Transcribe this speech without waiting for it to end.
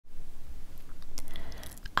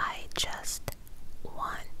just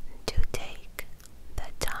want to take the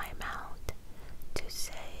time out to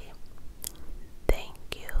say thank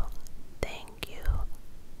you, thank you,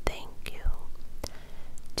 thank you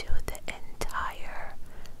to the entire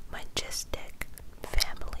Majestic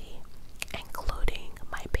family, including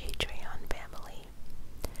my Patreon family.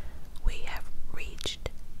 We have reached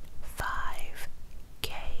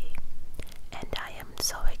 5K, and I am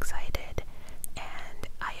so excited, and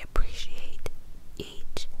I appreciate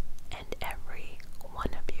each and every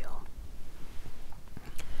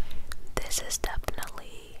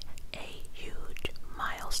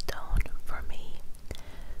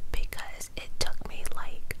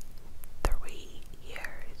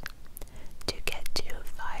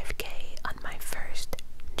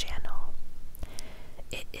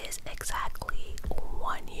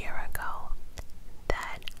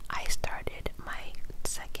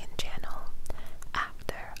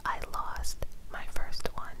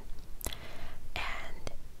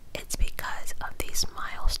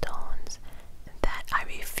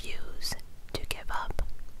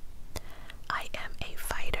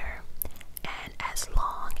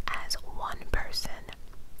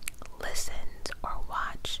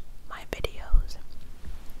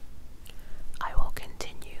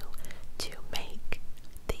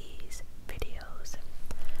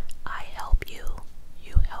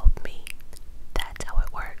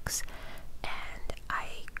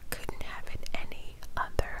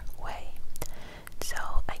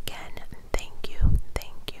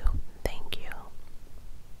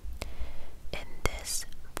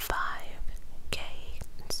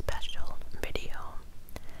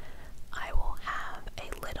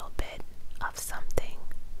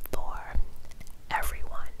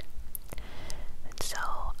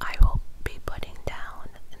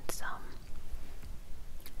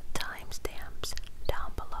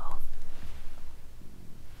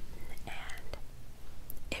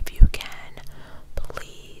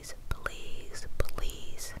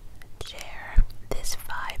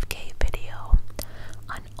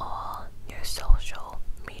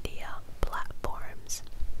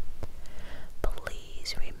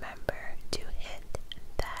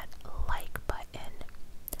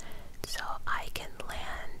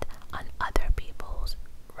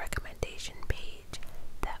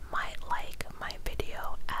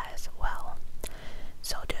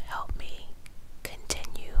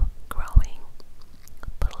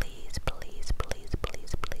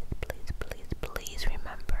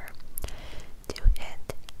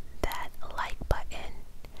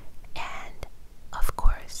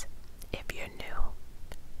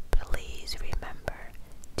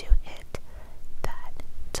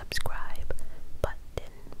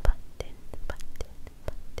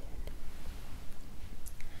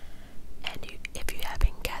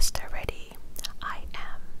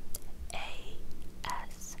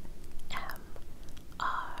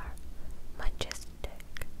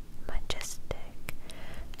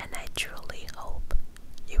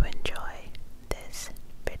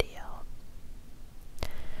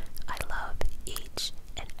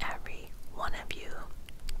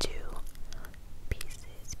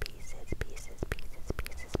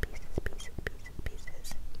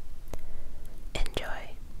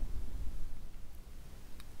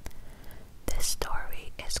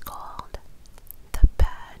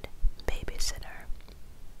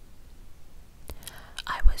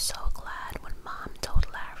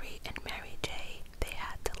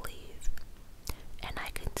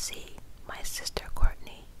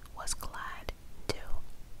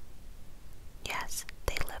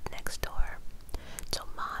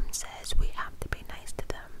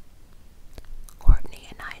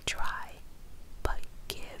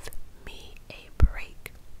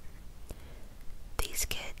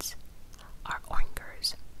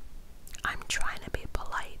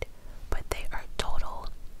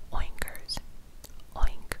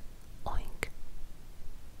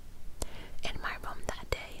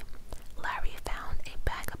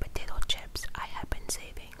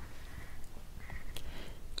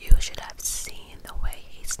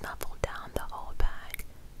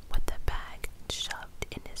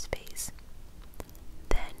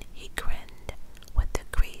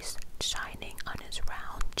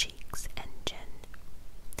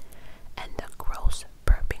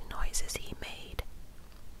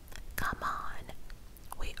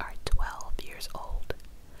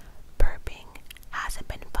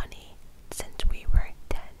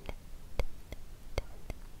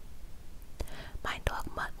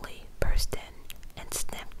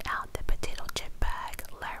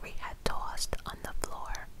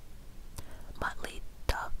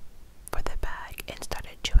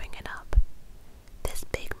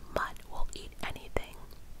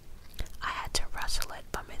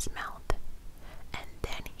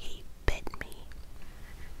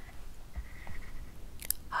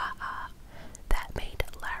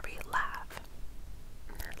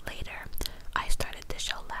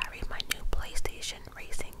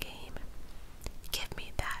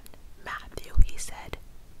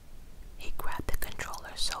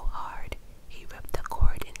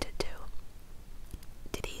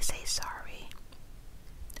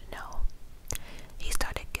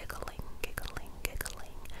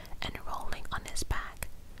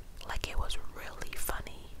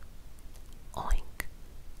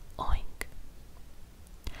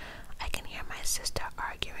sister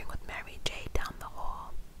arguing with Mary J down the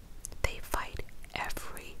hall. They fight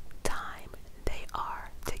every time they are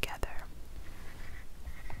together.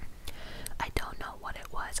 I don't know what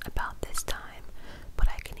it was about this time, but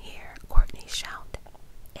I can hear Courtney shout,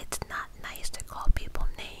 "It's not nice to call people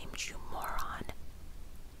names, you moron."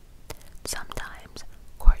 Sometimes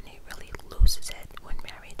Courtney really loses it when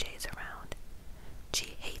Mary J's around.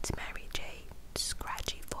 She hates Mary J's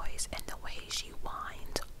scratchy voice and the way she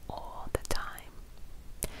whines all the time.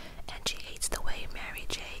 And she hates the way Mary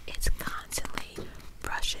J is constantly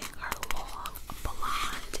brushing her long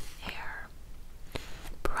blonde hair.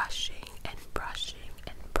 Brushing and brushing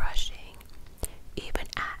and brushing, even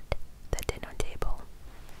at the dinner table.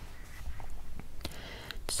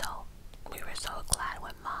 So, we were so glad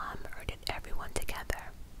when Mom herded everyone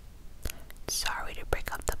together. "Sorry to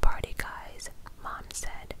break up the party, guys," Mom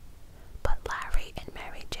said, "but Larry and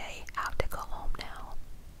Mary J have to go home now.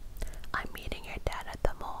 I'm meeting your dad at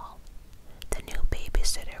the mall. The new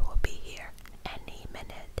babysitter will be here any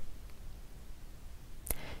minute."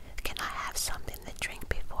 "Can I have something to drink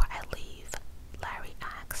before I leave?" Larry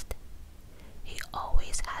asked. He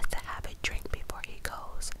always has to have a drink before he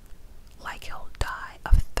goes, like he'll die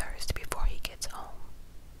of thirst before he gets home.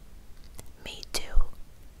 "Me too,"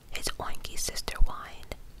 his oinky sister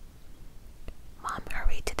whined. Mom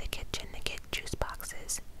hurried to the kitchen to get juice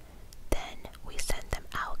boxes. Then we sent them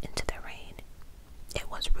out into the rain. It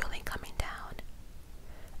was really coming down.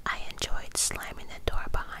 I enjoyed slamming the door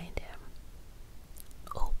behind him.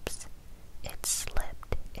 "Oops, it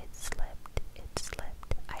slipped, it slipped, it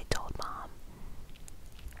slipped," I told Mom.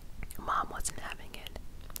 Mom wasn't having it.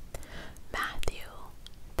 "Matthew,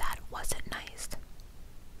 that wasn't nice."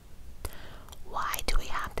 "Why do we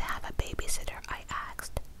have to have a babysitter?" I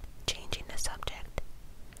asked, changing the subject.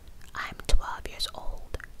 "I'm 12 years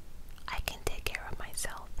old. I can take care of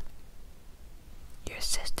myself." "Your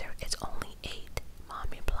sister is only 8, Mom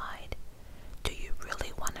replied. "Do you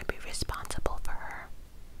really want to be responsible for her?"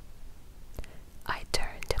 I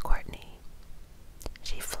turned to Courtney.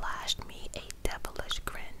 She flashed me a devilish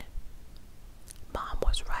grin. Mom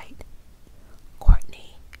was right.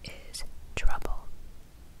 Courtney is trouble.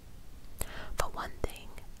 For one thing,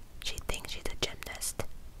 she thinks she's a gymnast.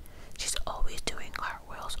 She's always doing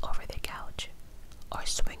cartwheels over the couch or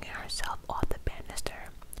swinging herself off the banister,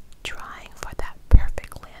 trying for that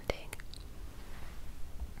perfect landing.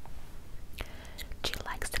 She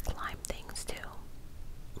likes to climb things too,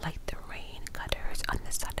 like the rain gutters on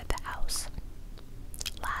the side of the house.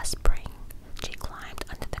 Last spring, she climbed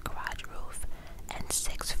under the garage roof and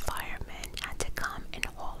 6 firemen had to come and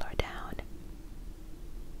haul her down.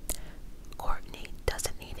 "Courtney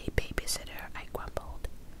doesn't need a babysitter," I grumbled.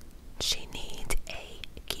 "She needs a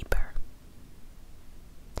keeper."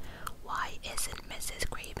 "Why isn't Mrs.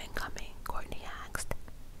 Craven coming?" Courtney asked.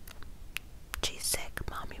 "She's sick,"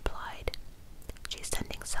 Mom replied. "She's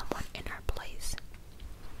sending someone in her place."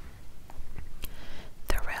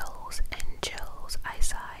 "Thrills and chills," I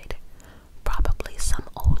sighed. "Probably some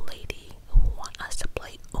old lady who will want us to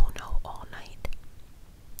play Uno all night."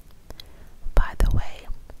 By the way,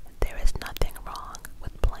 there is nothing wrong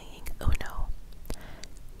with playing Uno.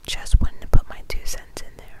 Just wanted to put my 2 cents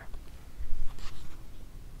in there.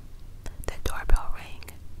 The doorbell rang.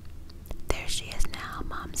 "There she is now,"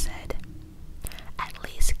 Mom said. "At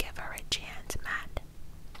least give her a chance, Matt."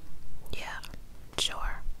 "Yeah,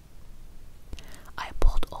 sure." I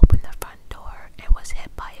pulled open the front door and was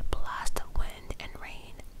hit by a blast of wind and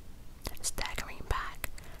rain. Staggering back,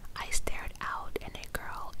 I stared out at a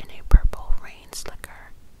girl in a purple rain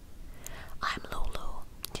slicker. "I'm Lulu,"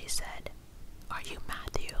 she said. "Are you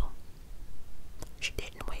Matthew?" She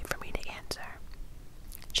didn't wait for me to answer.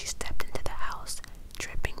 She stepped into the house,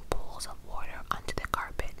 dripping pools of water onto the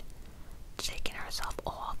carpet.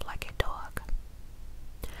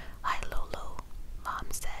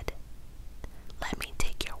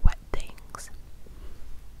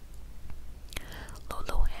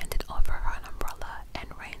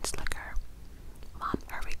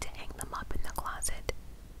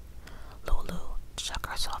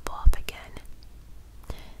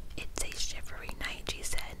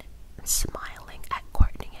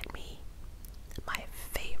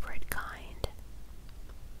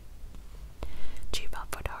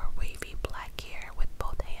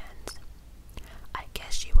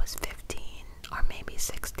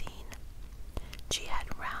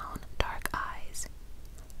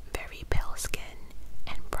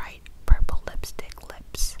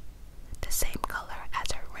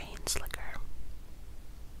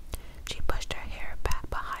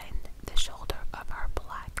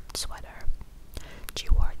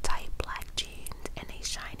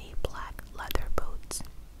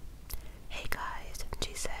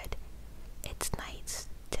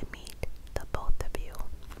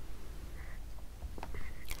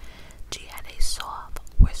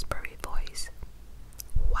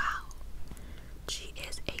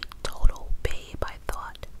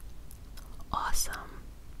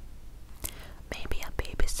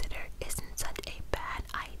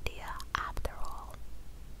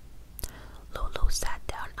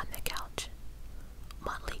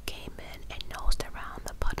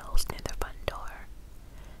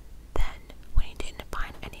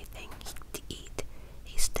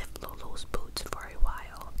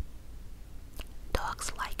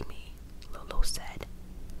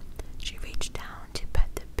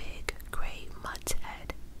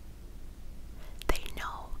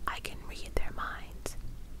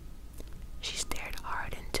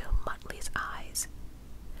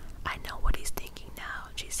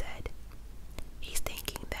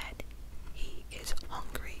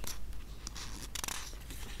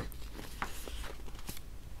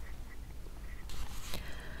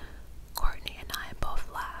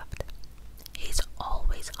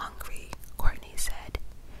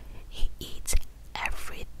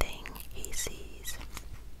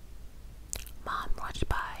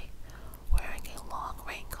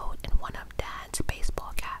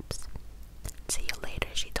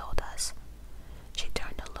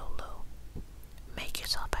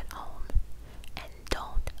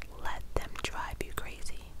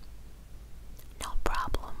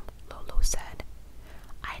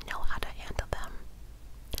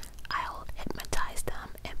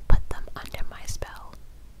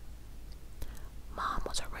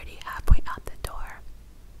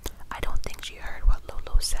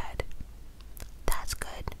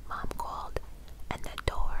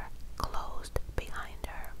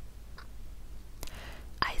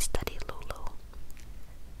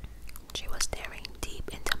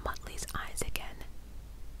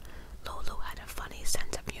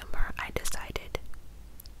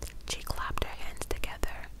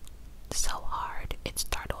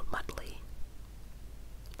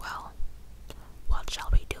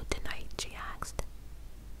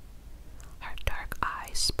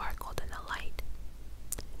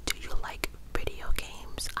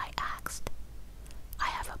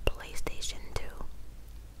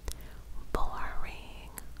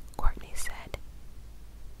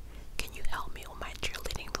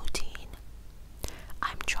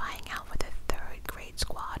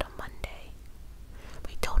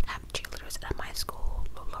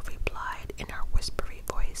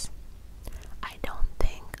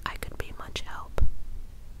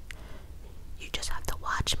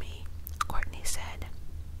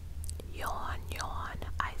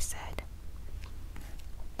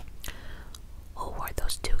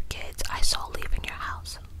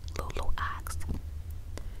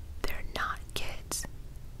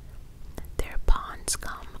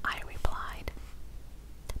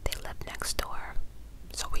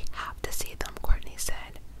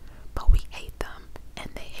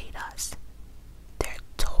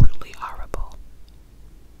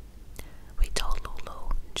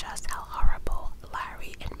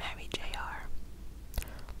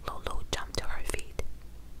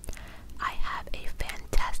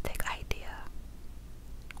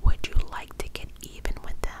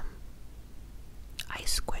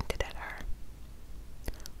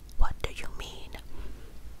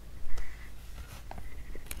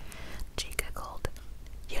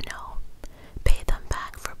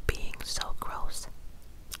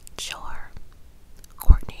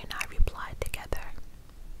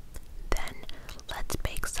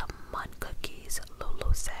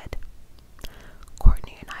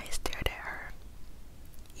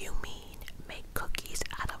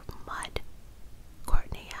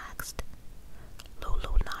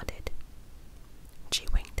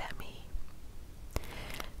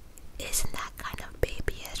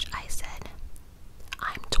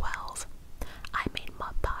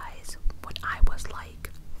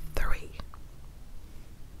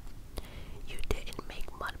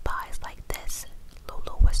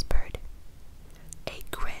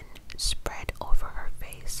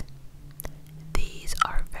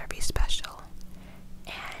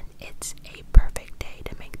 It's a perfect day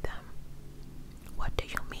to make them. What do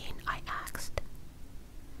you mean? I asked.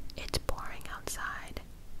 It's pouring outside.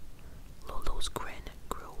 Lulu's grin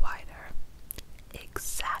grew wider.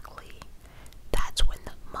 Exactly. That's when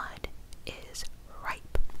the mud is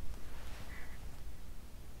ripe.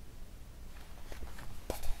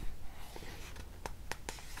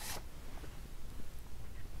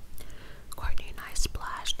 Courtney and I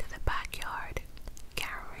splashed to the backyard,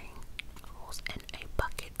 carrying hose and a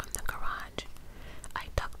bucket from the garage.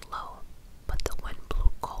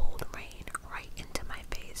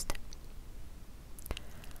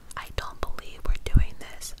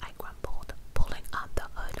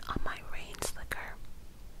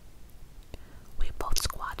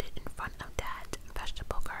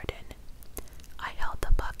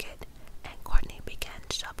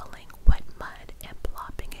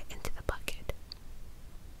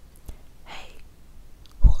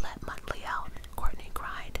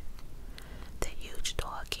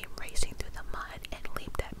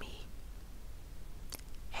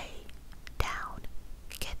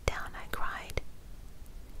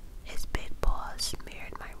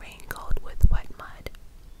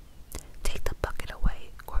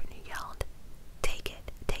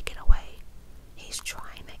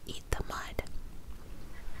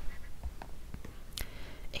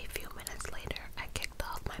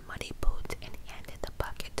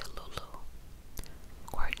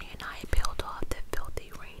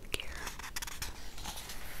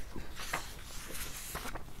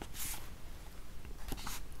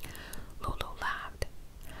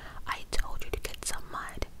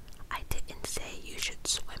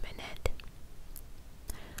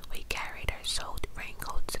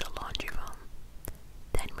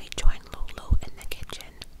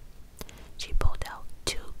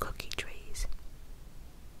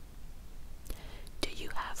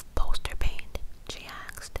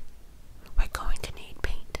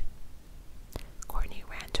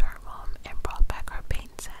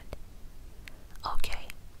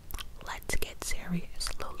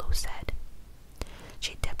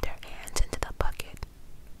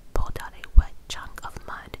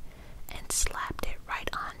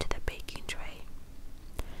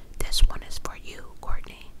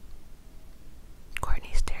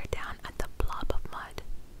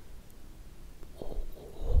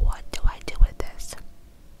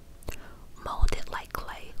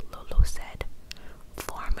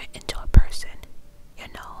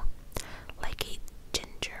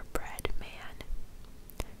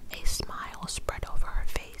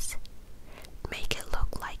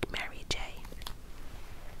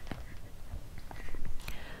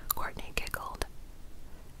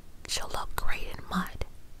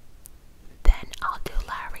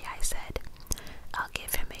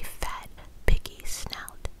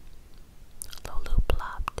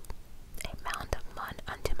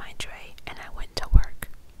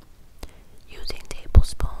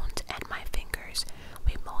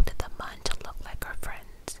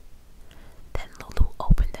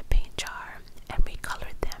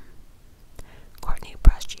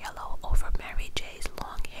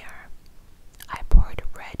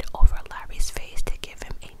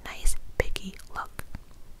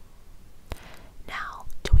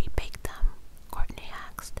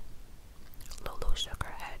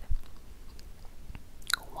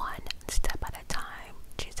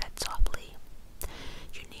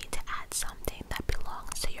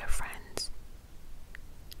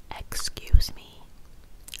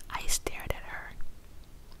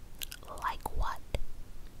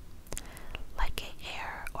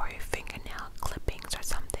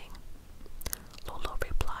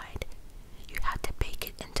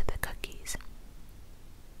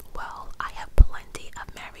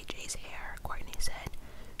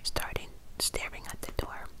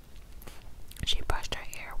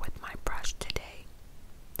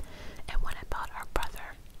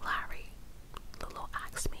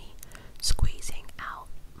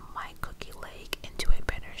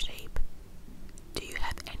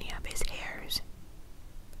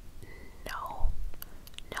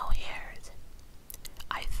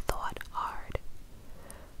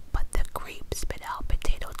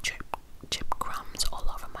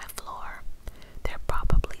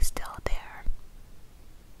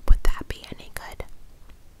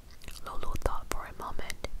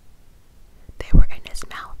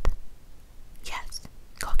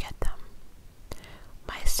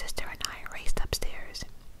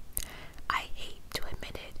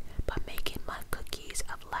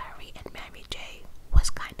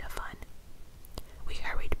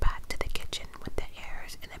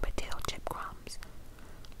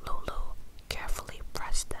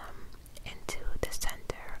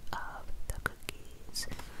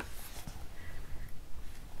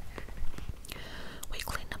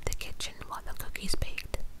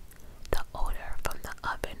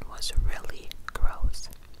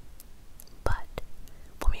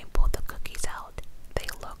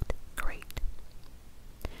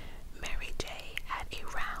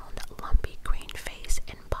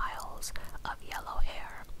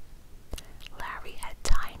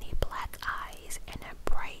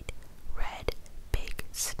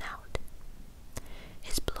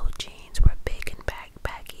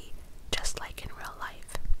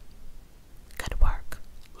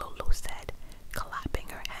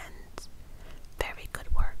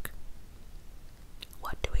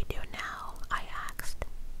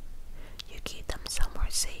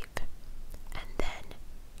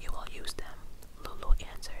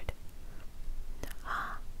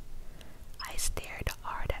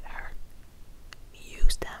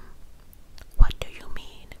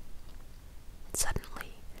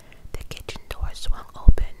 Suddenly, the kitchen door swung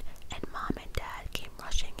open and Mom and Dad came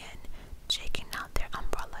rushing in, shaking out their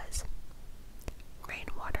umbrellas.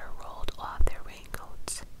 Rainwater rolled off their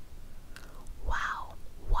raincoats. "Wow,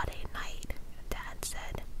 what a night," Dad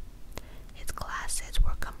said. His glasses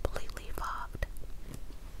were completely fogged.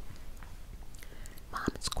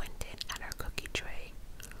 Mom squinted at her cookie tray.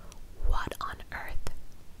 "What on earth?"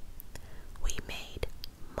 "We made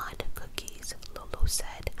mud cookies," Lulu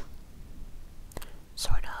said.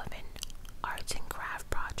 "Sort of an arts and craft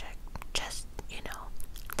project, just,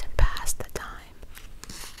 to pass the time."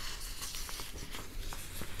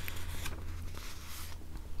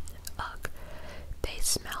 "Ugh, they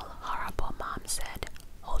smell horrible," Mom said,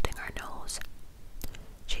 holding her nose.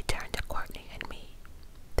 She turned to Courtney and me.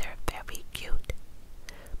 "They're very cute,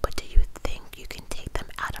 but do you think you can take them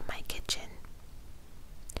out of my kitchen?"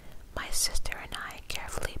 My sister and I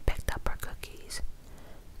carefully picked up our cookies.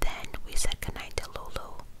 Then we said goodnight to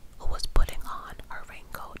Lulu, who was putting on her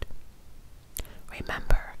raincoat.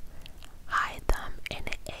 "Remember, hide them in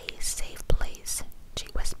a safe place," she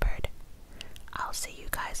whispered. "I'll see you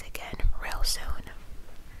guys again real soon."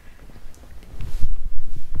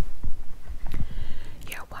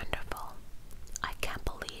 "You're wonderful. I can't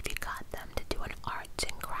believe you got them to do an arts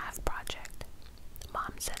and craft project,"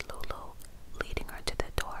 Mom said Lulu, leading her to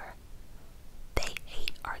the door. "They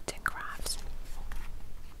hate arts and crafts."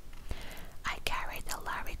 I carried the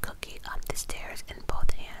Larry cookie up the stairs in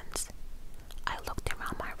both hands. I looked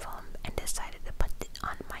around my room and decided to put it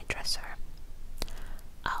on my dresser.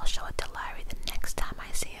 "I'll show it to Larry the next time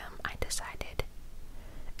I see him," I decided.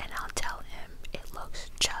 "And I'll tell him it looks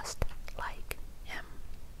just like him."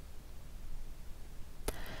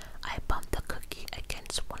 I bumped the cookie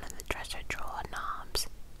against one of the dresser drawer knobs.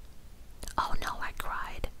 "Oh no," I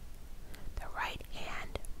cried. The right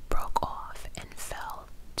hand broke off and fell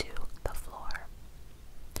to the floor.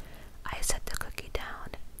 I set the cookie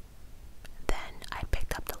down. Then I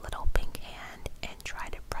picked up the little pink hand and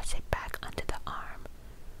tried to press it back under the arm,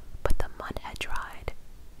 but the mud had dried.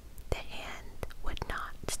 The hand would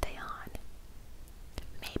not stay on.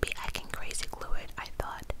 "Maybe I can crazy glue it," I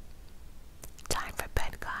thought. "Time for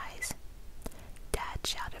bed, guys," Dad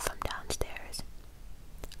shouted from downstairs.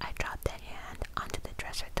 I dropped the hand onto the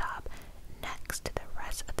dresser top next to the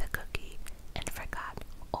rest of the cookie and forgot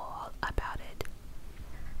all about it.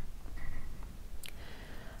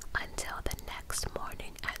 Until the next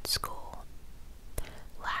morning at school.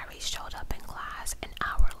 Larry showed up in class an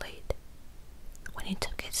hour late. When he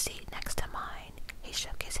took his seat next to mine, he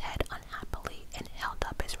shook his head unhappily and held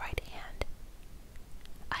up his right hand.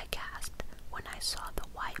 I gasped when I saw the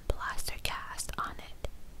white plaster cast on it.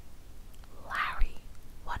 "Larry,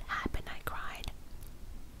 what happened?" I cried.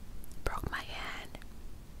 "Broke my hand."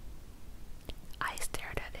 I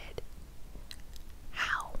stared at it.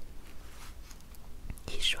 "How?"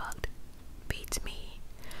 He shrugged. "Beats me.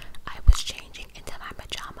 I was changing into my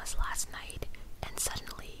pajamas last night, and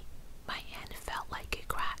suddenly my hand felt like it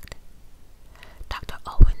cracked. Dr.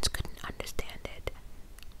 Owens couldn't understand it.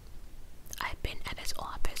 I've been at his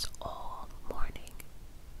office all morning."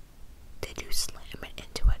 "Did you slam it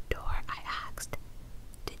into a door?" I asked.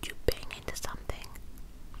 "Did you bang into something?"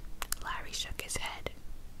 Larry shook his head.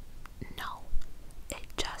 "No, it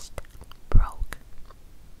just broke."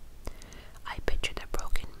 I pictured a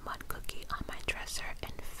broken mud cookie on my dresser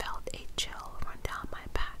and felt a chill run down my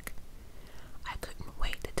back. I couldn't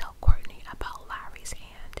wait to tell Courtney about Larry's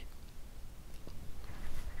hand.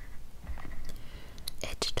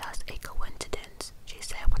 "It's just a coincidence," she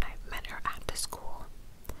said when I met her after school.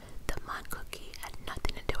 "The mud cookie had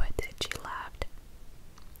nothing to do with it," she laughed.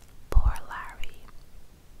 "Poor Larry.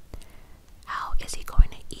 How is he going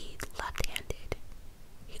to eat left-handed?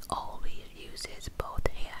 He always uses both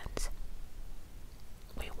hands."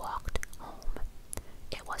 We walked home.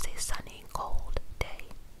 It was a sunny, cold day.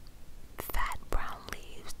 Fat brown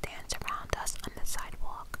leaves danced around us on the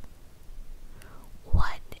sidewalk.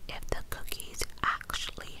 "What if the cookies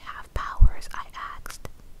actually have powers?" I asked.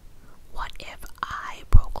 "What if I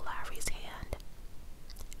broke Larry's hand?"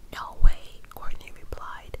 "No way," Courtney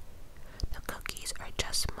replied. "The cookies are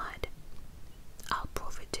just mud. I'll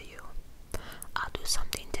prove it to you. I'll do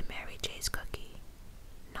something to Mary J's cookie."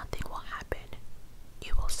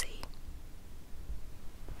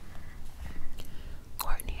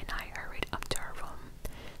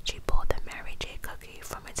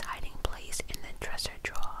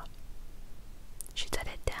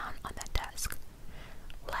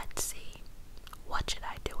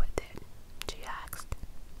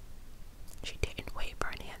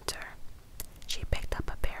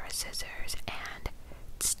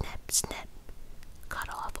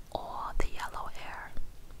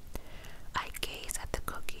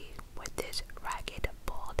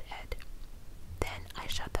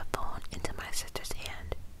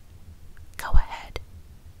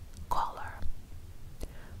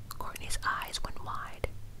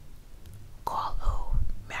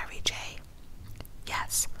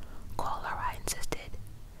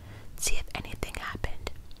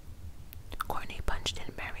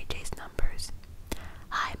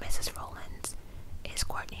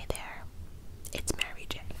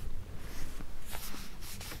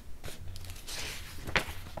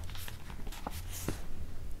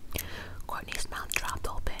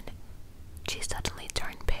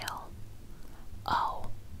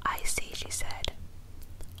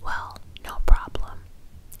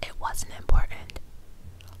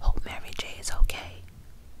 okay?"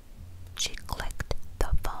 She clicked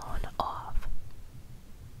the phone off.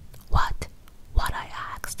 "What?" I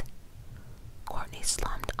asked. Courtney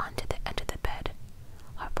slumped onto the edge of the bed.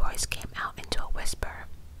 Her voice came out into a whisper.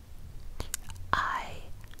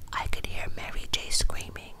 I could hear Mary J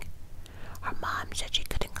screaming. Her mom said she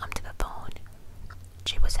couldn't come to the phone.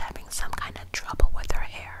 She was having some kind of trouble with her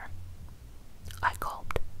hair. I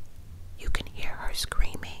gulped. "You can hear her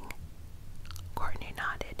screaming?" Courtney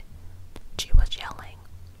nodded. She was yelling,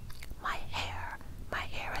 My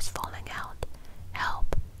hair is falling out.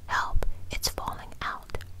 Help, help, it's falling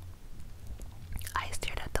out." I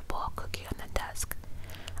stared at the ball cookie on the desk.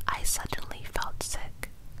 I suddenly felt sick.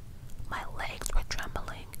 My legs were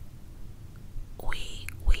trembling.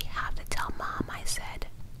 We have to tell Mom," I said.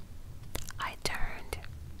 I turned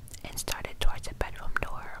and started towards the bedroom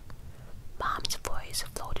door. Mom's voice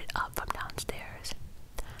floated up from downstairs.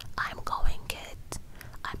 "I'm going, kids.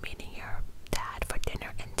 I'm meeting your dad for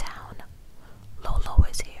dinner in town. Lolo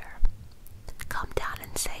is here. Come down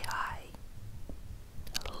and say hi."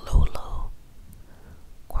 "Lulu?"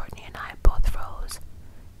 Courtney and I both froze.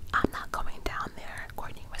 "I'm not going down there,"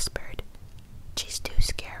 Courtney whispered. "She's too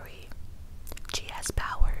scary. She has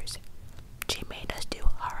powers. She made us do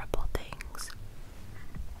horrible things."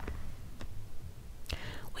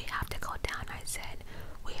 "We have to go down," I said.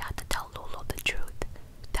 "We have to tell Lulu the truth,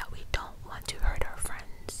 that we don't want to hurt her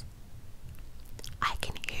friends." "I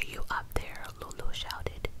can hear you up there," Lulu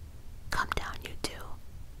shouted. "Come down, you two."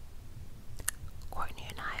 Courtney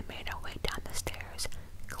and I made our way down the stairs,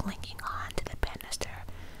 clinging on to the banister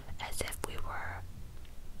as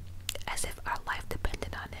if our life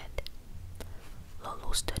depended on it.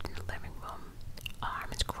 Lulu stood in the living room,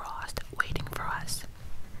 arms crossed, waiting for us.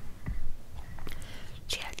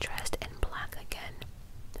 She had dressed in black again,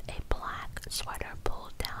 a black sweater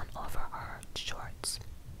pulled down over her shorts.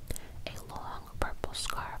 A long purple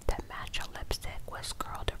scarf that matched her lipstick was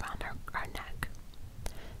curled around her neck.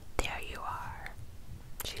 "There you are,"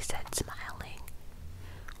 she said, smiling.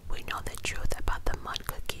 "We know the truth about the mud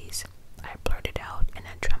cookies," I blurted out in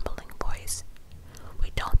a trembling voice.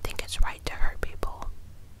 "We don't think it's right to hurt people."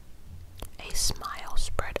 A smile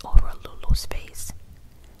spread over Lulu's face.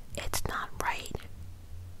 "It's not right,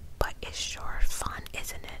 but it's sure fun,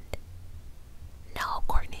 isn't it?" "No,"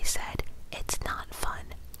 Courtney said, "it's not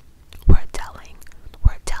fun. We're telling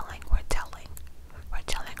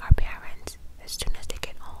our parents as soon as they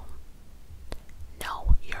get home."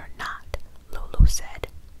 "No, you're not," Lulu said.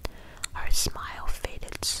 Her smile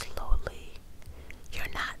faded slowly. "You're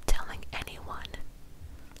not telling anyone.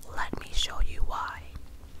 Let me show you why."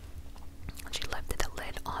 She lifted the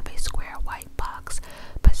lid off a square white box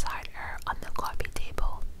beside her on the coffee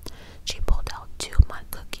table. She pulled out 2 mud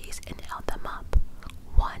cookies and held them up,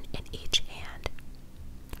 one in each hand.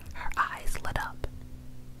 Her eyes lit up.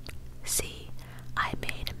 "See, I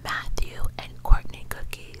made Matthew and Courtney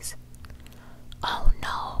cookies." "Oh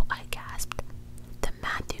no," I gasped. The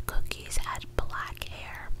Matthew cookies had black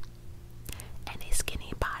hair and a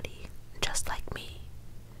skinny body, just like me.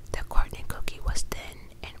 The Courtney cookie was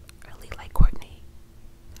thin and really like Courtney.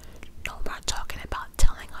 "No more talking about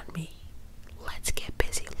telling on me. Let's get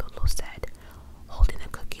busy," Lulu said, holding the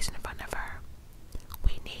cookies in front of her.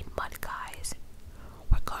 "We need mud, guys.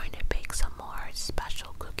 We're going to bake some more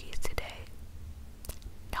special cookies today."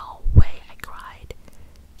 "No way," I cried.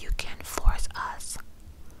 "You can't force us."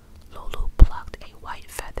 Lulu plucked a white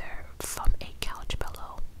feather from a couch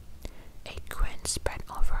pillow. A grin spread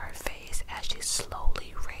over her face as she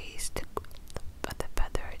slowly raised the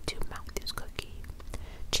feather to Matthew's cookie.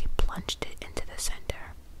 She plunged it into the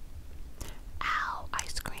center. "Ow," I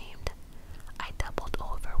screamed. I doubled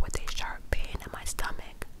over with a sharp pain in my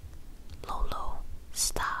stomach. "Lulu,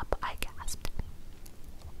 stop," I gasped.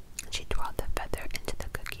 She dropped the feather into the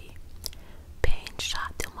cookie. Pain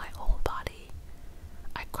shot through my whole body.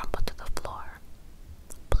 I crumpled to the floor.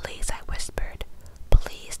 "Please," I whispered.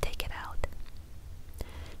 "Please take it out."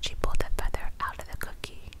 She pulled the feather out of the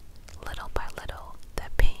cookie. Little by little, the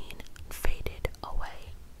pain faded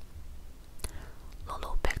away.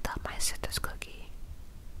 Lulu picked up my sister's cookie.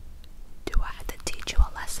 "Do I have to teach you a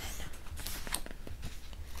lesson?"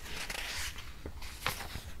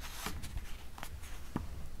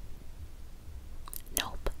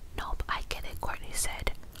 Nope, I get it," Courtney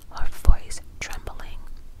said, her voice trembling.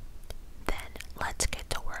 "Then let's get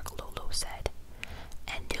to work," Lulu said,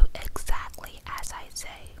 "and do exactly as I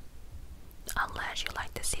say. Unless you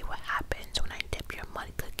like to see what happens when I dip your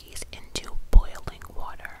mud cookies into boiling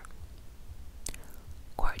water."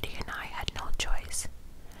 Courtney and I had no choice.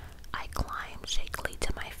 I climbed shakily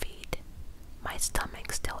to my feet, my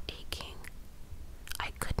stomach still aching.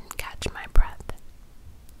 I couldn't catch my breath.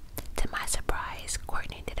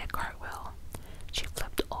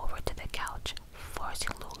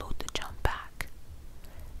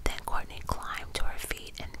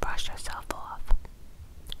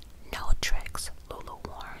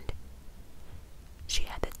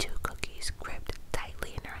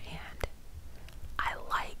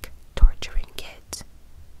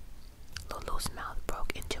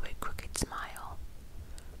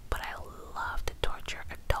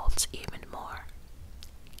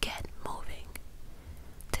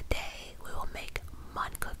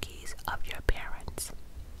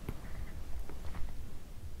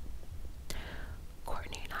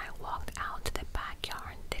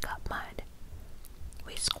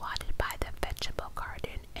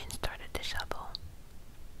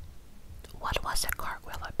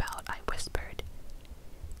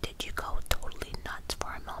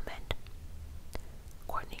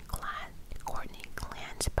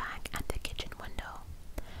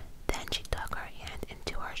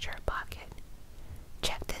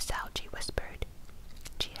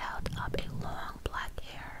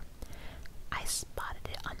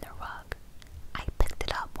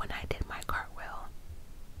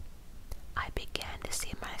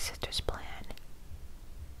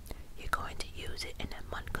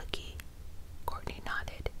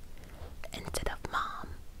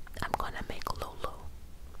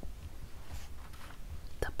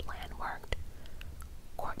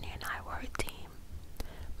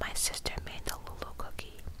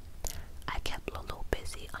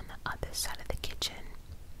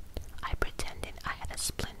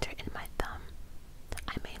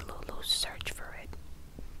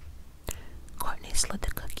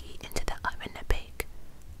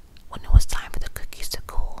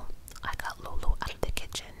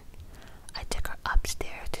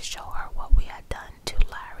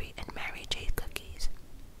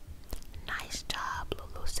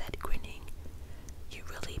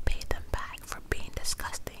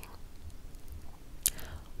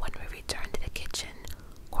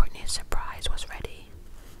 surprise was ready.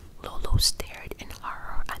 Lulu stared in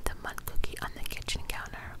horror at the mud cookie on the kitchen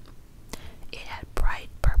counter. It had bright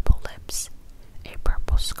purple lips, a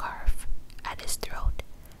purple scarf at his throat,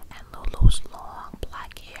 and Lulu's long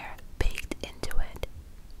black hair baked into it.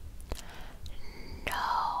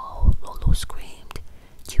 "No!" Lulu screamed.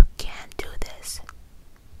 "You can't do this."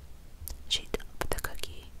 She dumped the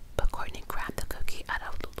cookie, but Courtney grabbed the cookie out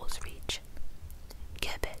of Lulu's reach.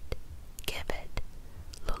 "Give it! Give it!"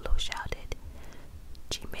 Lulu shouted.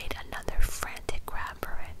 She made another frantic grab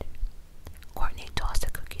for it. Courtney tossed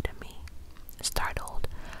the cookie to me. Startled,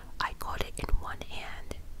 I caught it in one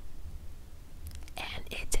hand, and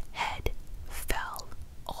its head fell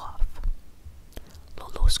off.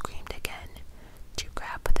 Lulu screamed again. She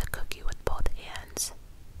grabbed for the cookie with both hands.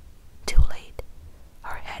 Too late.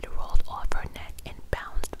 Her head rolled off her neck and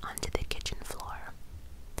bounced onto the kitchen floor.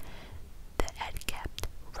 The head kept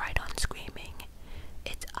right on screaming.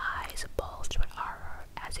 Its eyes bulged with horror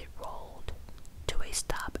as it rolled to a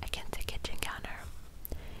stop against the kitchen counter.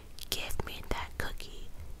 "Give me that cookie.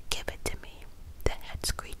 Give it to me," the head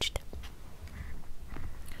screeched.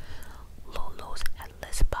 Lulu's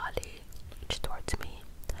headless body reached towards me,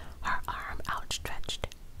 her arm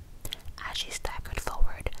outstretched. As she staggered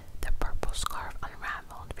forward, the purple scarf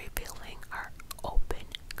unraveled, revealing her open,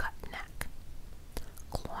 cut neck.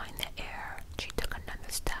 Clawing the air, she took another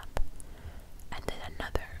step, and then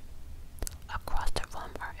another. Across the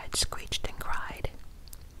room, her head screeched and cried,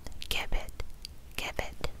 "Give it! Give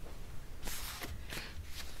it!"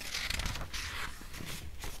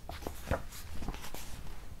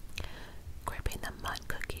 Gripping the mud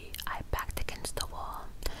cookie, I backed against the wall.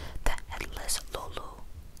 The headless Lulu,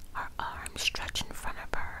 her arms stretched in front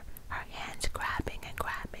of her, her hands grabbing and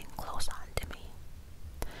grabbing close onto me.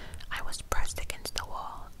 I was pressed against the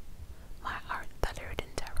wall. My heart thundered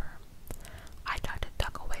in terror. I tried to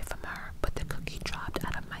duck away from her, but the cookie dropped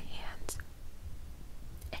out of my hands.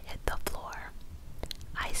 It hit the floor.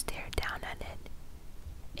 I stared down at it,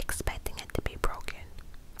 expecting it to be broken,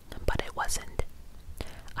 but it wasn't.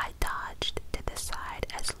 I dodged to the side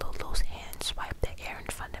as Lulu's hand swiped the air in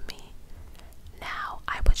front of me. Now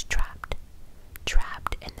I was trapped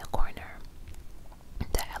in the corner.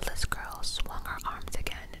 The headless girl swung her arms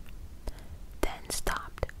again, then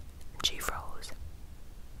stopped. She froze.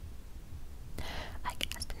 I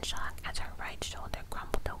gasped in shock as her right shoulder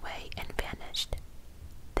crumbled away and vanished.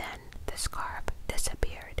 Then the scarf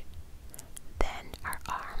disappeared. Then her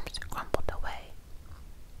arms crumpled away.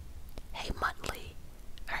 "Hey, Muttley!"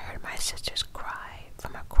 I heard my sister's cry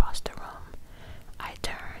from across the room. I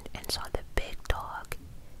turned and saw the big dog,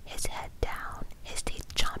 his head down, his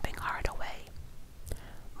teeth chomping hard away.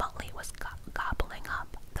 Muttley was gobbling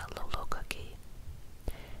up the Lulu cookie.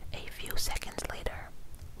 A few seconds later,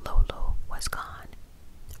 Lulu was gone.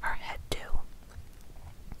 Her head too.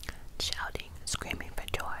 Shouting, screaming for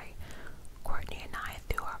joy, Courtney and I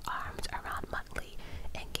threw our arms around Muttley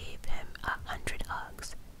and gave him 100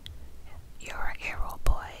 hugs. "You're a hero,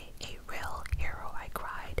 boy, a real hero," I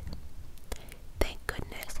cried. "Thank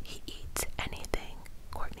goodness he eats anything,"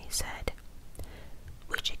 Courtney said.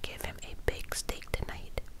 "We should give him a big steak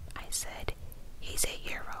tonight," I said. "He's a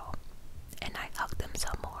hero," and I hugged him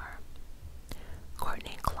some more.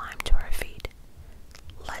 Courtney climbed to her feet.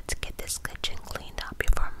 "Let's get this kitchen cleaned up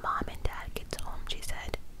before Mom and Dad gets home," she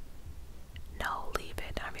said. "No, leave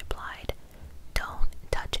it," I replied. "Don't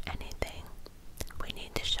touch anything. We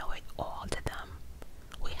need to show it all to them.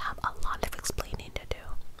 We have a lot of explaining to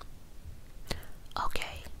do."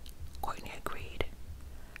 "Okay," Courtney agreed,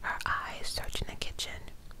 her eyes searching the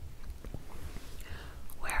kitchen.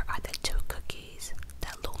 "Where are the 2 cookies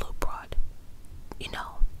that Lulu brought? You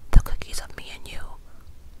know, the cookies of me and you.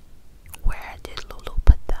 Where did Lulu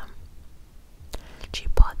put them?" "She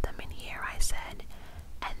brought them in here," I said,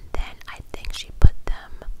 "and then I think she put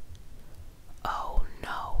them..." "Oh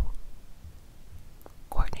no."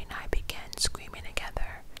 Courtney and I began screaming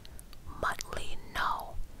together. "Muttley,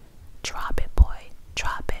 no. Drop it, boy.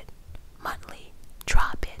 Drop it. Muttley,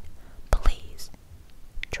 drop it. Please,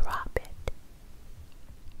 drop it."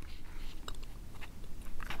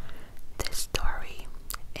 This story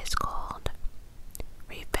is called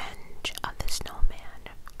Revenge of the Snowman.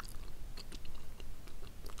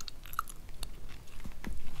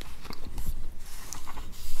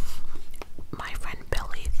 My friend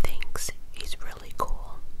Billy thinks he's really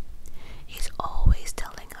cool. He's always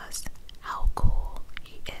telling us how cool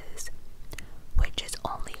he is, which is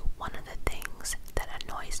only one of the things that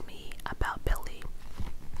annoys me about Billy.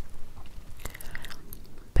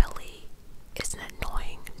 Billy is an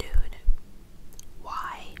annoying dude.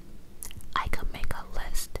 Why? I could make a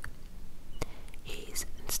list. He's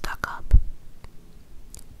stuck up,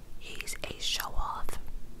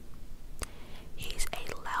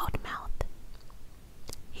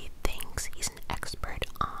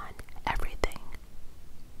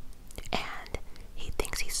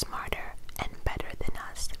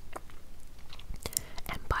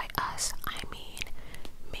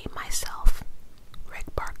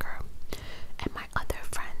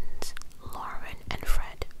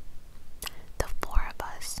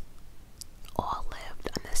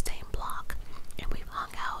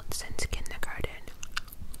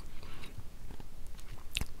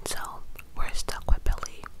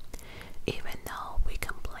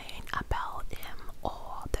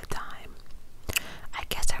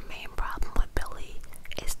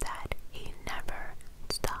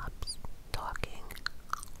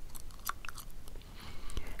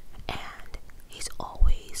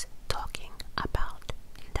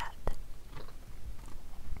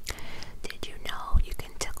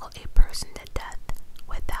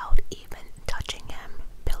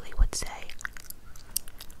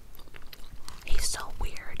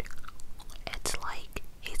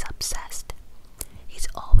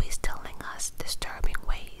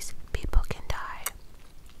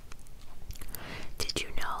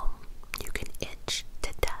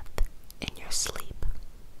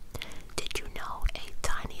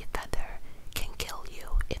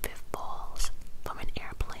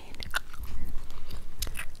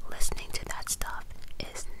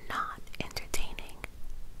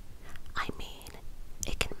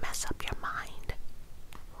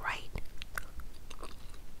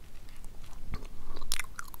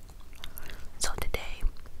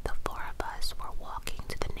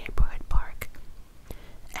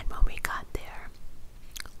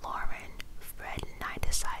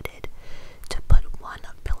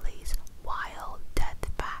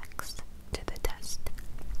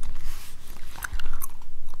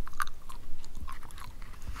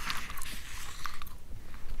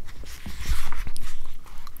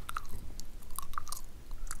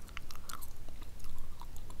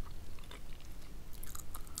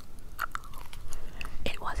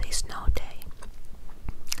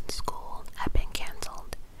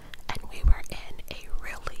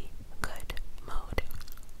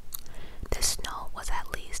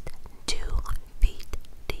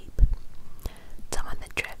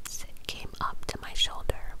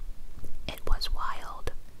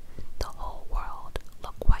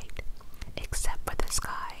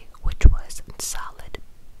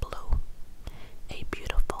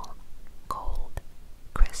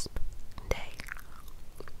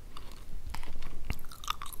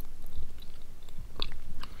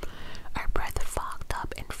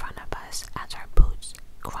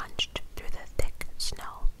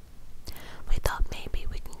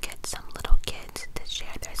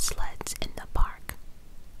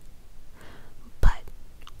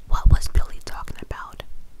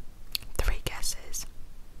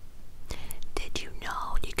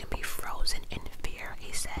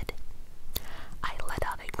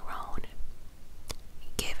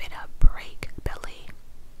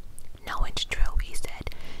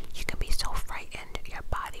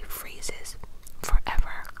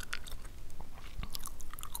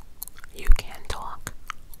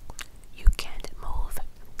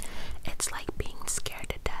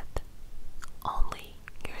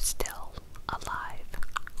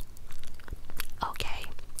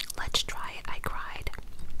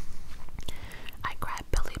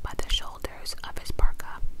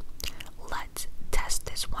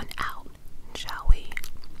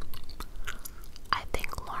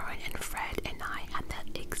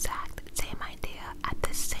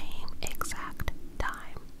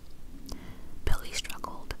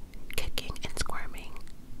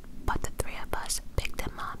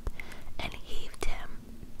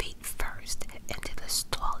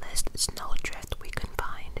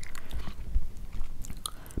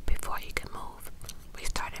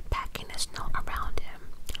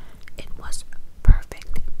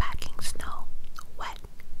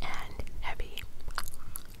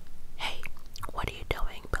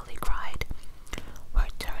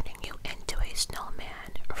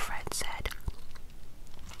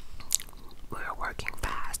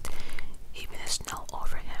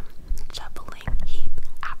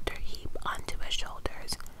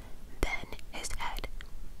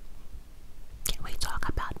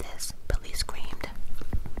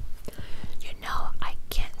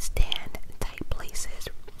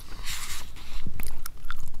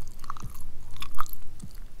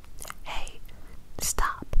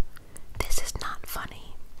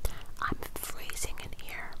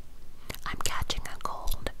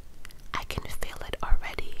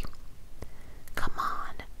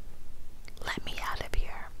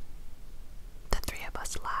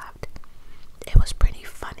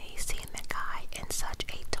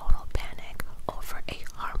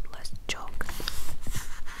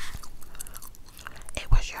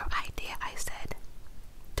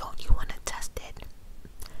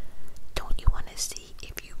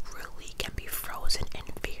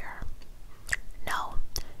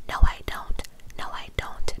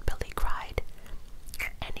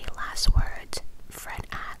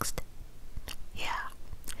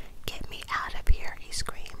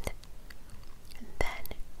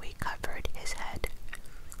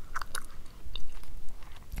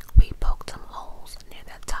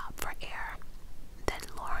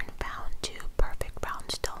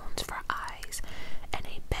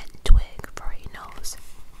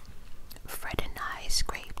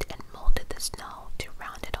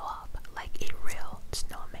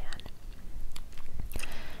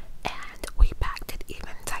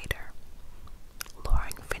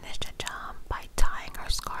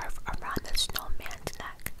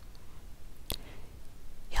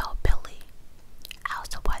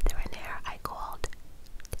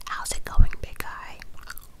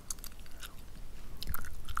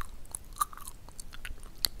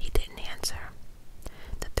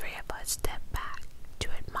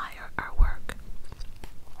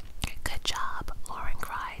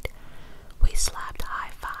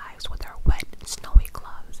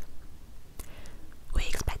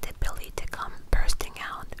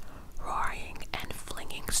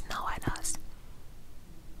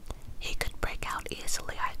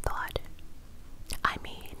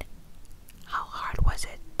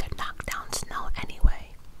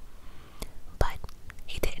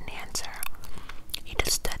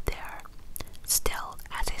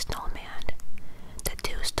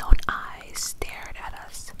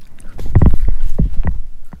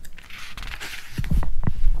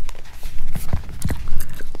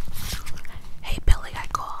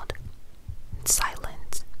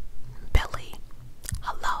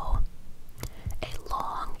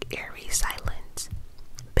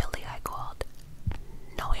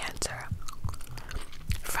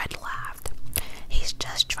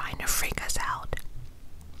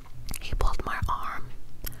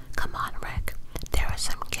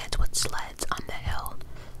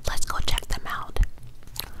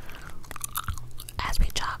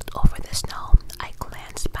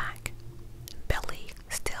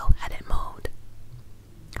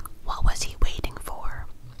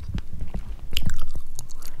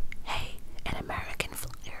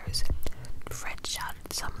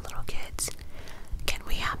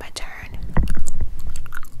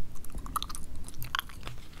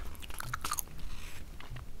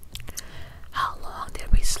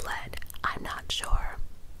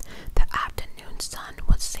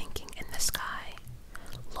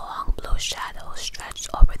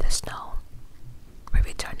 snow. We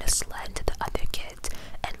returned the sled to the other kids,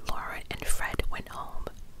 and Lauren and Fred went home.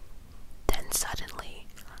 Then suddenly,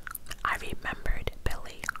 I remembered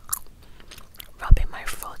Billy. Rubbing my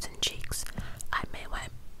frozen cheeks, I made my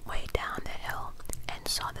way down the hill and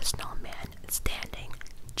saw the snowman standing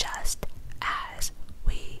just as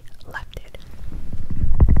we left it.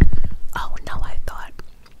 Oh no, I thought.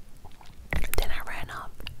 Then I ran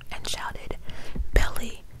up and shouted,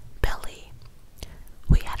 "Billy, Billy!"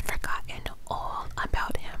 We had forgotten all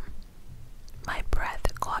about him. My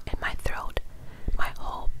breath caught in my throat, my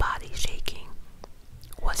whole body shaking.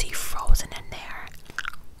 Was he frozen in there?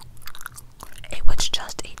 It was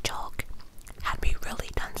just a joke. Had we really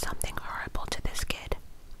done something horrible to this kid?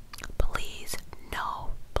 Please,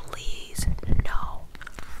 no. Please, no.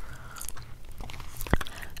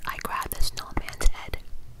 I grabbed the snowman's head.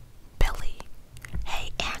 "Billy,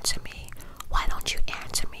 hey, answer me. Why don't you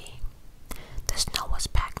answer me?" The snow was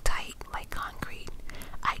packed tight like concrete.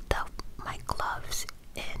 I dumped my gloves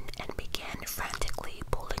in and began frantically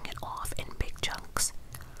pulling it off in big chunks.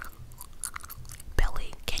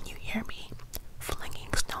 "Billy, can you hear me?"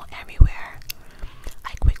 Flinging snow everywhere.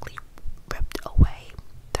 I quickly ripped away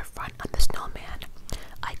the front of the snowman.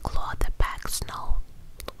 I clawed the packed snow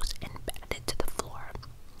loose and batted it to the floor.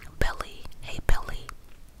 "Billy, hey Billy."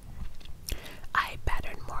 I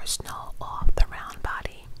battered more snow off the round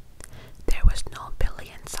body. There was no Billy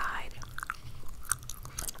inside.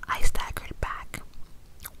 I staggered back.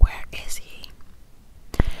 Where is he?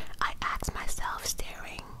 I asked myself,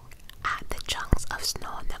 staring at the chunks of snow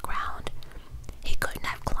on the ground. He couldn't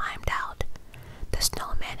have climbed out. The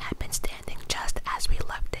snowman had been standing just as we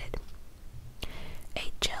left it.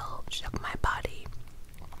 A chill shook my body.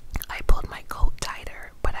 I pulled my coat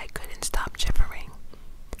tighter, but I couldn't stop shivering.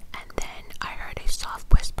 And then I heard a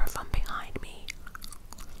soft whisper from behind me.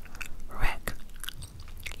 "Rick,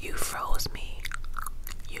 you froze me.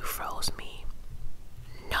 You froze me."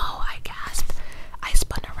 "No," I gasped. I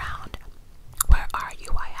spun around. "Where are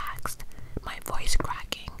you?" I asked, my voice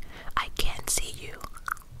cracking. "I can't see you."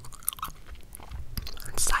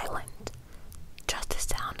 Silent. Just the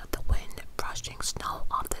sound of the wind brushing snow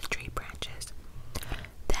off the tree branches.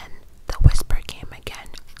 Then the whisper came again.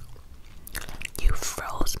 "You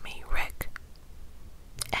froze me, Rick."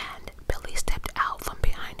 And Billy stepped out from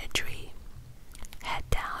behind a tree. Head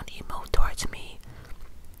down, he moved towards me,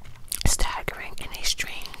 staggering in a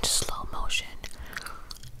strange slow motion.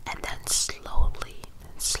 And then slowly,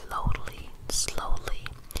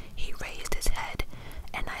 he raised his head,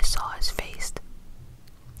 and I saw his face.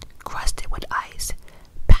 Crusted with ice,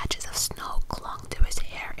 patches of snow clung to his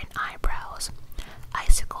hair and eyebrows.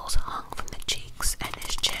 Icicles hung from the cheeks and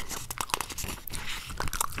his chin.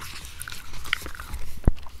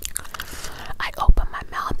 I opened my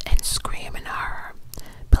mouth and screamed in horror.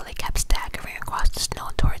 Billy kept staggering across the snow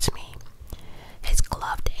towards me, his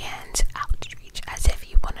gloved hands outstretched as if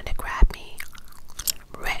he wanted to grab me.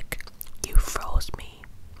 "Rick, you froze me.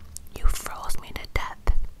 You froze me to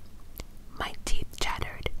death." My teeth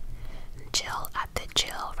chattered. Chill after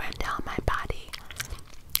chill ran down my body.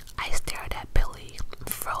 I stared at Billy,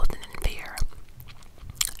 frozen in fear.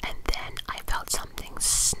 And then I felt something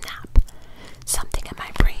snap. Something in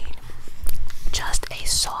my brain. Just a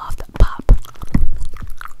soft pop.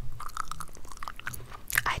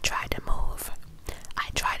 I tried to move. I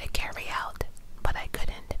tried to carry out, but I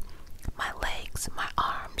couldn't. My legs, my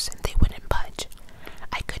arms, they wouldn't budge.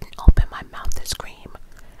 I couldn't open my mouth to scream.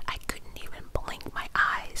 I couldn't even blink my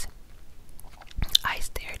eyes. I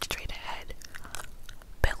stared straight ahead.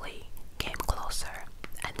 Billy came closer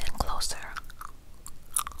and then closer.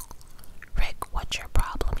 "Rick, what's your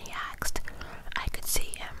problem?" he asked. I could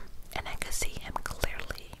see him, and I could see him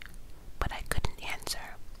clearly, but I couldn't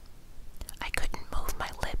answer. I couldn't move my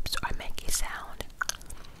lips or make a sound.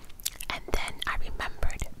 And then I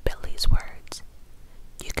remembered Billy's words.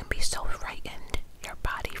 "You can be so frightened, your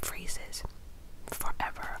body freezes.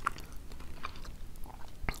 Forever."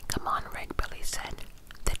 "Come on, Rick," Billy said.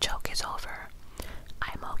 "The joke is over."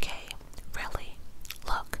 "I'm okay, really.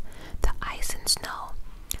 Look, the ice and snow.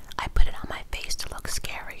 I put it on my face to look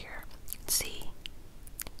scarier. See?"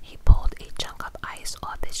 He pulled a chunk of ice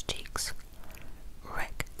off his cheeks.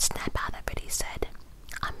 "Rick, snap out of it," he said.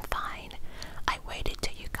 "I'm fine. I waited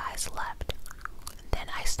till you guys left. Then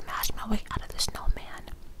I smashed my way out of the snowman.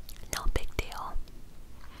 No big deal.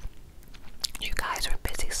 You guys were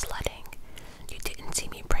busy sledding. You didn't see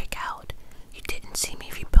me break out. You didn't see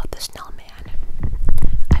me rebuild the snowman."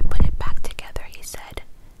 "I put it back together," he said.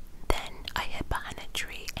 "Then I hid behind a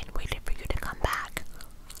tree and waited for you to come back."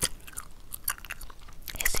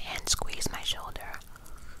 His hand squeezed my shoulder.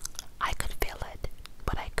 I could feel it,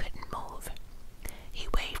 but I couldn't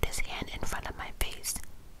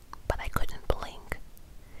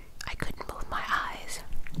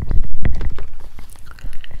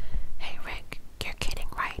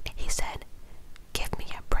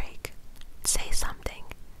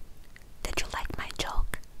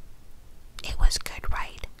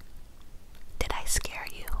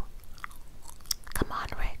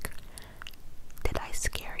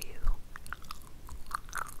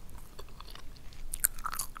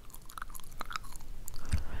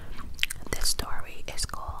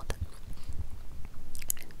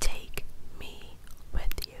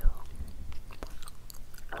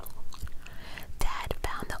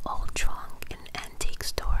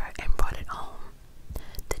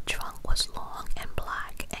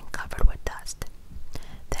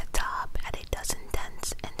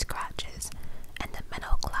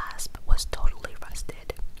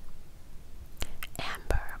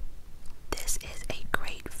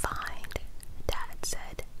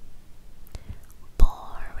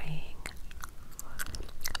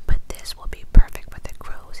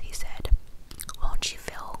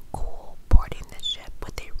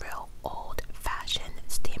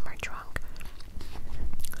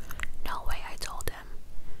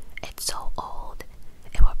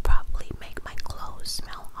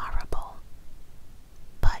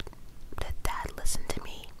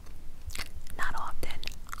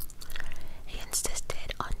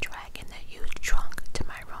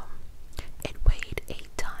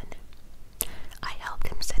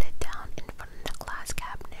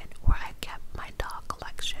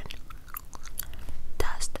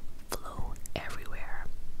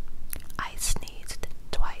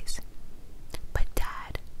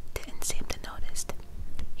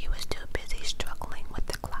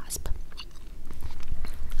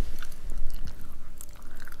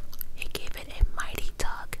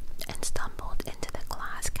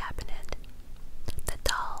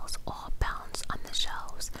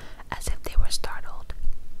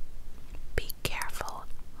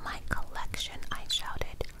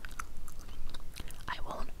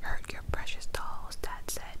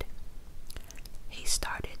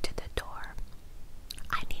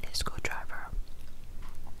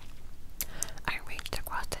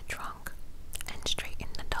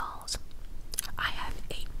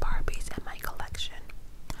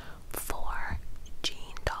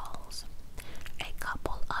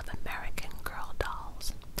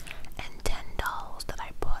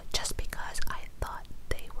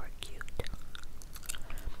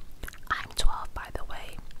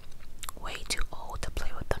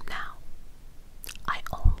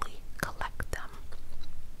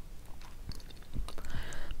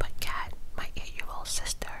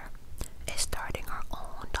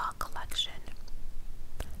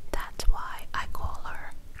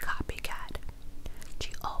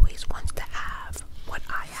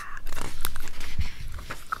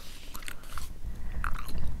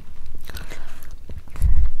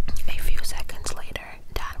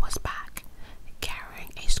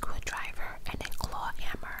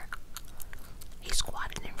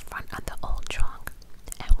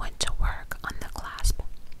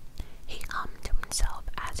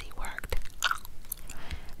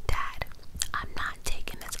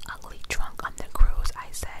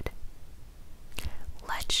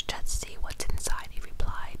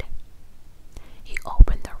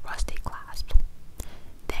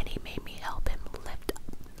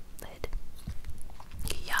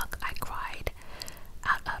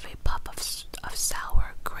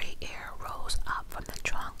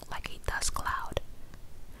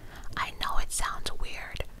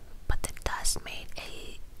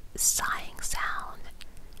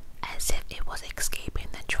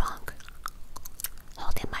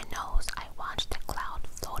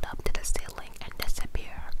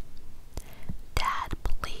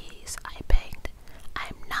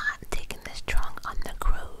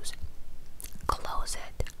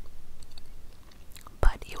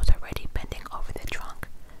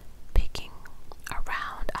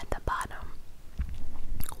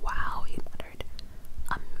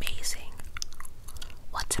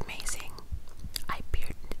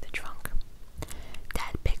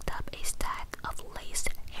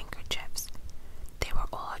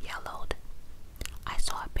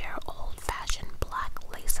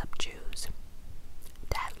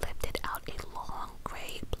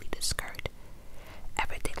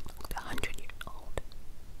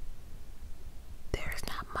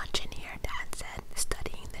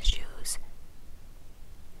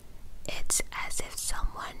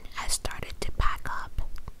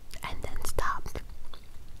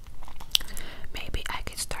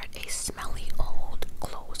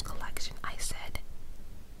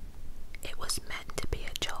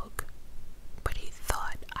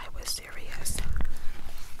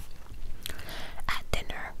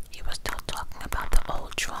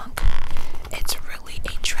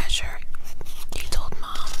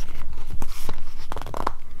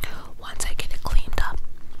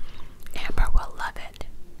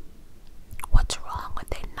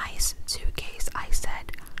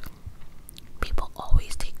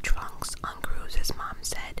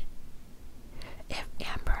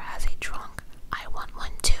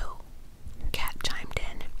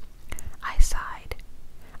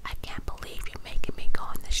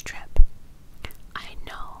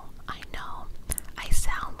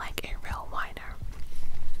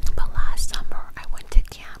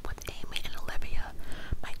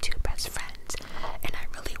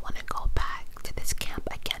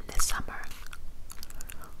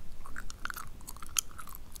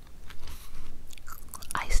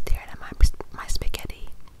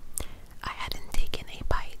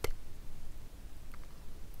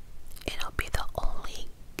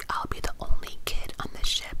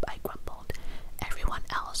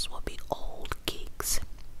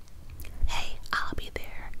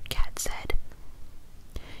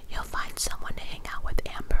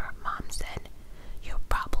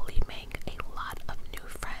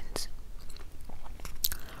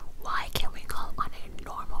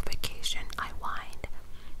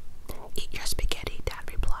your spaghetti,"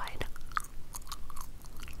 Dad replied.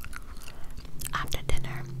 After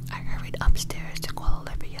dinner, I hurried upstairs to call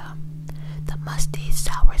Olivia. The musty,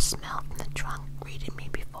 sour smell from the trunk greeted me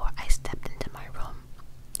before I stepped into my room.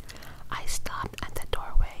 I stopped at the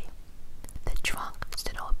doorway. The trunk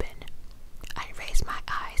stood open. I raised my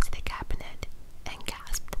eyes to the cabinet and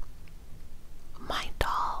gasped. My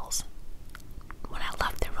dolls! When I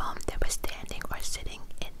left the room, they were standing or sitting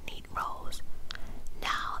in neat rows.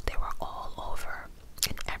 Now they were all over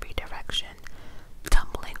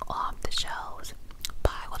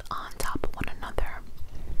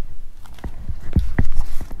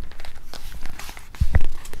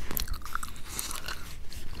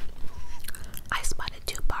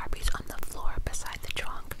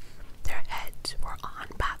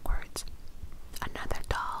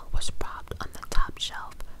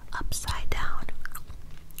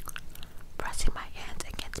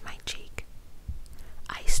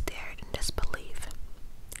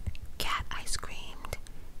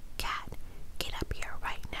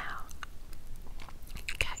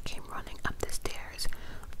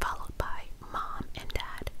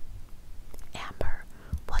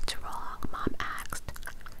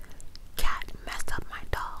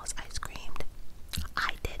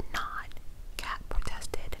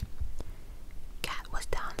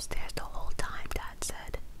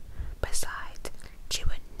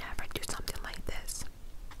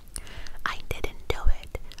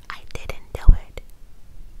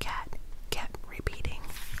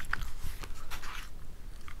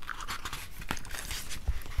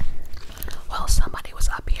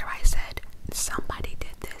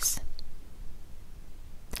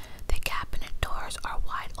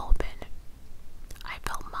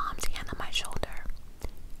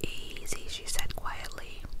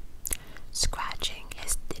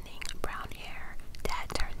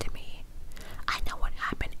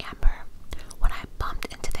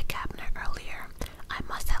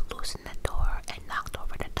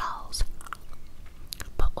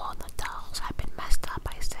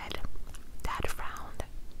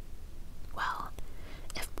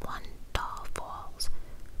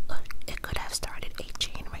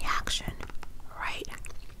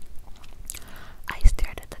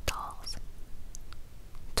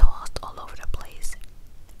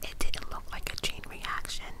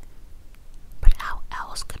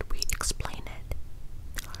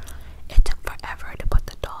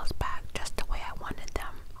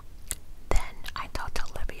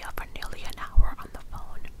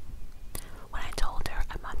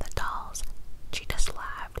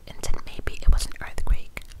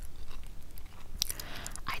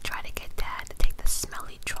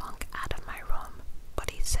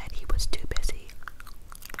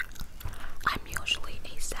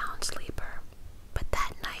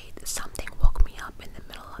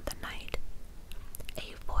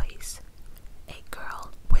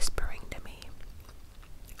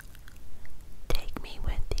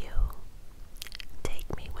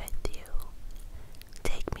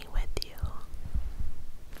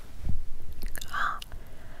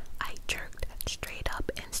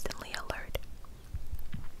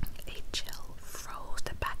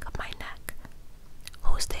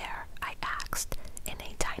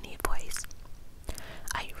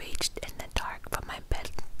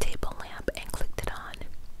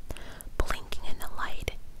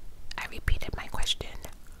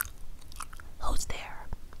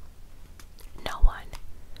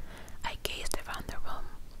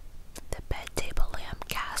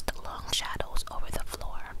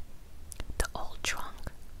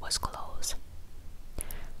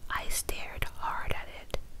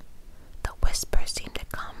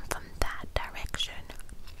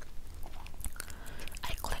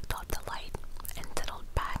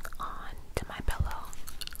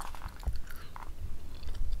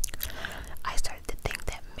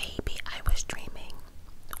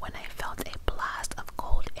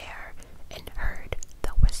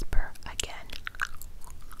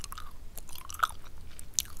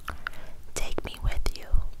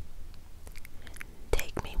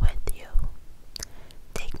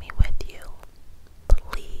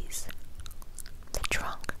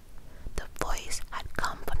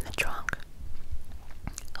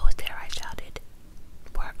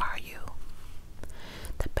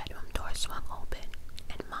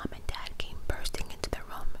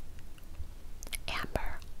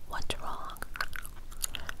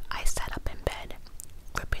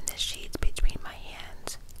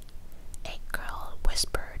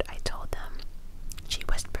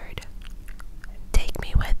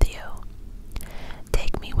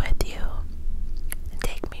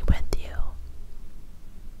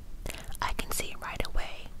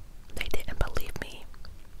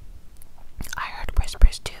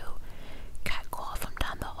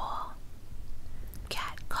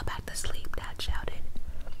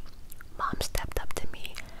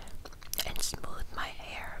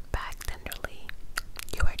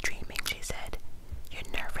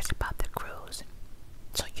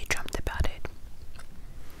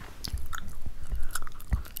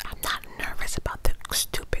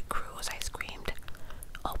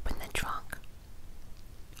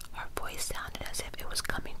was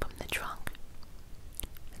coming from the trunk.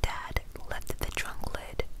 Dad lifted the trunk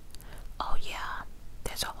lid. "Oh yeah,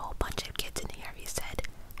 there's a whole bunch of kids in here," he said,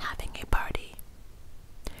 "having a party."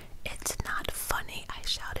 "It's not funny," I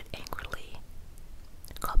shouted angrily.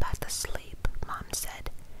 "Go back to sleep," Mom said.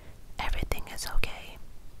 "Everything is okay."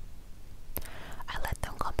 I let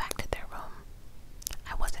them go back to their room.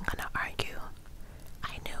 I wasn't gonna argue.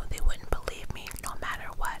 I knew they wouldn't believe me no matter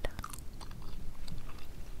what.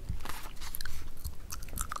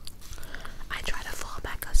 I tried to fall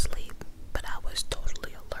back asleep, but I was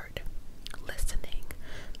totally alert, listening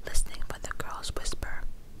for the girls whisper.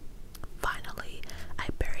 Finally, I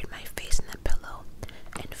buried my face in the pillow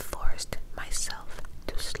and forced myself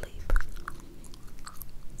to sleep.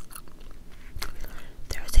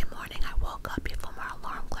 Thursday morning, I woke up before my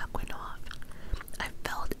alarm clock went off. I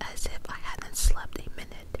felt as if I hadn't slept a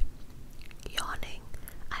minute. Yawning,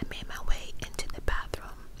 I made my way into the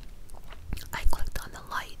bathroom. I clicked on the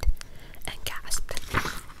light and gasped.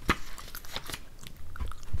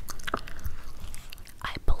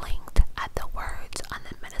 I blinked at the words on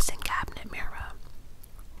the medicine cabinet mirror.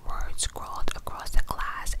 Words scrawled across the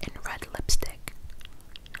glass in red lipstick.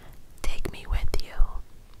 "Take me with you."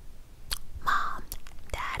 "Mom,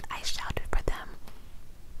 Dad," I shouted for them.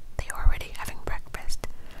 They were already having breakfast.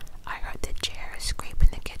 I heard the chairs scrape in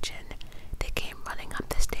the kitchen. They came running up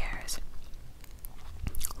the stairs.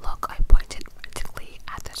 "Look," I pointed frantically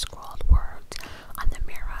at the scrawled words on the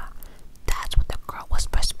mirror. That's what the girl was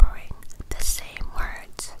whispering. The same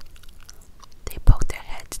words. They poked their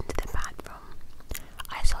heads into the bathroom.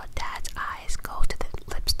 I saw Dad's eyes go to the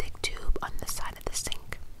lipstick tube on the side of the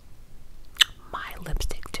sink. My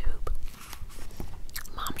lipstick tube.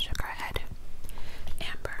 Mom shook her head.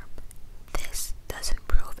 "Amber, this doesn't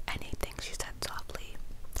prove anything," she said softly.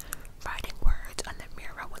 "Writing words on the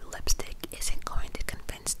mirror with lipstick isn't going to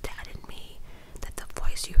convince Dad and me that the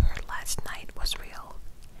voice you heard last night was real.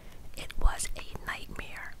 It was a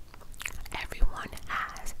nightmare. Everyone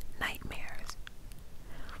has nightmares."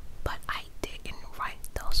 "But I didn't write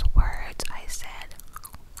those words," I said.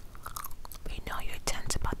 "We know you're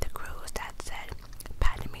tense about the cruise," Dad said,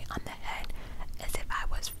 patting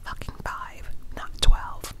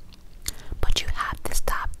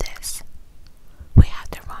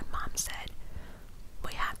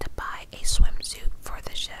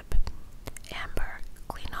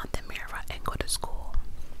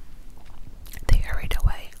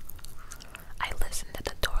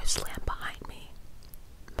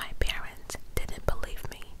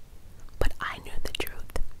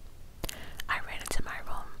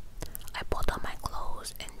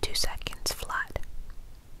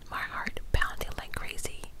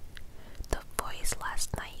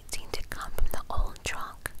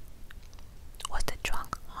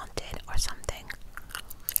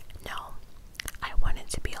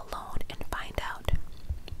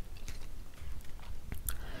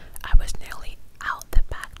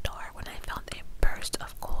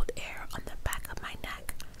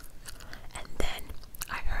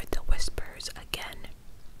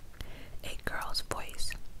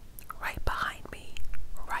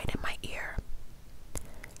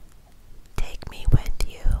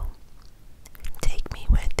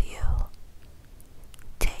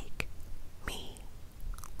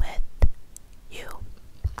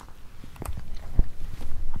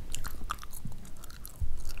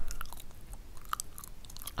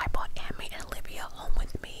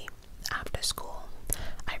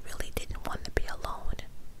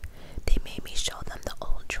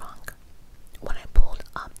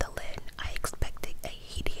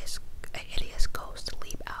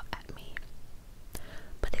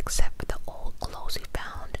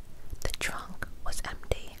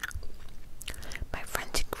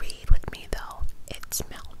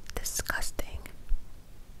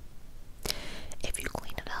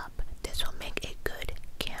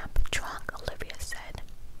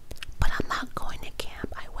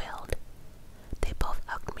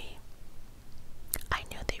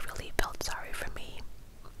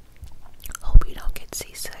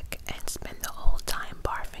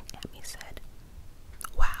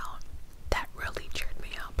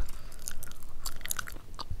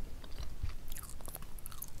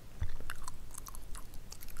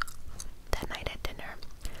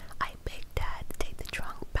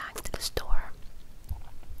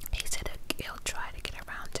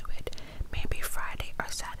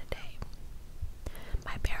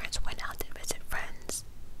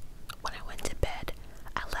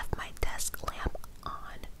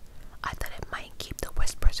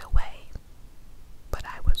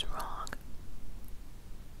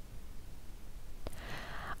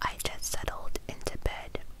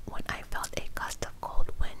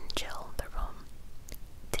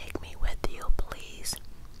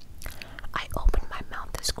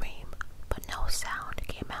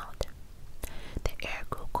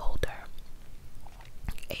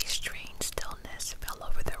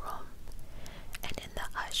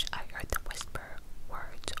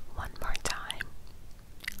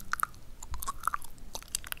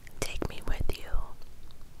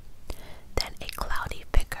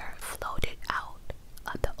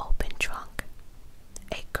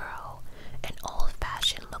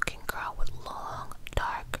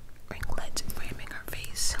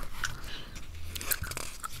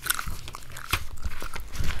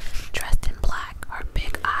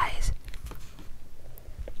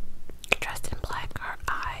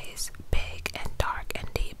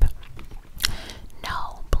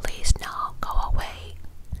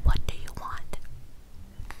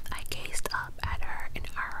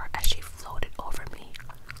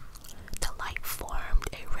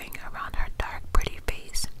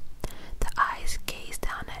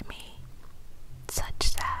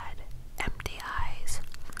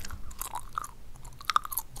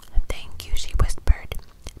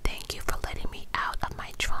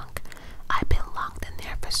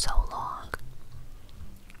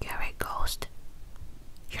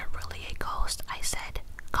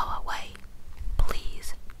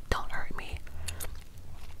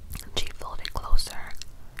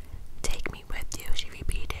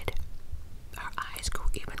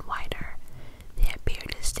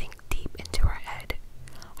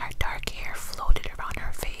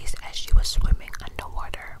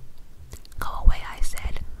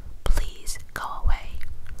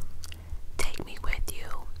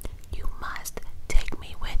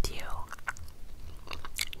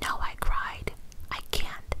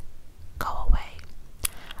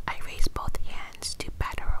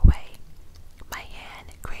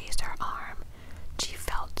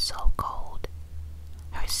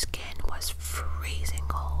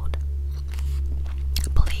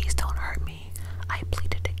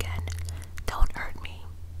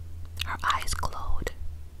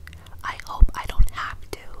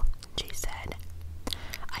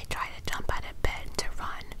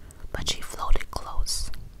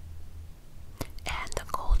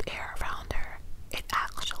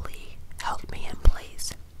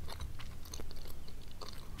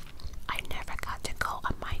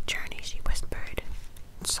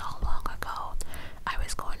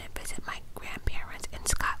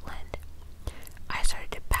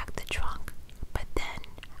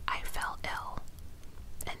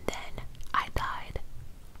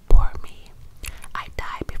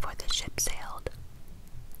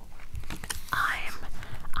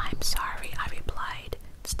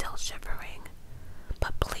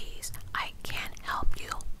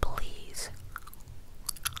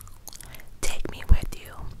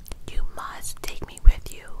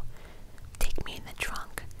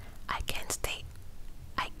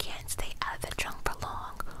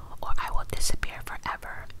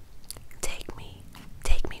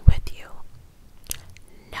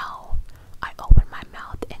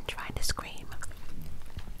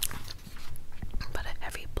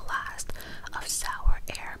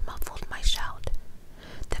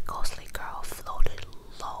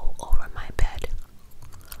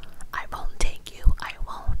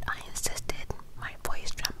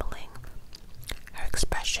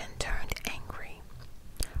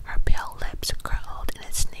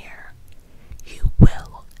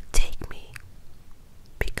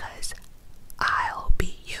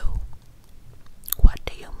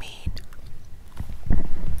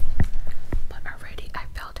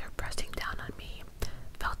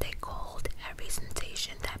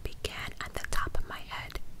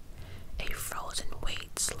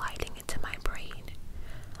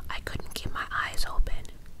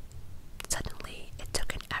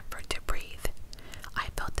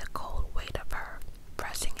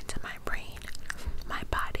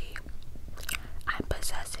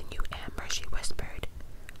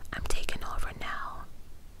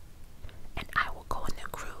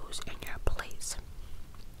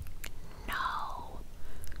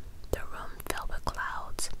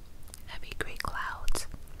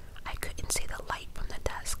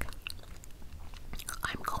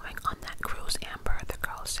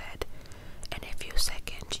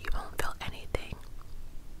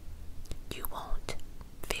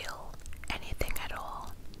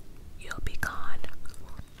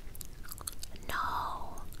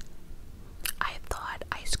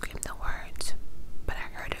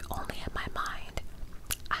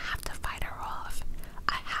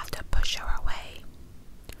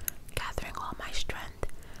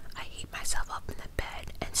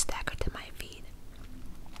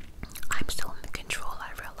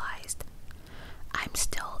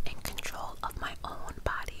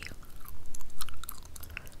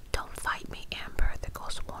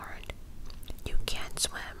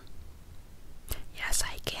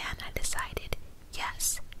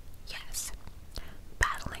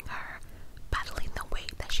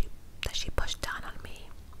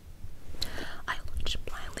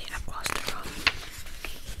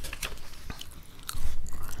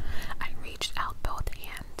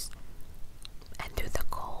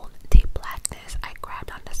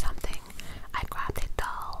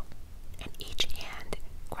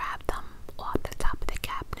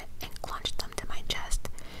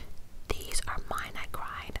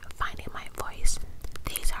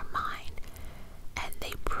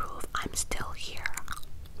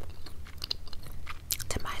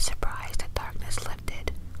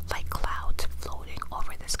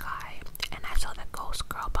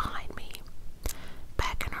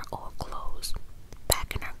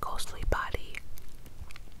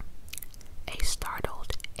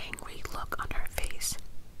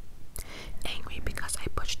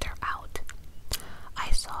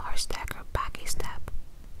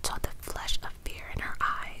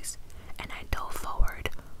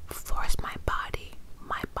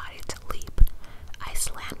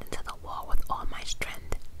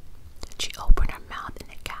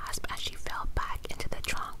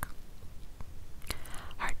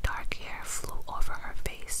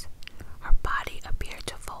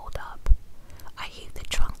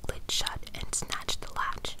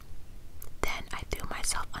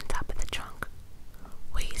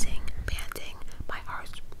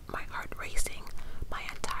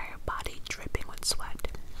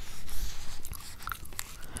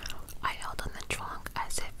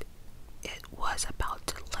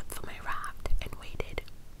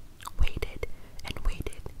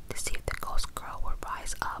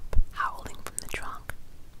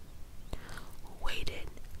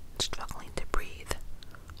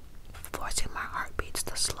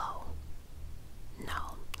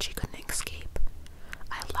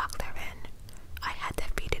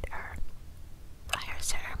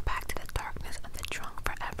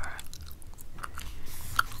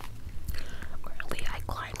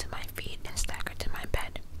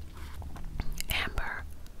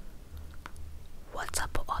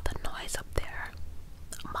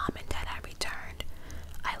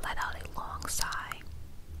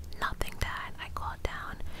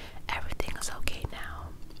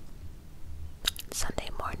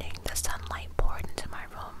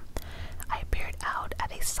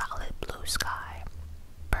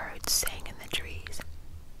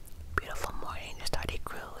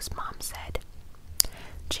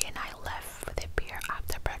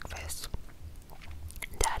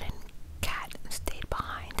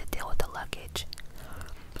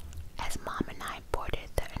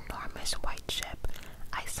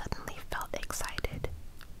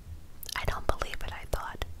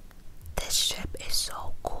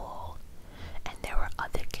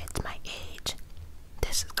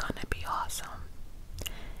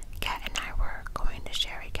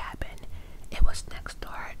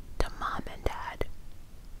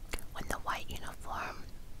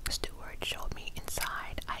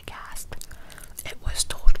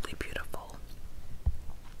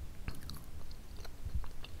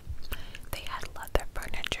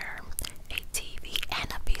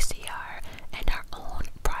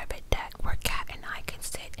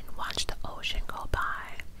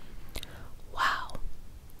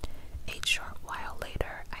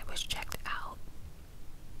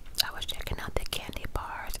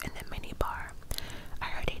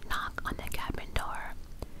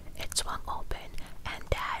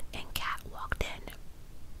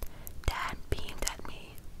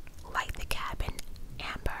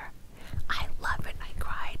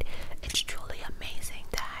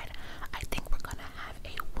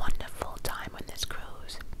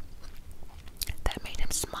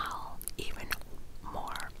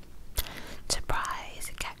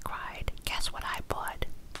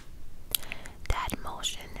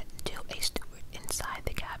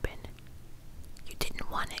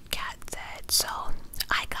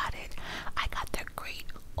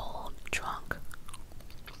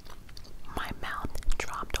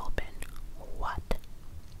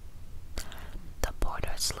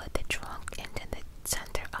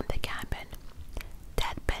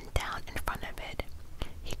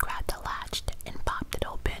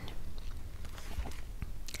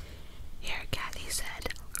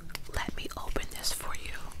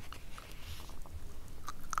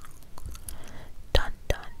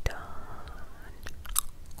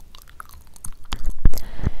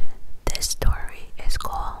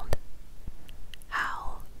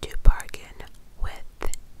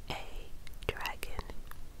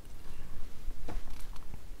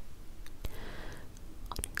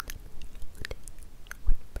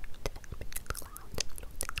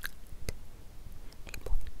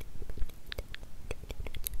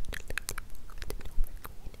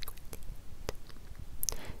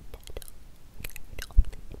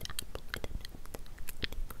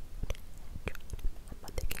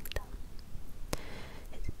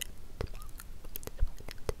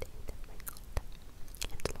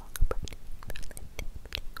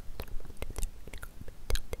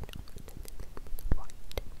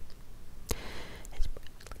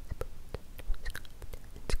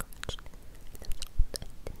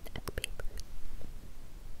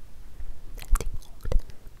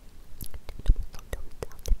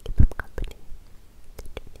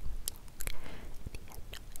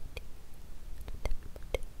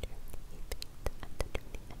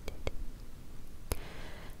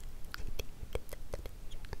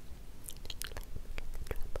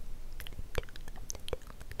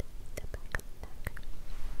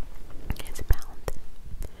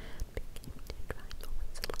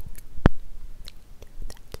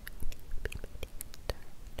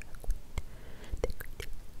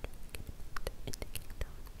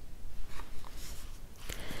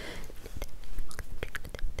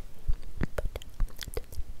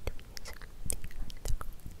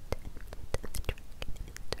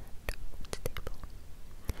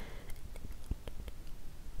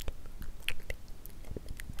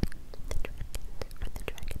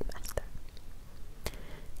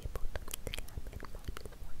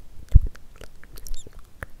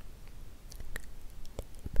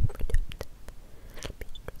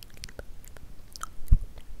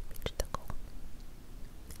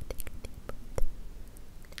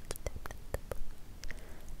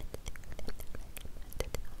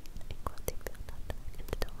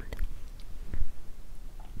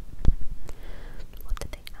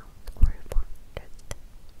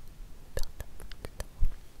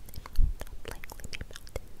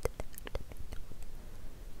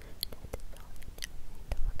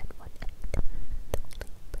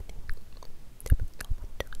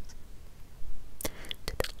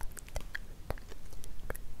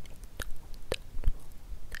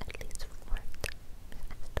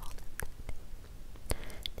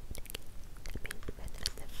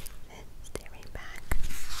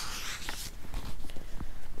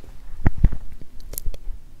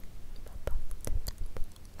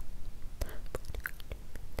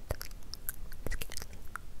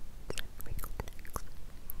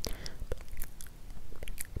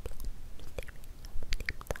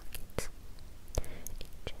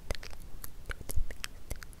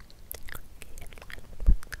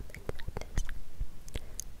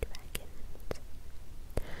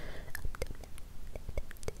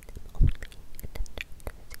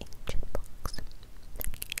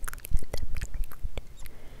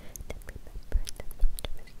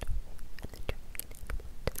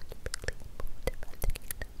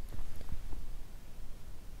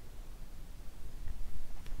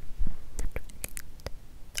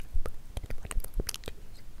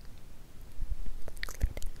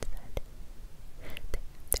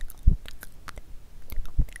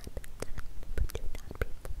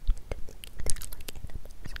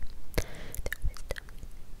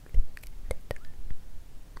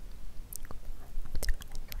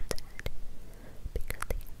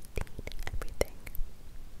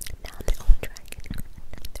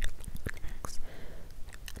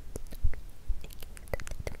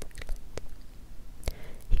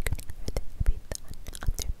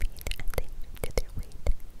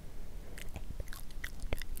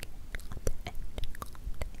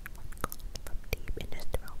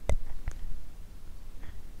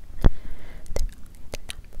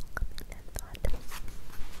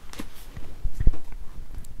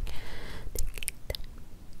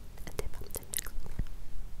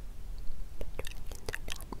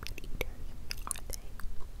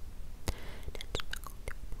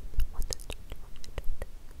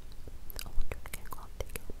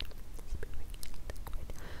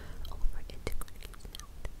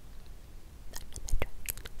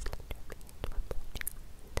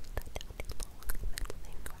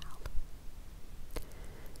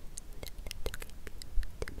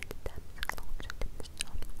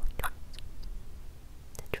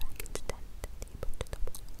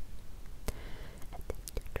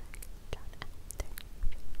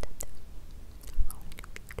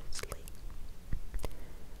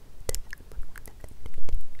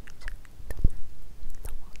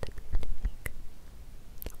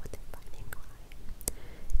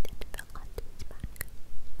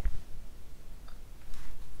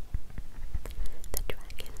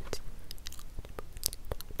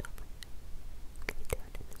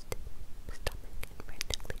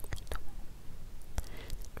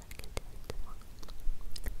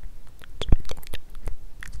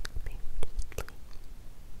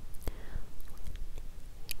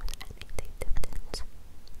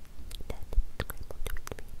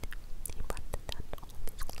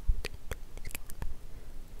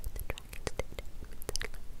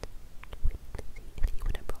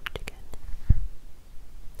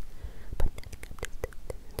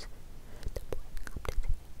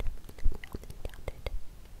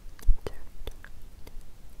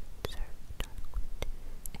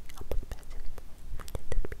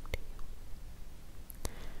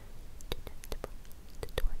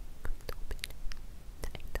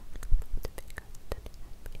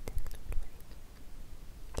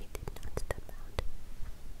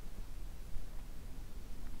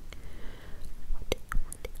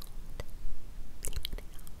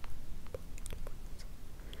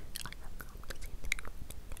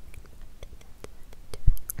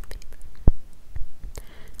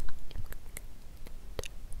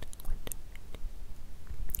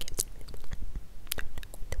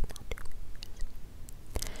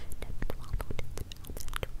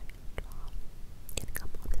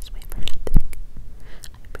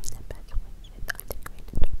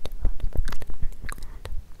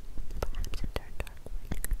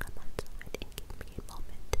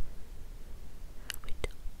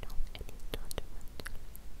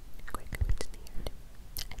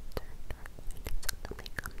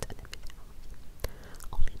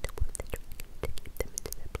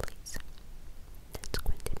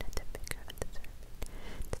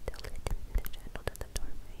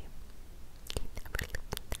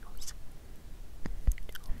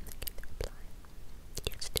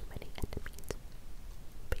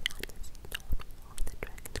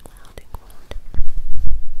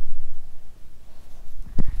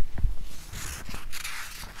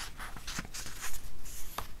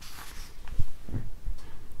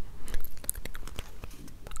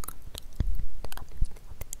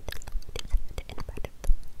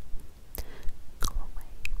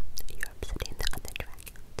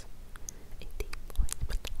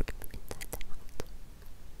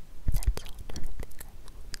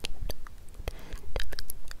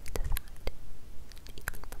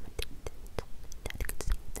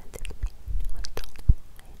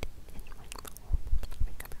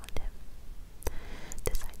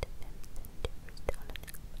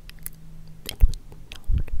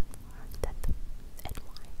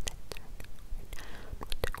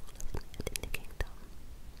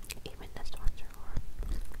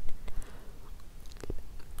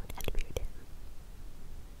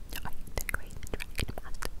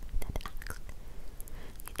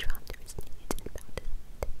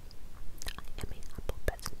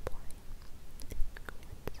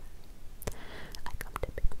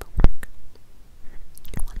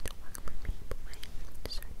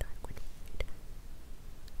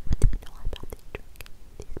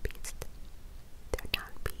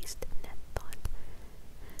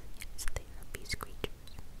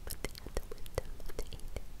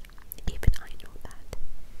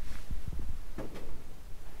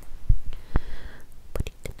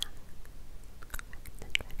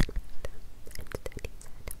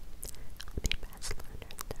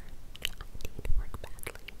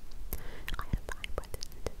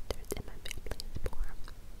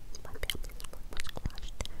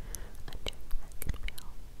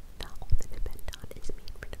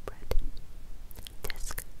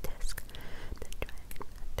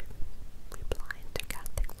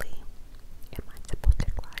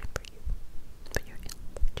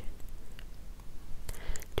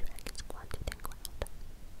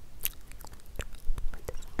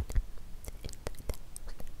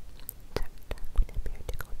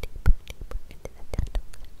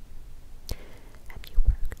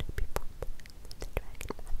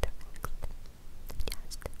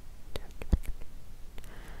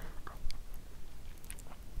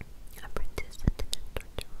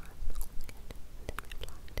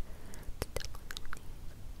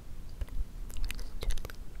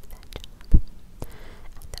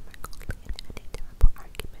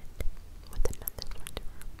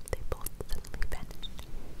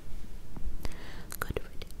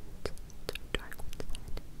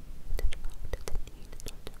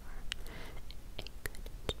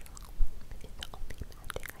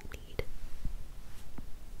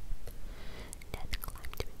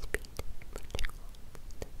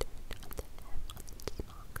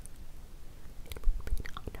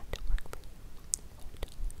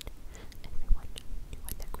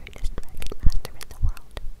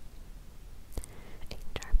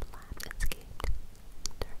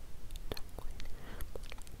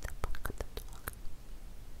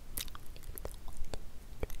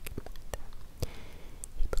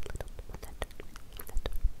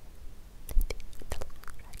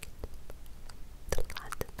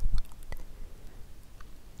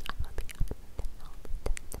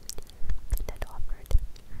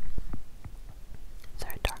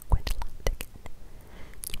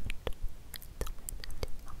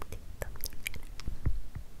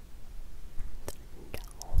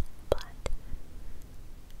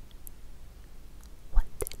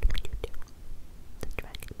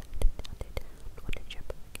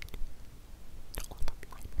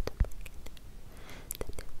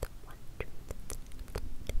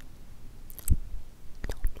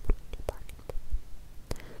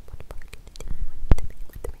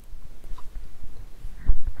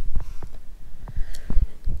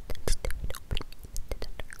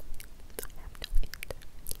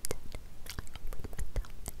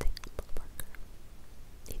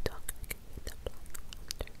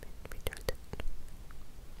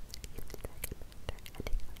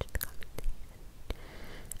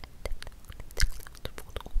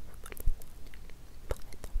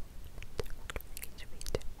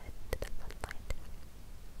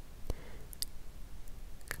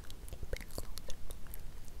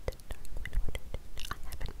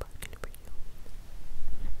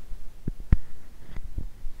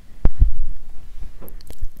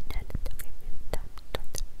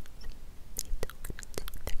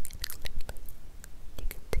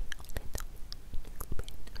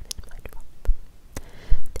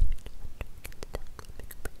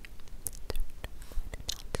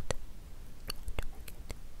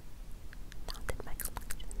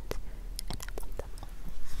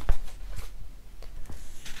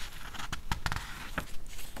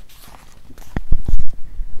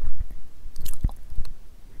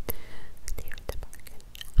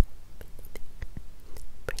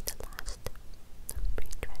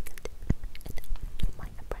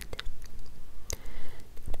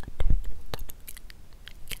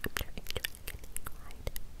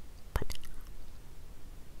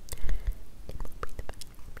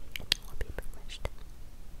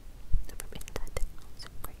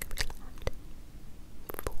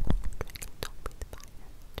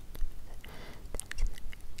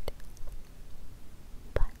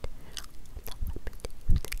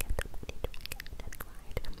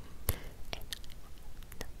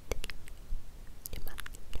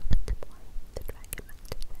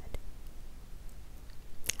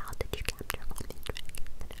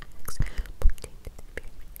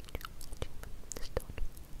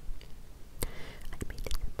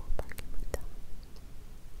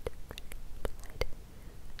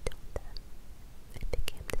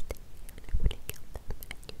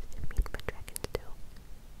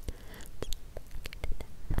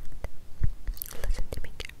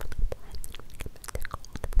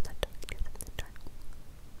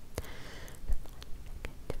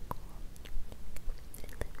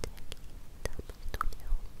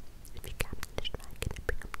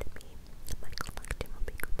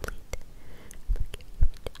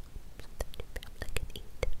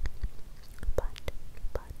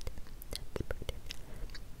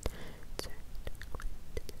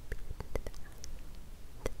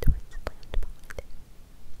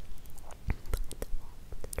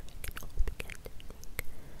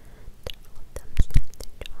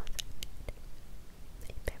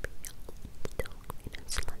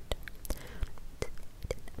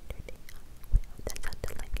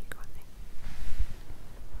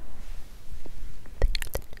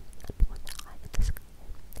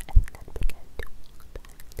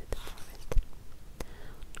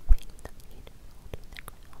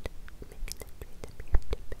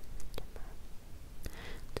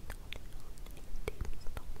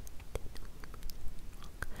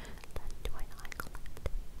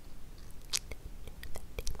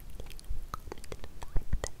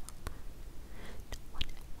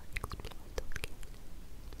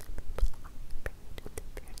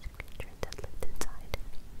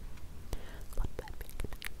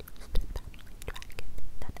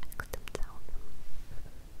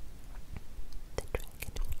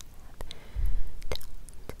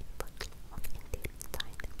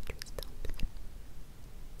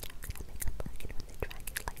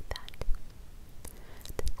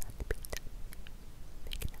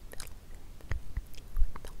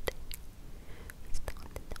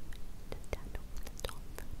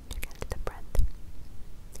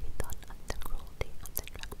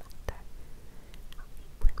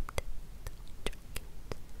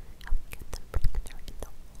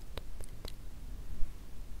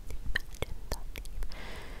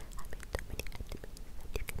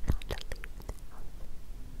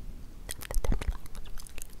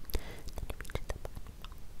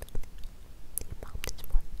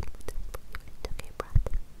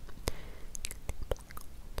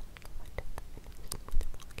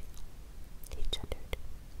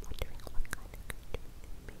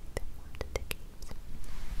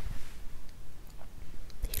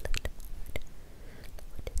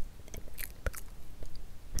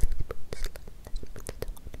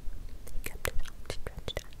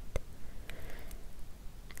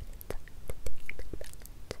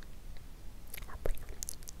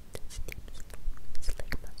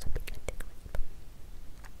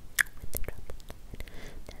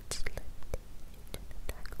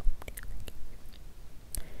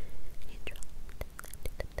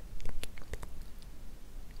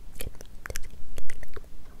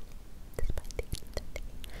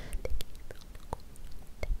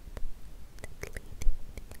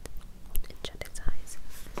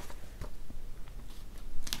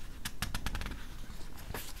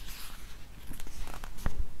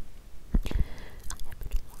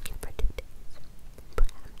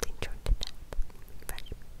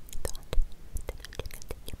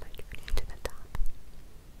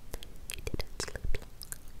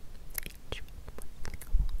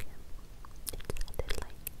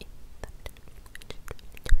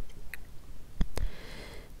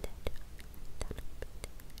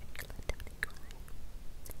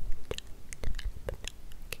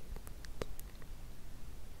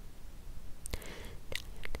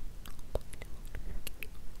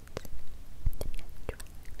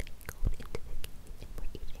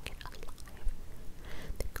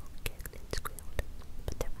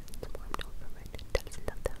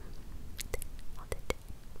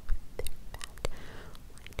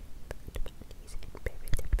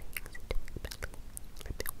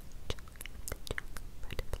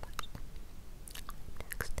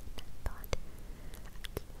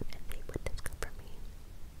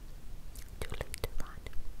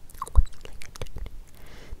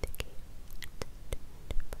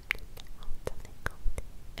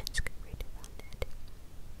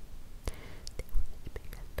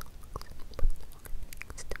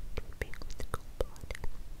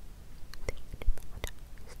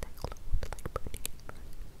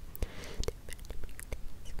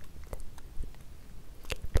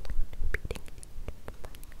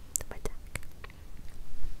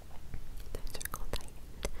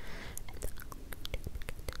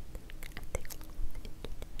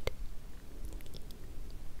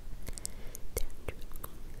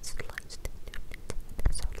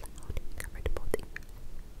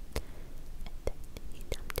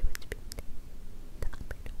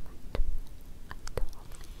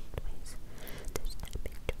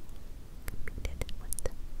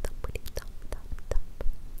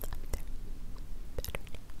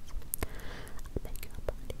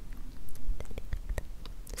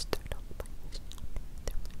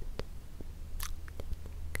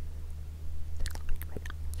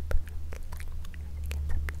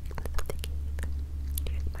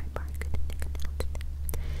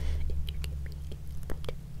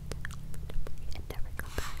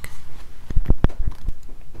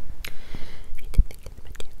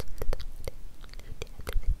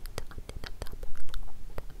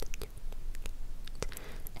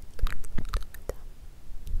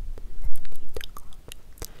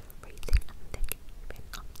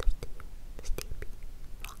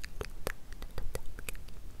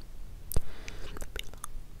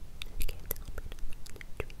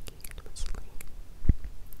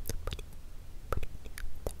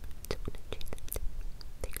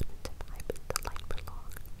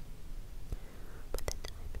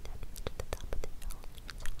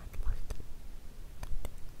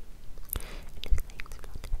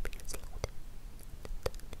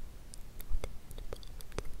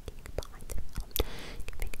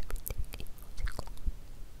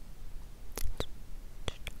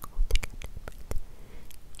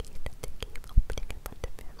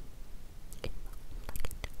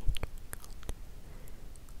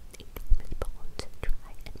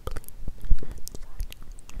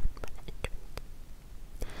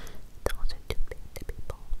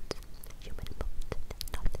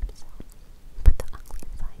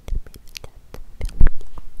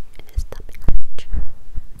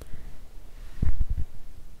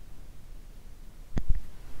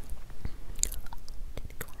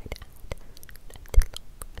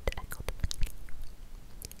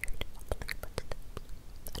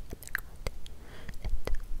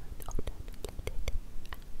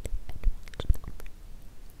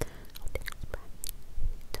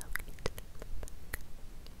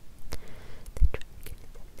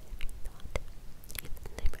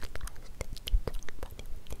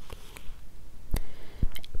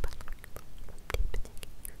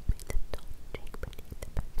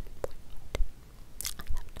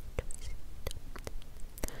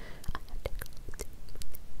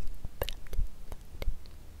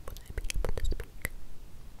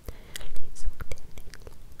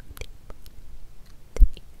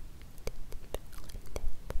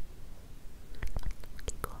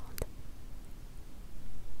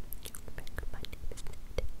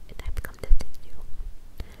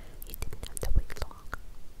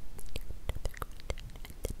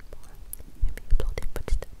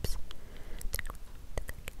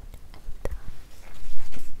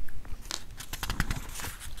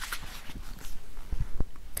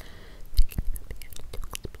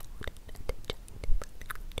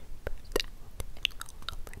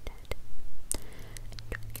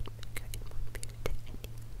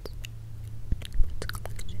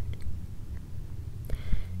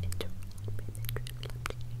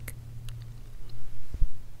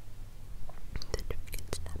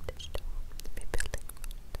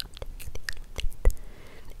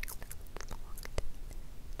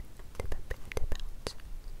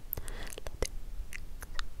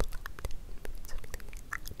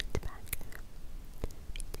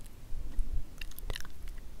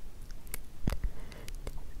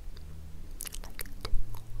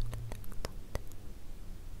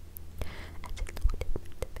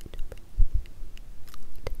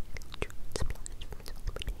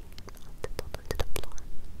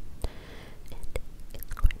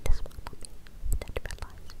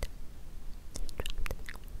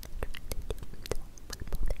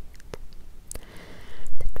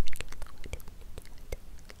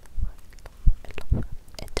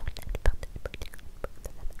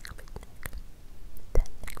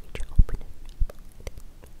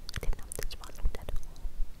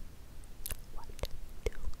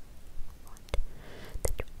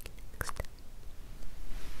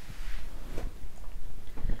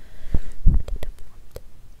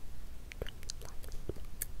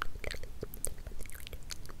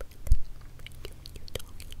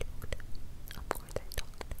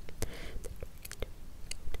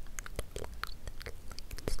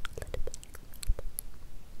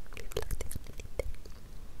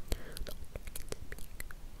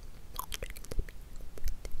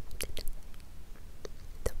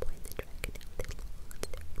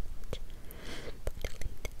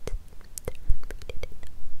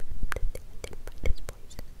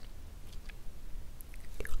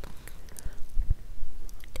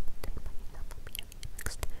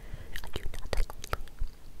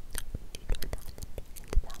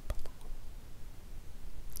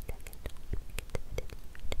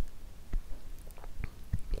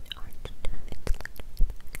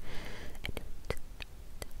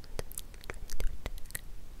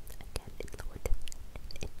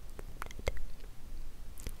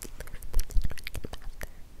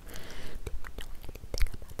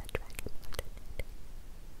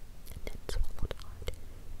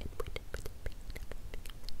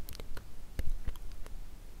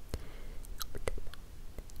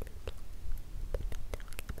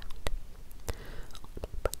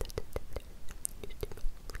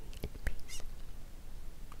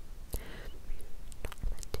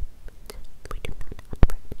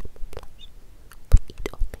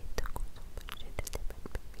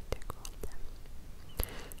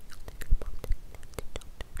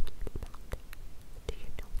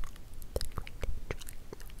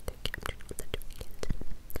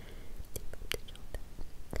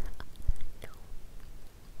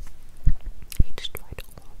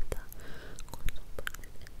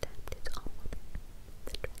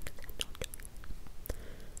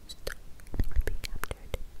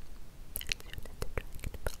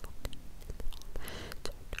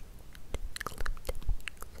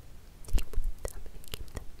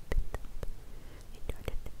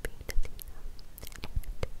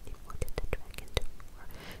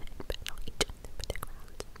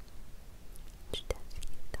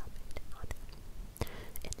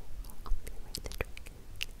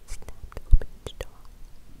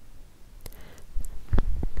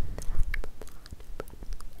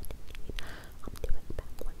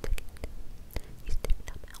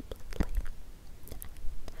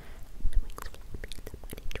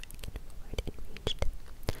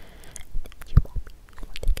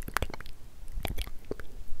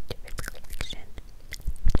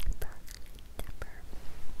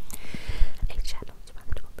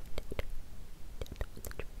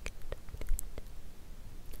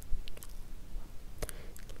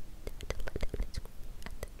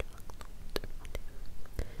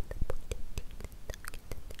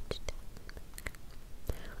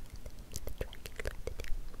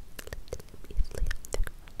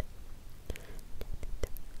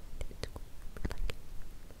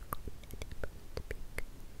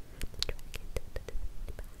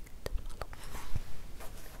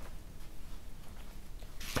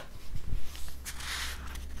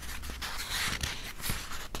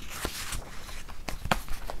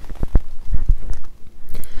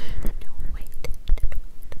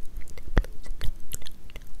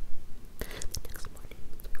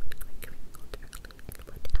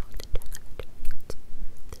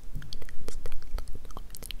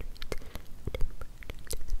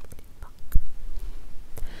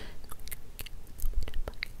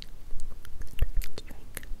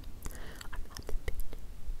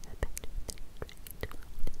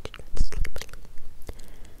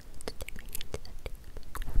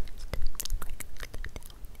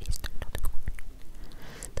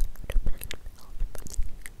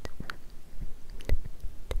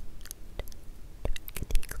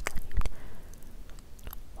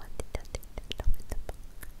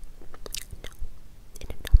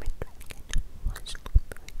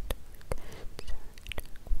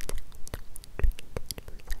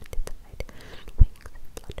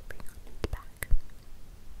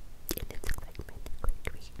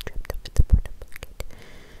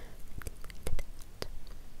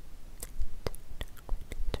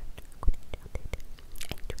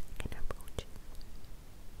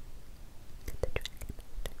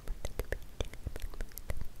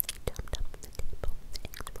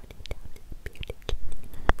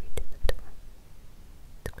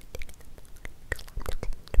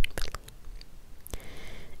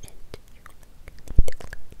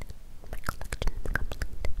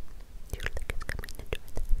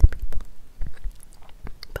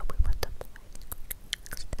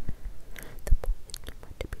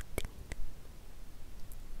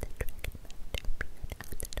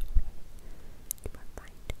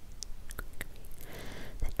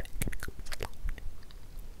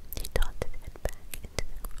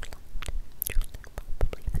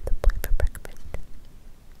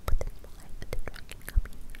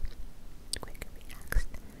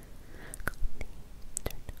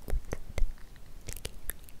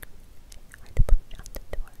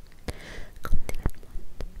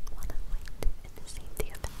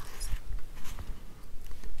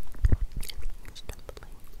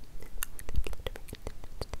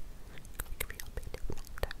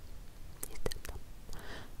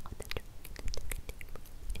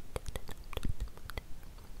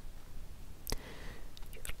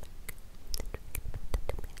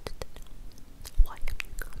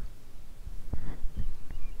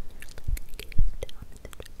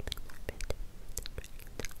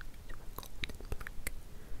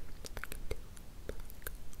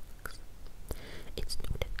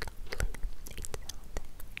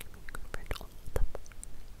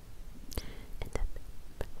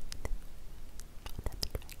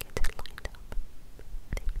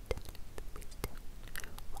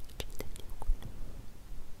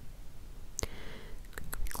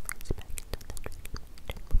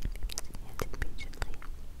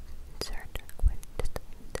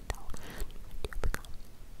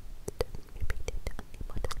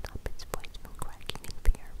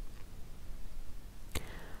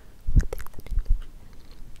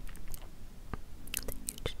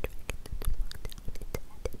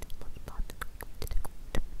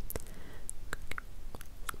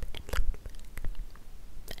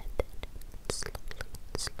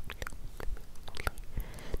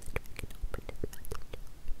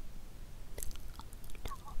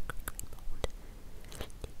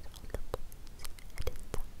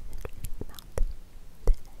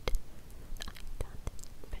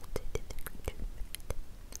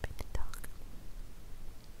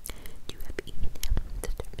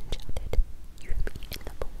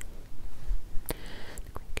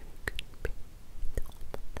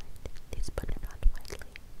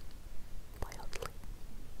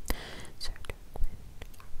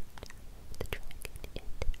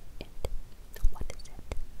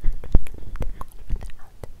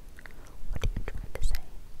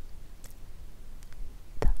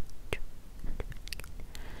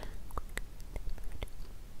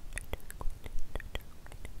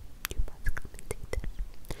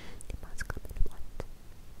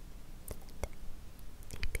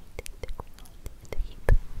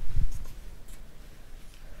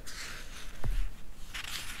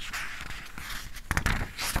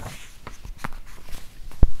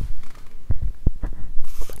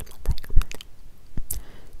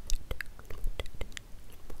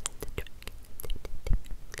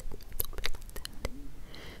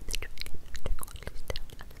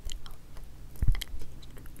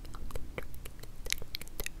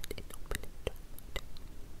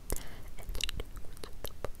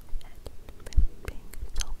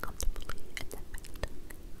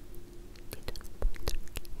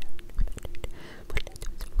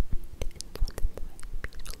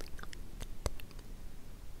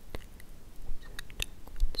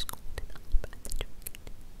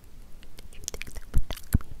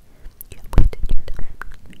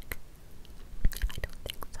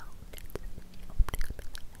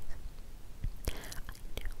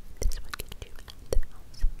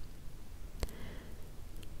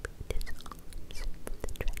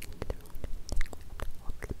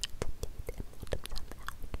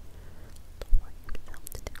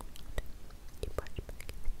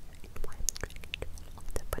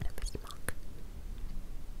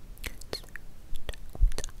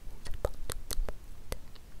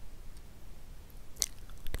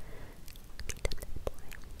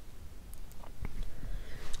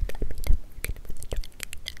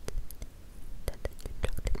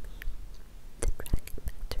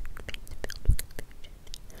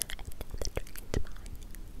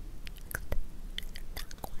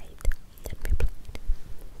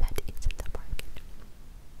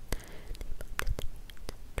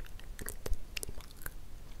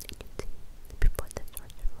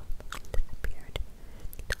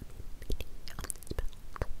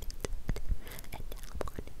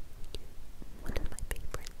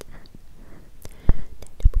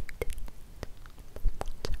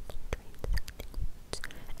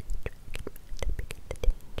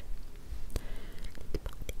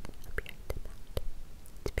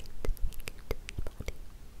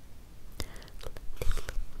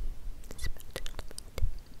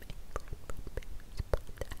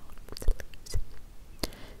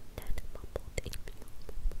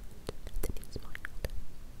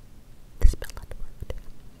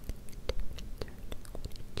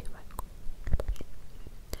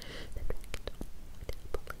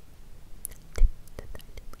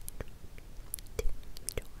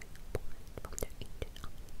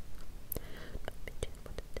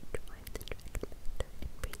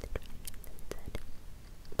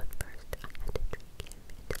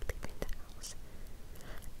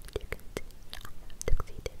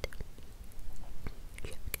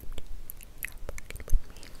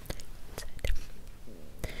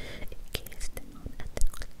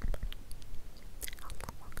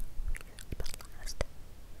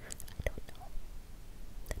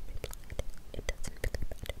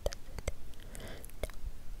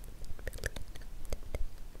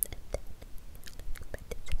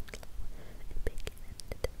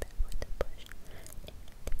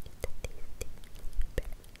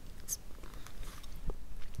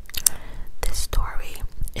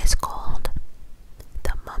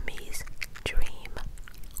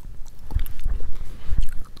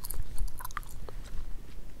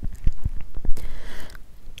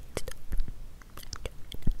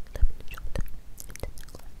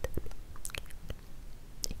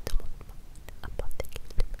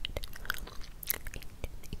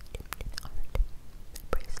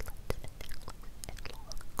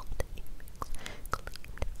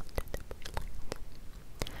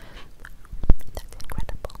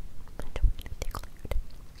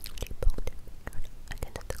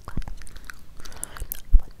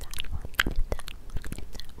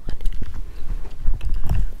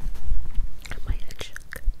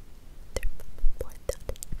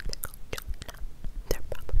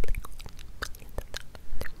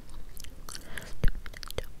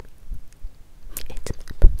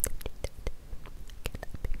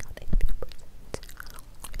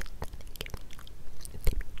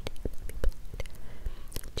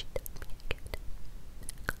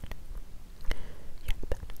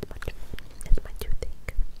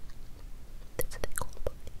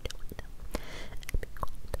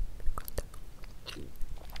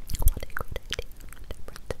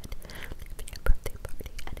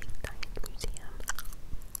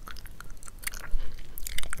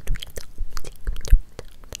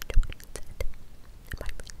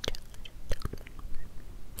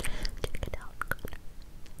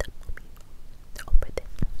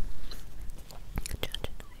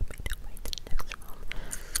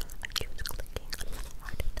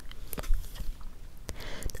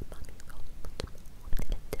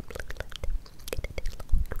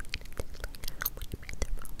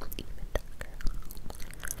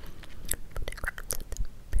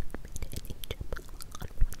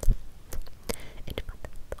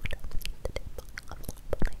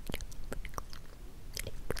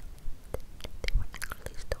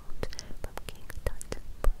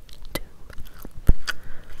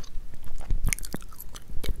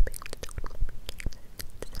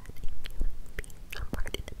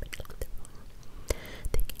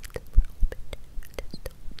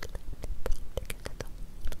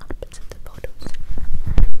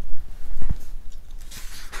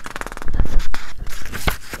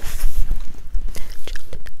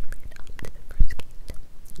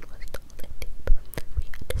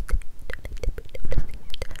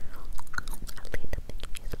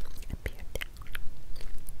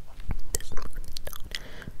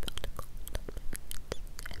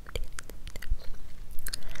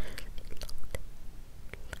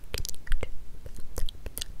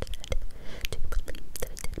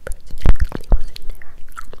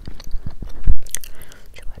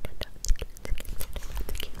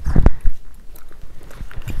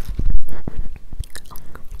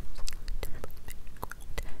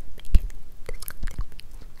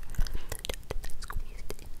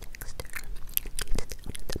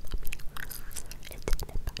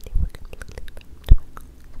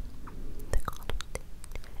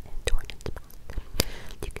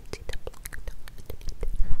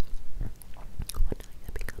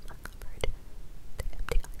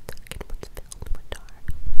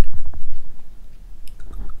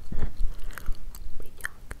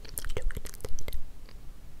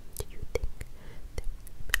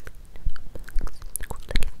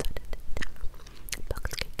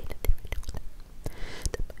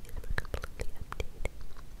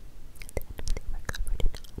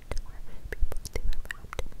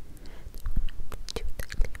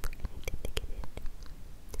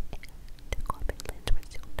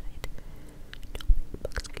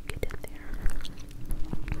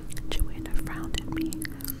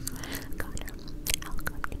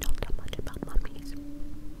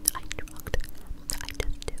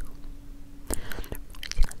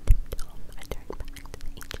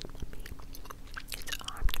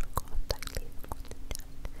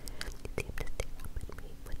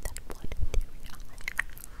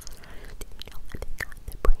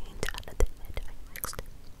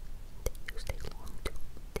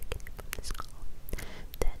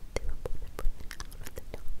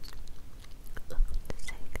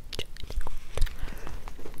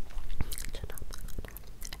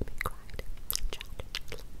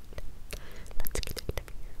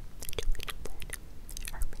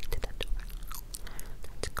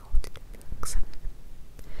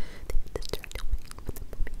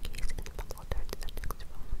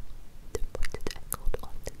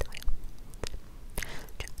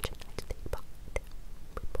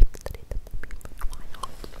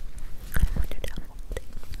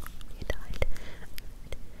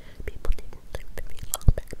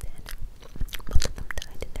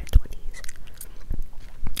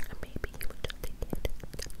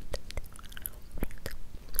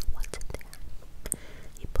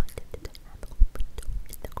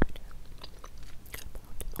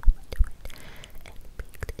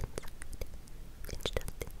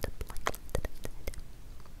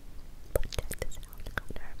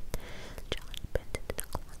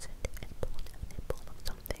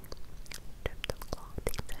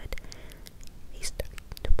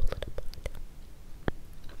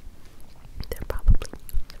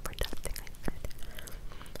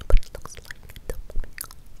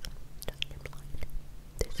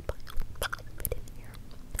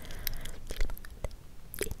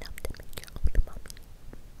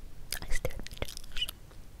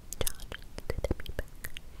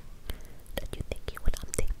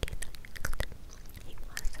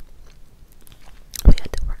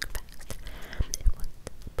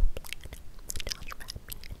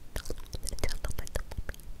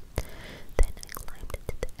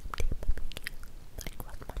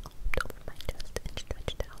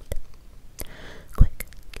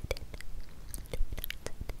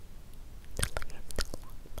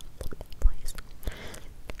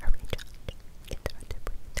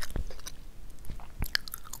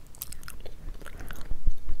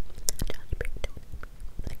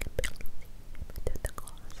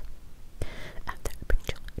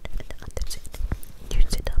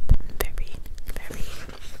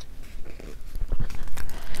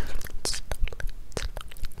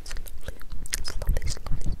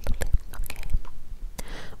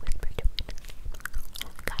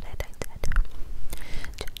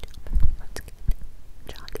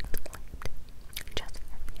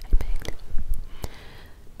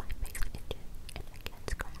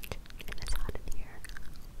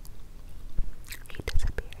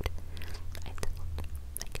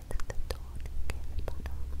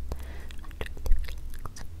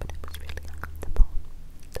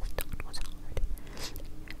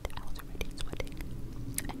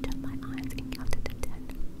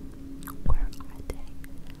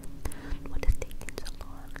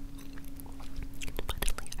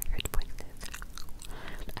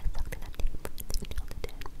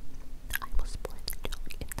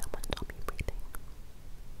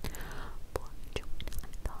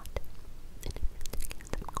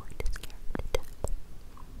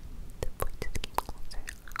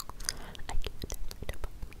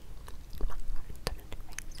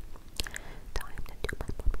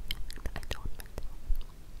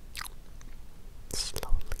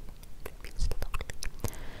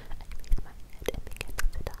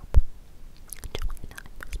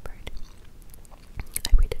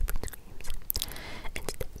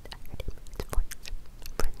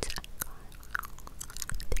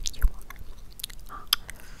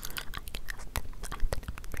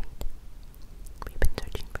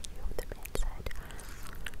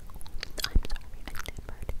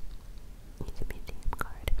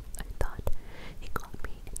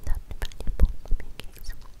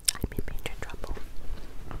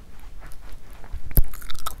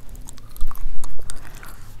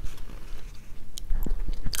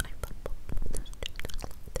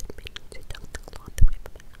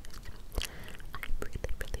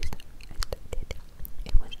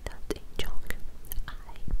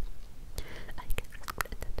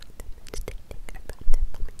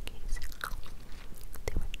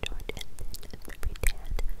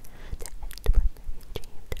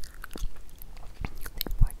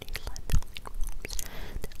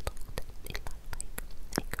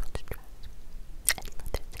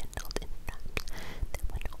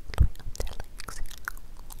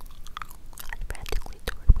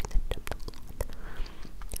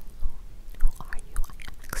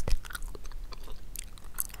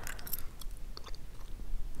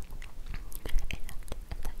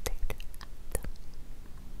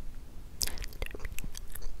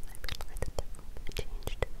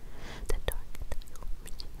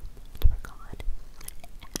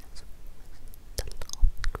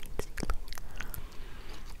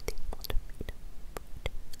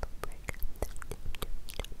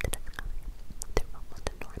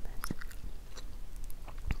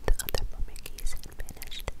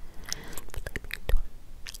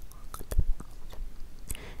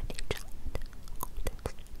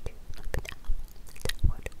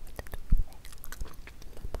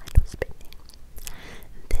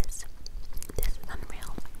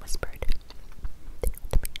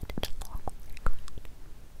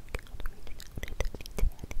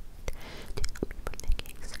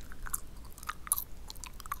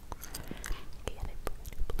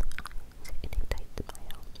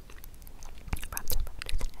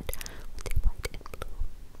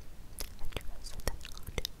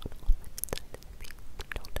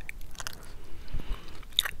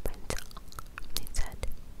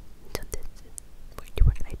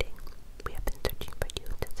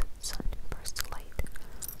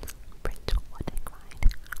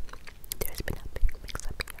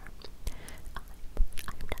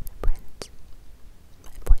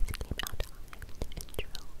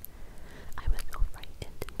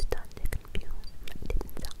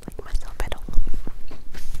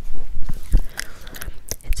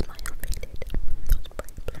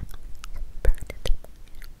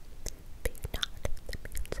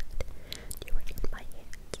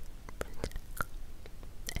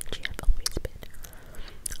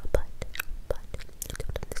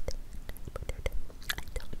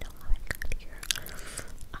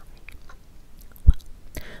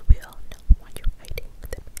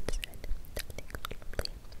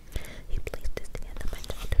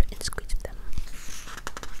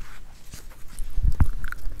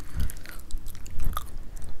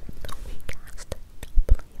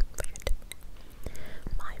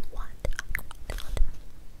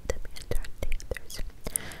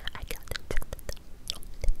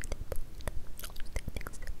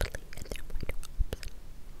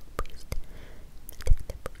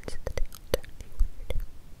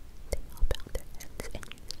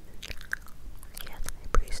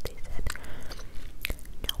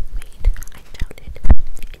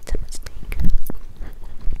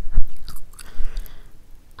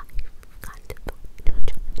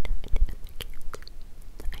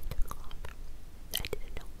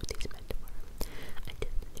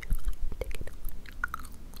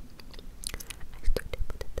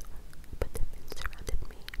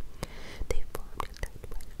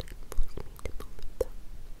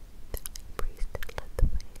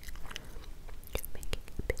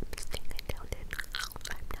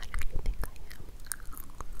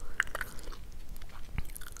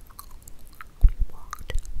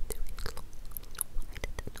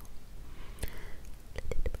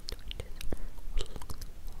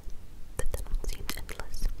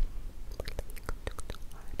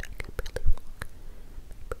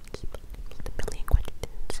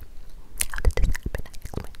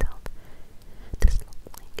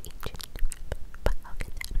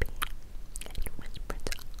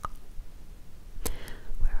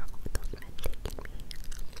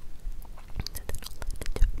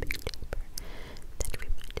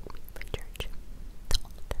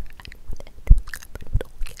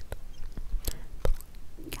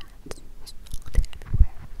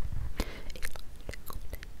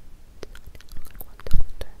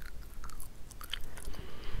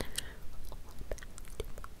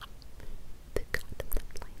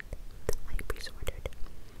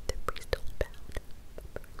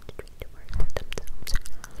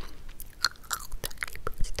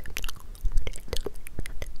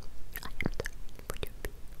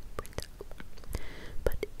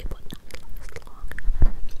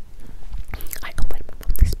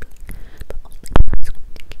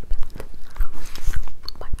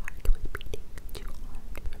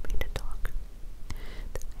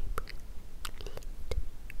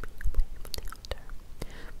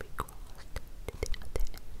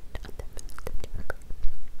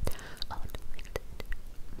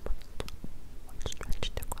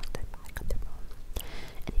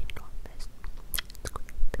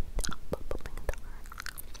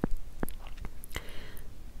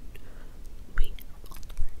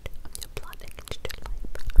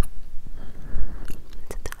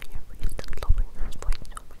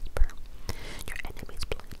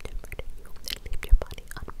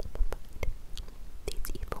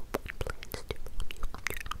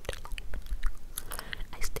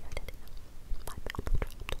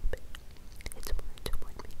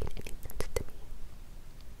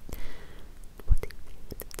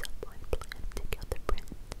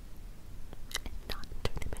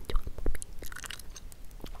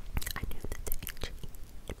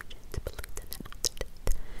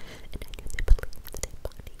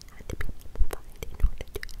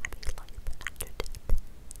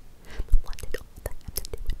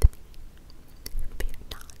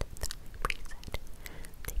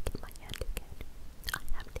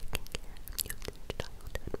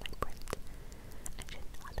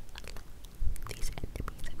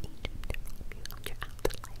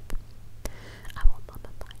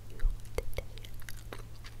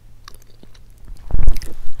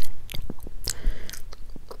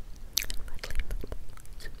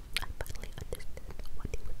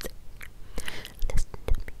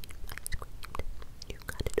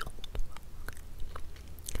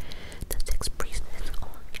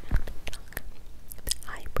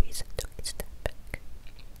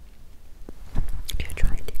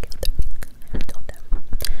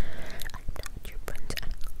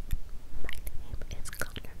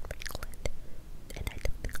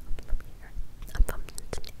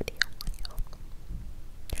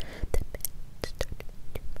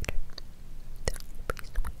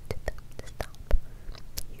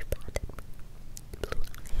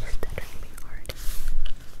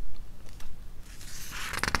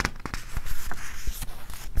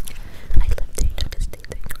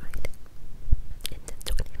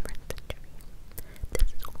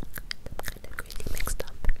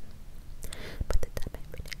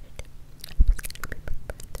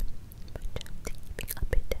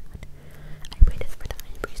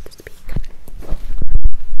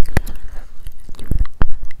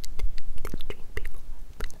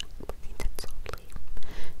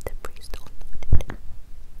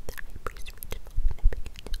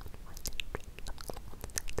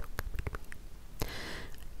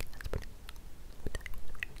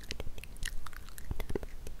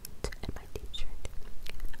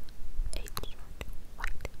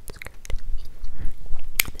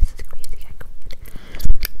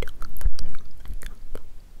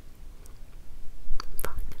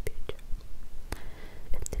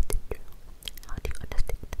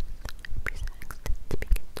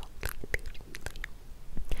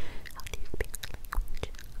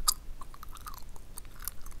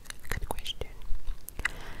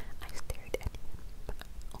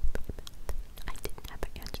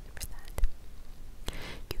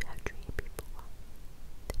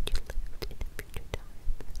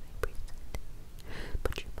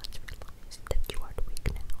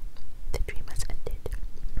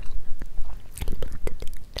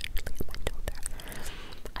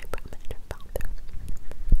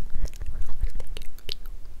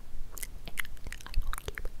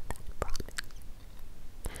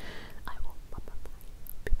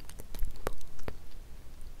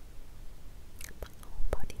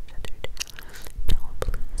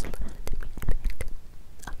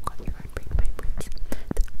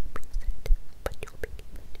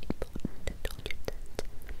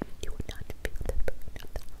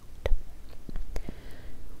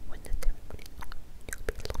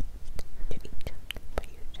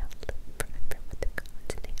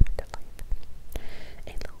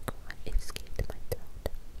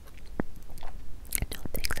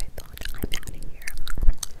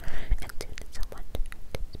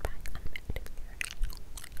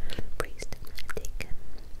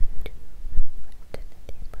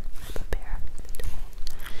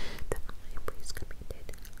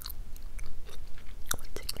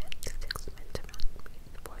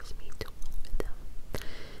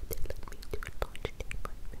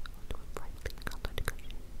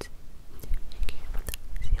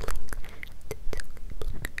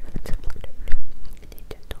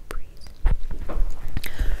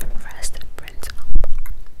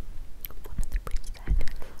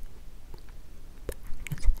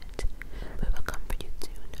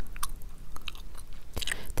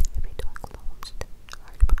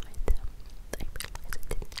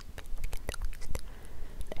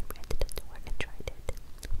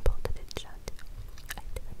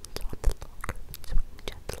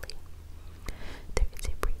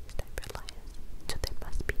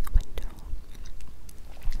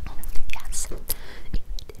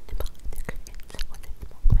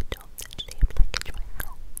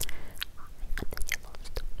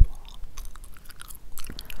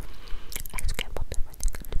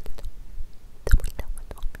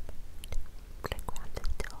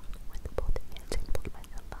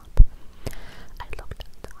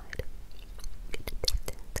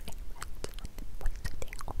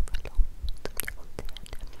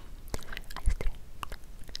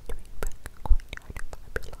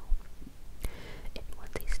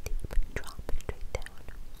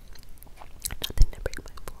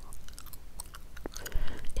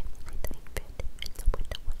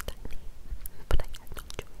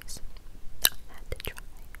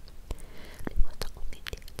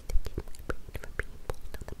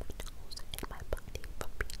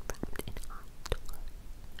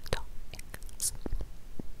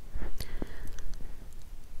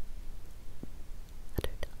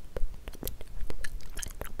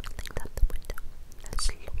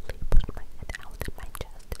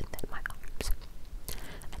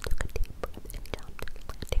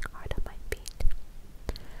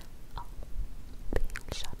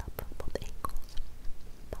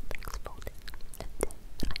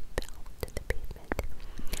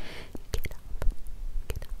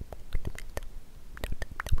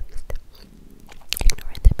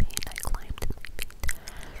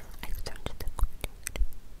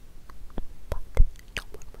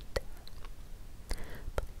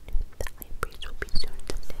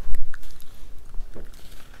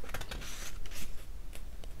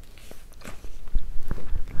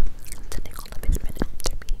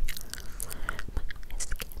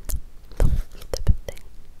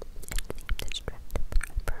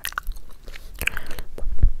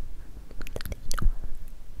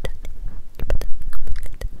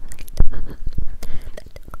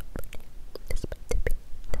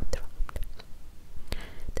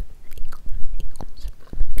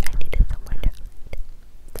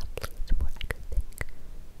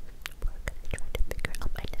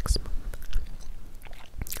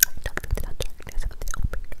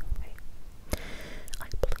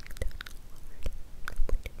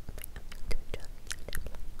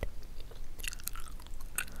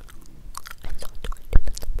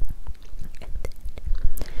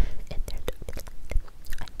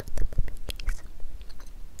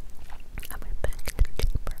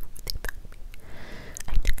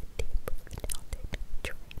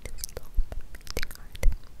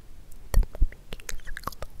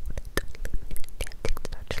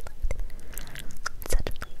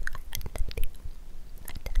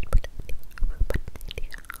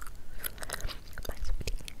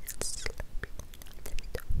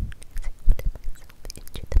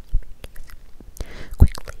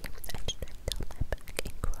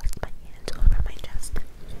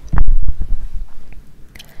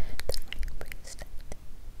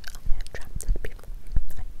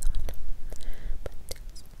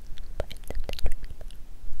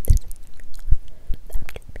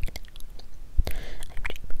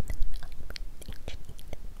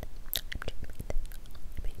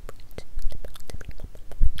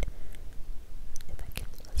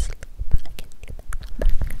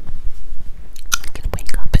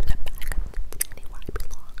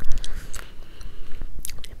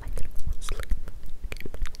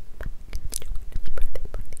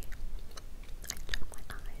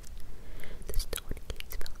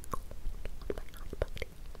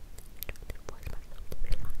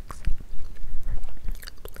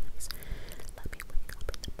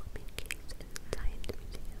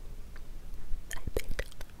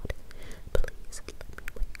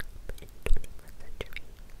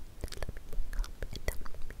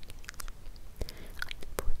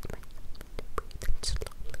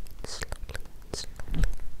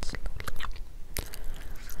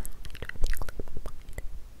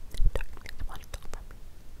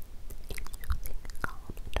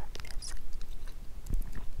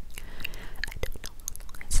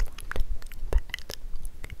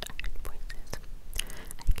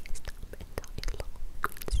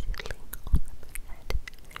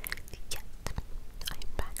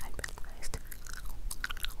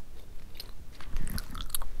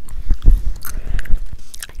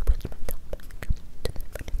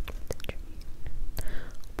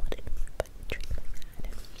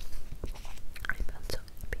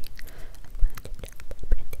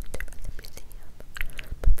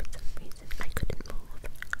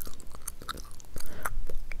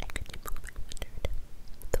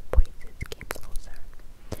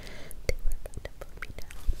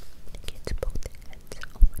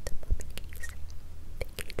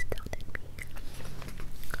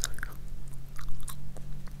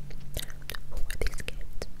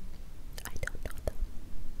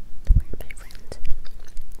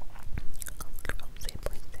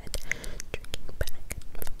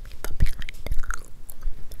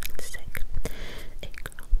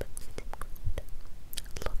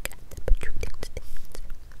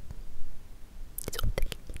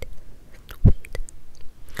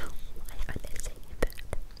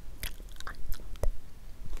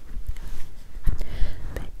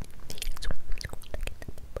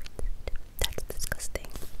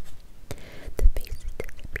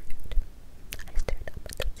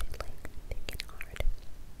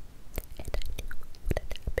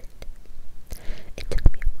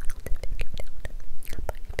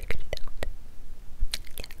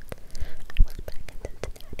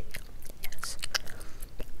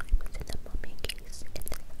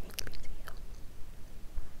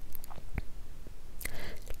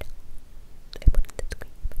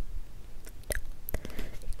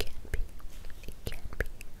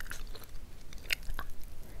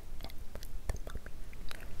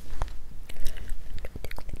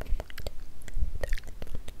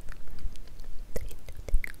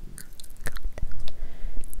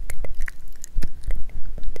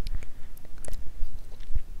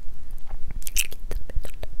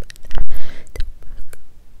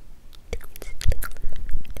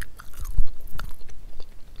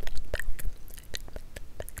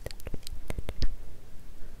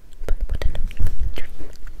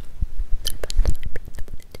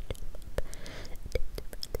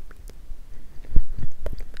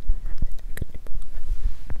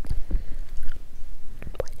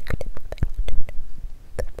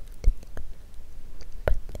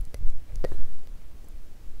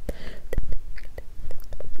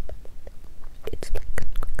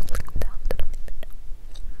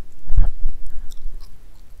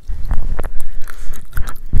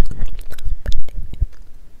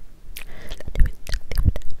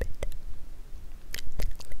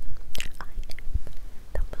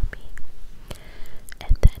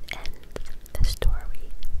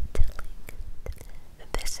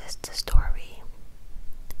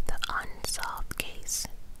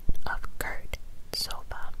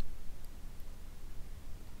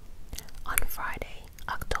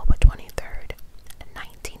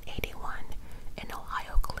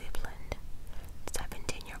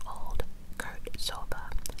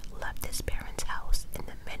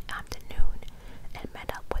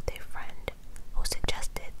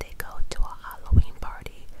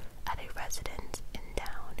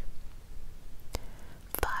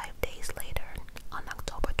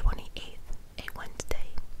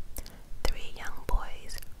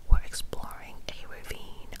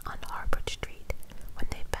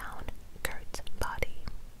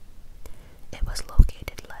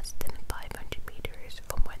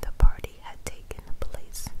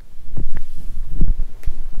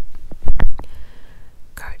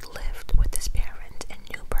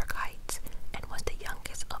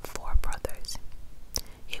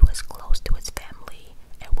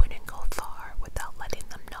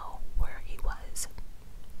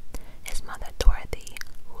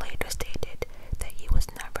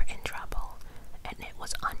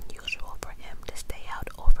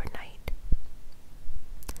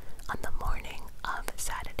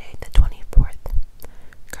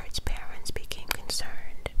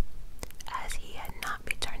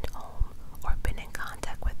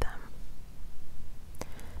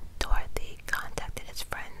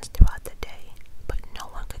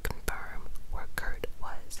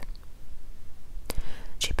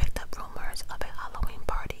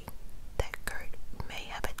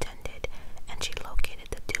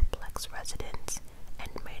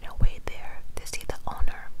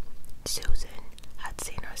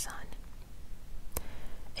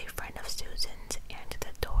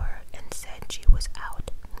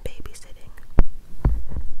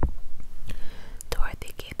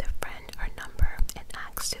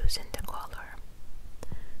Susan to call her.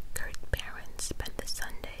 Kurt's parents spent the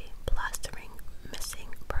Sunday plastering missing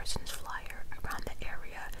persons flyer around the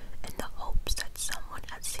area in the hopes that someone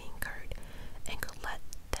had seen Kurt and could let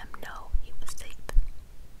them know he was safe.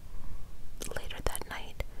 Later that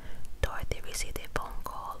night, Dorothy received a phone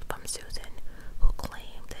call from Susan, who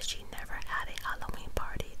claimed that she never had a Halloween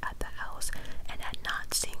party at the house and had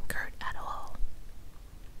not seen Kurt at all.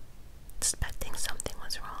 Suspecting something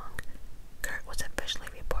was wrong, Kurt was officially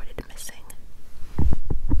reported missing.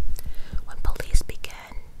 When police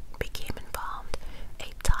became involved, a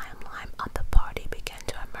timeline on the party began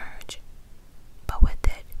to emerge, but with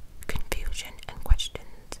it, confusion and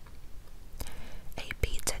questions. A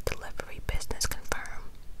pizza delivery business confirmed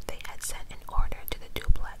they had sent an order to the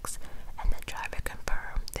duplex, and the driver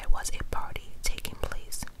confirmed there was a party taking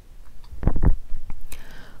place.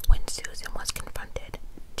 When Susan was confronted,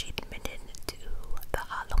 she admitted to the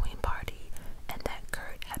Halloween party and that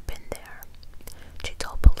Kurt had been there. She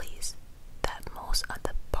told police that most of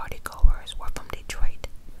the partygoers were from Detroit,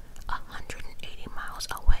 180 miles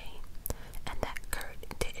away, and that Kurt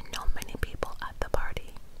didn't know many people at the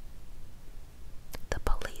party. The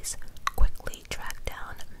police quickly tracked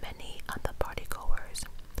down many of the partygoers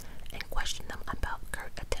and questioned them about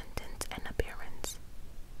Kurt's attendance and appearance.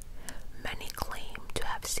 Many claimed to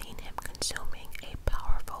have seen him consuming a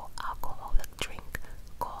powerful alcoholic drink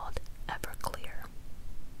called Everclear.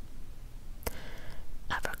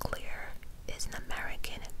 Everclear is an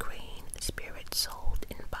American green spirit sold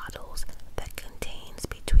in bottles that contains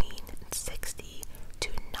between 60 to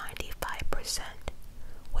 95%,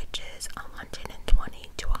 which is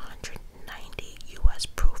 120 to 190 US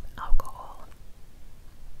proof alcohol.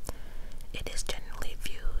 It is generally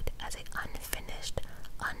viewed as an unfinished,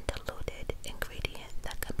 undiluted ingredient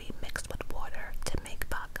that can be mixed with water to make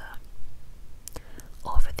vodka.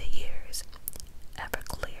 Over the years,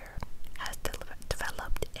 Everclear has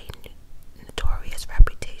developed a notorious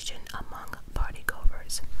reputation among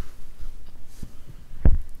partygoers.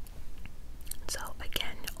 So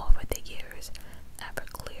again, over the years,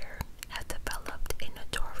 Everclear has developed a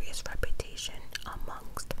notorious reputation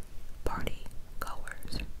amongst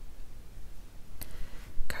partygoers.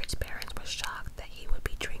 Kurt's parents were shocked that he would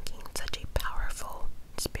be drinking such a powerful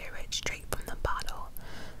spirit straight from the bottle,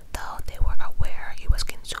 though they were aware he was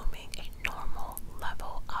consuming a normal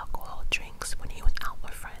level alcohol drinks when he was out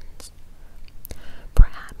with friends.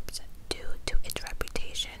 Perhaps due to its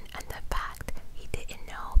reputation and the fact he didn't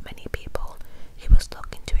know many people, he was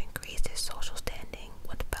looking to increase his social standing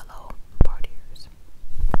with fellow partiers.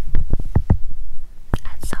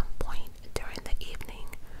 At some point during the evening,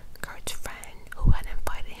 Kurt's friend, who had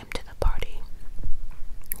invited him to the party,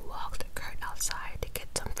 walked Kurt outside to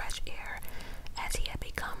get some fresh air as he had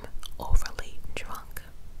become overly drunk.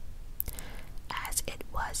 As it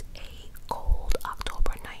was a cold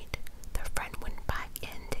October night, the friend went back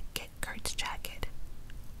in to get Kurt's jacket.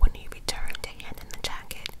 When he returned to hand him the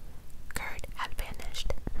jacket, Kurt had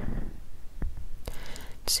vanished.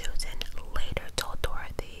 Susan later told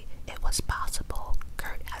Dorothy it was possible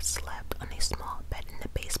Kurt had slept on a small bed in the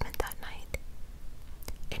basement that night.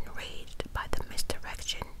 Enraged by the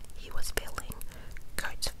misdirection he was feeling,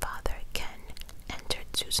 Kurt's father, Ken, entered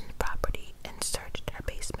Susan's property and searched her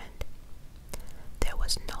basement. There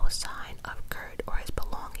was no sign of Kurt or his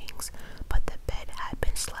belongings, but the bed had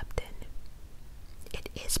been slept in. It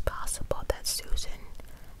is possible that Susan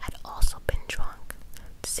had also been drunk,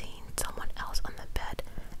 seen someone else on the bed,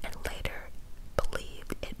 and later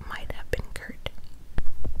believed it might have been Kurt.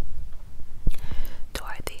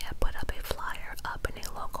 Dorothy had put up a flyer up in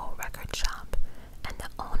a local record shop, and the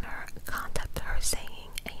owner contacted her saying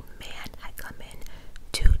a man had come in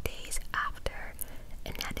 2 days after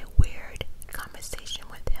and had a weird conversation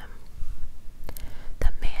with him.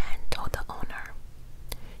 The man told the owner,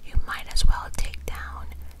 "You might as well take down,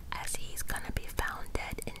 as he's gonna be found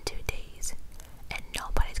dead in 2 days, and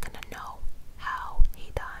nobody's gonna know how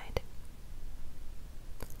he died."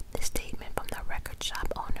 The statement from the record shop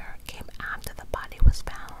owner came after the body was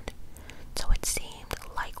found, so it seemed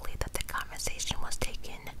likely that the conversation was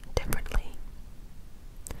taken differently.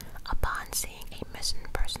 Upon seeing a missing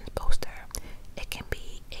persons poster, it can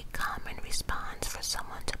be a common response for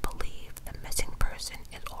someone to believe the missing person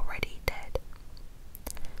is already dead.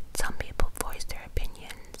 Some people voiced their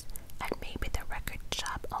opinions, and maybe the record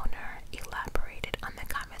shop owner elaborated on the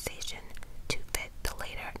conversation to fit the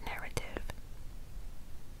later narrative.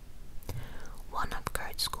 One of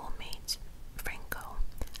Kurt's schoolmates, Franco,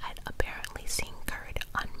 had apparently seen Kurt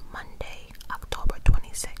on Monday, October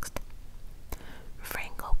 26th.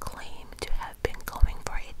 Franco claimed to have been going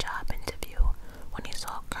for a job interview when he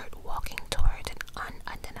saw Kurt walking towards an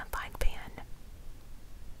unidentified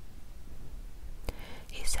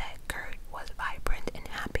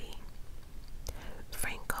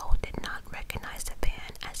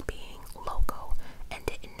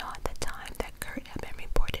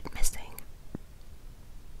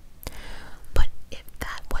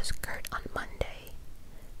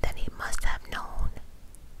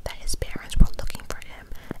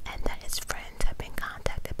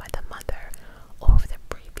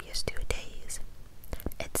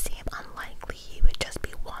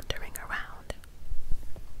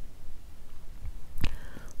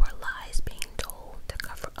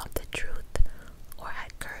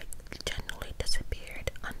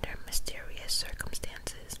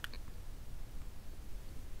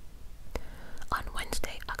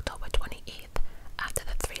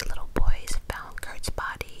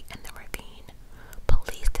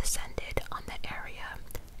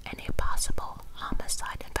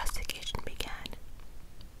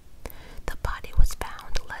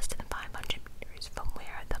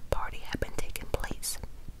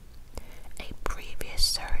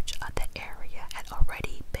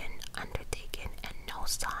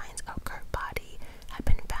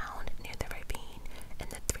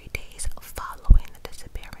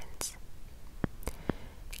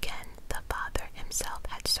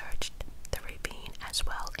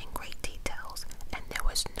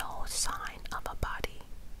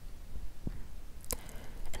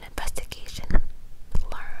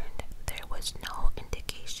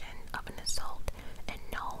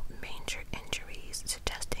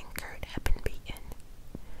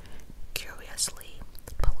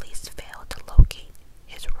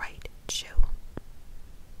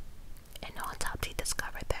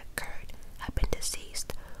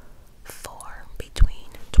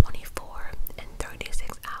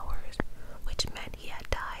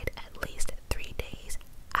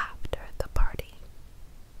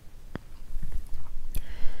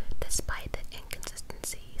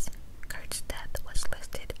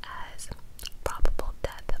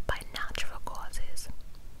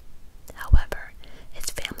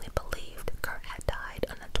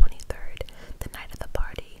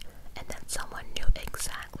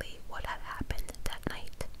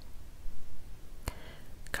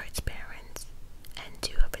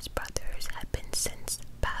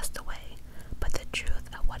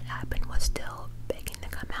was still begging to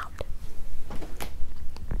come out.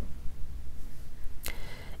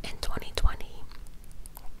 In 2020,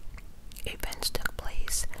 events took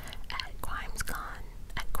place at CrimesCon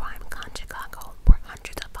Chicago, where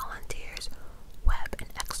hundreds of volunteers, web and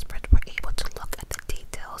experts were able to look at the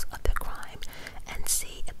details of the crime and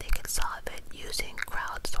see if they could solve it using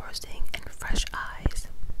crowdsourcing and fresh eyes.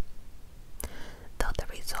 Though the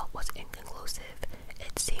result was inconclusive,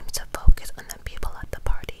 it seems to focus on the people at the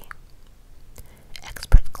party.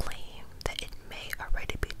 Experts claim that it may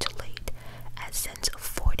already be too late, as since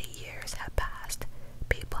 40 years have passed,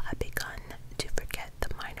 people have begun to forget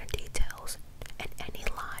the minor details, and any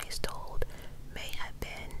lies told may have been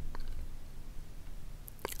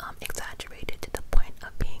exaggerated to the point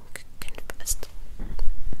of being confessed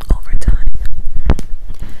over time.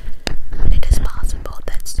 It is possible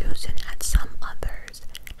that Susan and some others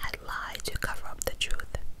had lied to cover up the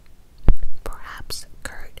truth. Perhaps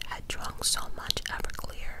Kurt had drunk so much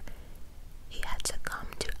Everclear he had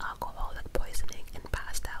succumbed to alcoholic poisoning and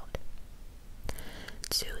passed out.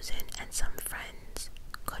 Susan and some friends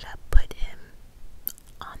could have put him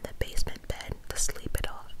on the basement bed to sleep it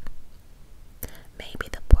off. Maybe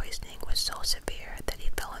the poisoning was so severe that he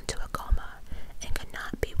fell into a coma and could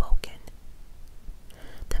not be woken.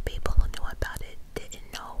 The people who knew about it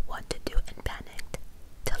didn't know what to do and panicked,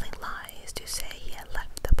 telling lies to say he had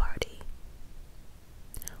left the party.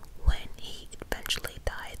 When he eventually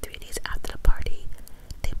died 3 days after the party,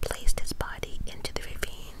 they placed his body into the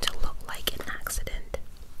ravine to look like an accident,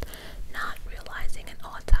 not realizing an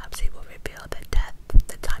autopsy will reveal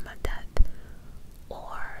the time of death,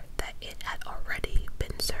 or that it had already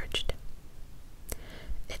been searched.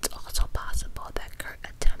 It's also possible that Kurt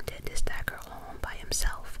attempted to stagger home by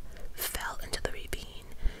himself, fell into the ravine,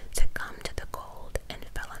 succumbed to the cold, and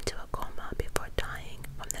fell into a coma before dying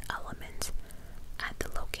from the elements at the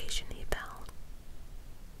location he found.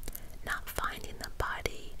 Not finding the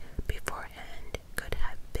body beforehand could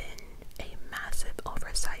have been a massive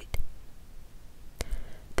oversight.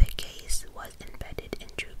 The case was embedded in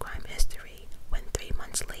true crime history when 3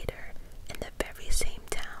 months later, in the very same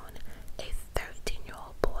town, a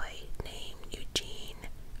 13-year-old boy named Eugene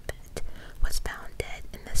Fett was found dead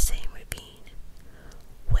in the same ravine,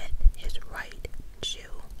 with his right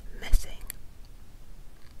shoe missing.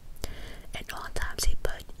 An autopsy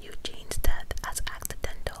put Eugene's death as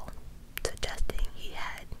accidental, suggesting he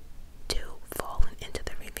had too fallen into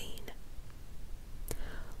the ravine.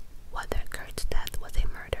 Whether Kurt's death was a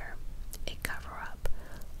murder, a cover-up,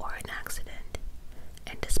 or an accident,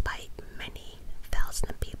 and despite many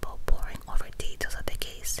thousand people poring over details of the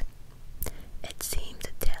case, it seems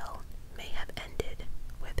the tale may have ended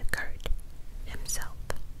with Kurt himself.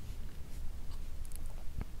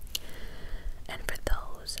 And for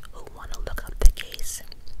those who want to look up the case,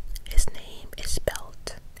 his name is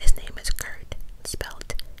Kurt,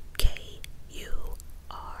 spelled K-U-R-T.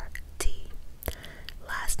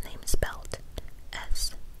 Last name spelled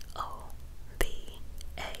S-O-V-A.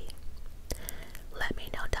 Let me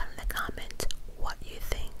know down in the comments what you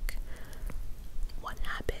think. What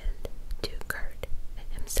happened to Kurt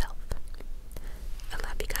himself? I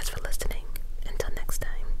love you guys for listening. Until next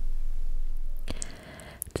time.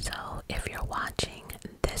 So, if you're watching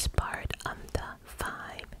this part of the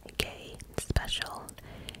 5K special,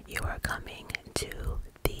 you are coming to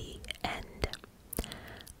the end.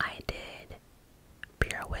 I did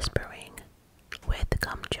pure whispering with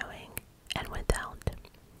gum chewing and without.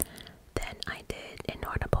 Then I did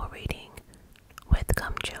inaudible reading with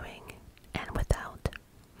gum chewing and without.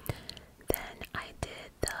 Then I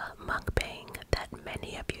did the mukbang that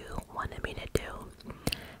many of you wanted me to do.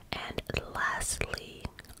 And lastly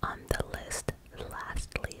on the list,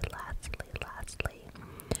 lastly,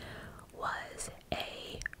 was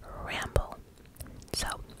a ramble. So,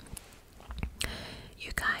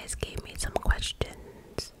 you guys gave me some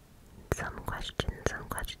questions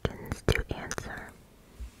to answer.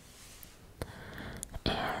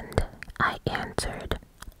 And I answered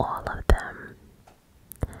all of them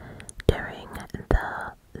during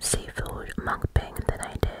the seafood mukbang that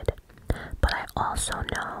I did. But I also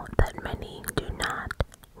know that many do not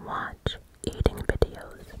watch eating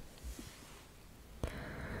videos.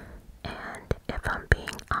 And if I'm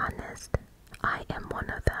being honest, I am one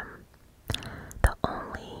of them. The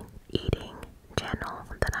only eating channel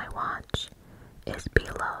that I watch is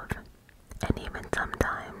Beloved, and even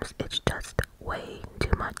sometimes it's just way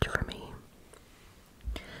too much for me.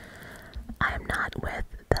 I am not with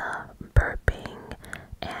the burping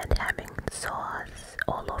and having sauce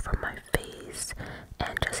all over my face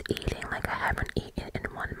and just eating like I haven't eaten in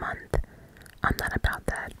 1 month. I'm not about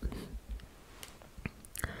that.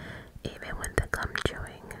 Even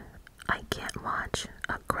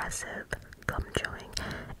aggressive gum chewing.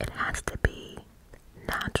 It has to be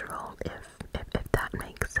natural, if that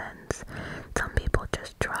makes sense. Some people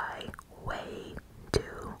just try way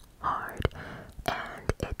too hard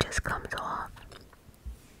and it just comes off.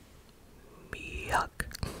 Yuck.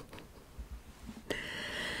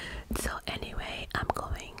 So anyway,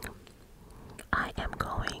 I am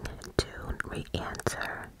going to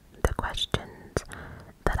re-answer the questions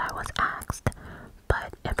that I was asked,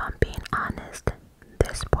 but if I'm being honest,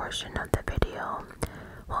 this portion of the video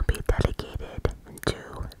will be dedicated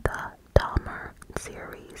to the Dahmer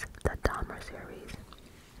series.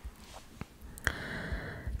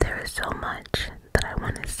 There is so much that I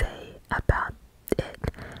want to say about it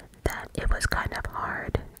that it was kind of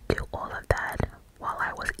hard to do all of that while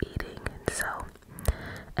I was eating. So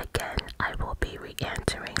again, I will be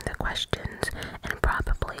re-answering the questions and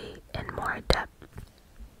probably in more depth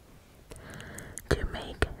to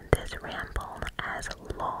make this ramble as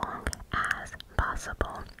long as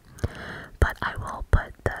possible. But I will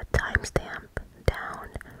put the timestamp down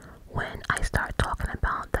when I start talking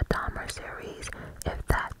about the Dahmer series, if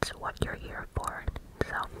that's what you're here for.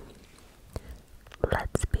 So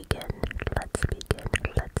let's begin.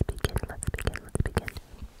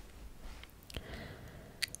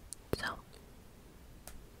 So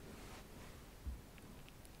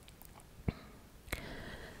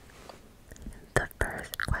the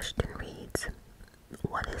first question reads,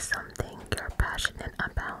 what is something you're passionate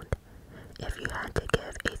about? If you had to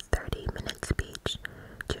give a 30-minute speech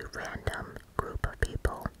to a random group of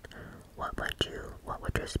people, what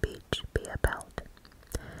would your speech be about?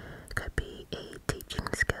 Could be a teaching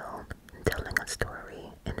skill, telling a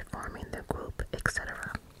story, informing the group,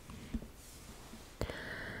 etc.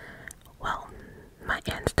 Well, my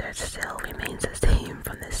answer still remains the same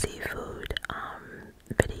from the seafood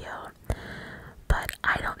video, but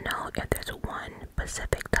I don't know if there's one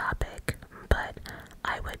specific topic, but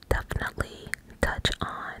I would definitely touch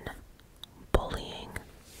on bullying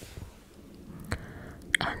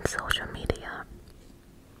and social media.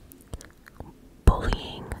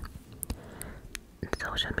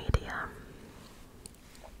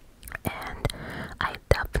 And I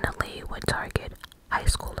definitely would target high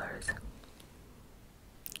schoolers.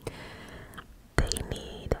 They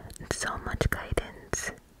need so much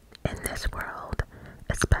guidance in this world,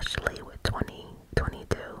 especially with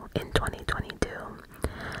 2022. In 2022,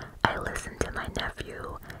 I listen to my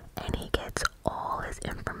nephew and he gets all his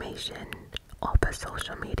information off of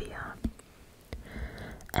social media.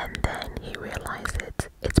 And then he realizes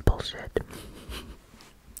it's bullshit.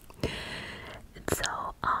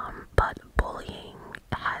 So, but bullying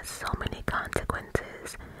has so many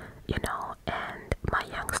consequences, and my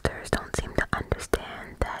youngsters don't seem to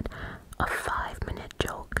understand that a 5-minute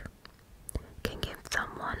joke can give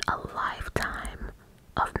someone a lifetime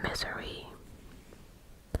of misery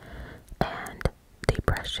and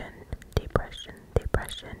depression,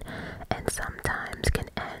 and sometimes can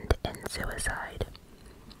end in suicide.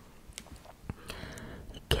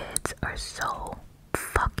 Kids are so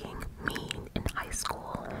fucking mean in high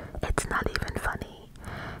school. It's not even funny.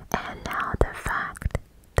 And now the fact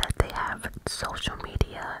that they have social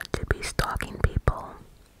media to be stalking people.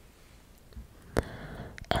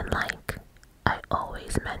 And like I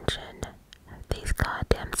always mention, these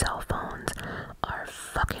goddamn cell phones are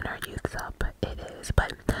fucking our youth up. It is.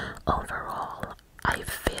 But overall, I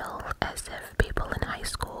feel as if people in high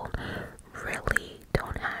school really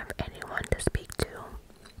don't have anyone to speak to.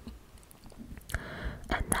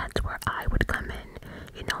 And that's where I would come in.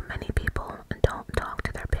 Many people don't talk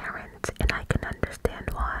to their parents, and I can understand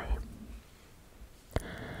why.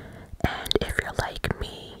 And if you're like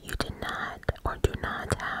me, you did not or do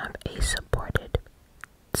not have a supported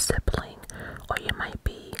sibling, or you might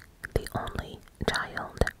be the only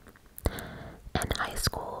child. And high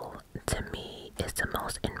school, to me, is the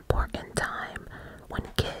most important time when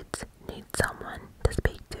kids need someone to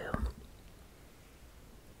speak to.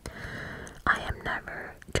 I am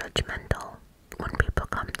never judgmental when people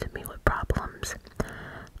come to me with problems.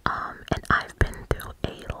 And I've been through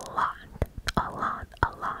a lot.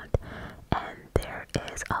 And there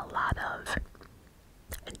is a lot of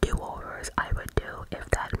do-overs I would do, if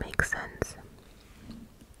that makes sense.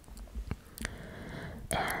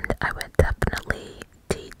 And I would definitely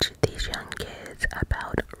teach these young kids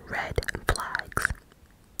about red flags.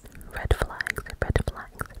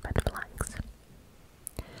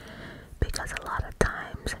 Because a lot of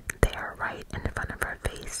times they are right in front of our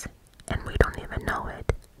face and we don't even know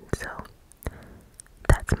it. So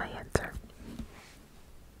that's my answer.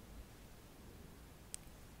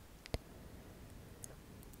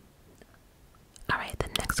 Alright, the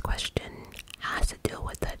next question has to do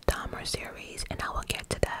with the ASMR series, and I will get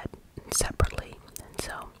to that separately. And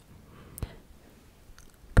so,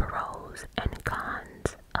 pros and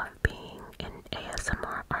cons of being an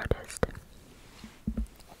ASMR artist.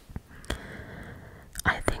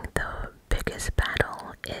 I think the biggest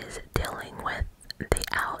battle is dealing with the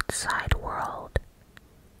outside world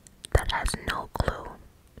that has no clue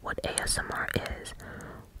what ASMR is,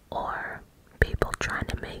 or people trying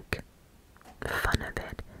to make fun of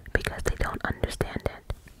it because they don't understand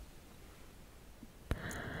it.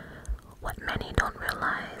 What many don't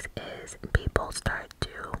realize is people start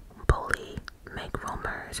to bully, make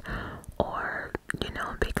rumors, or,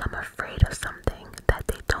 become afraid of something that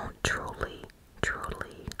they don't truly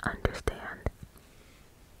understand.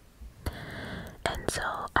 And so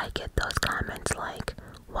I get those comments like,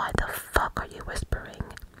 why the fuck are you whispering?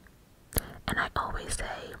 And I always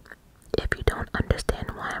say, if you don't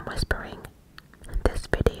understand why I'm whispering, this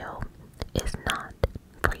video is not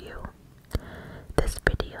for you. This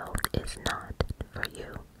video is not for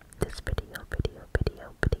you. This video,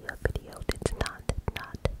 it's not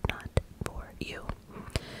for you.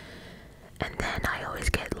 And then I always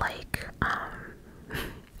get like,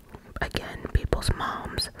 again, people's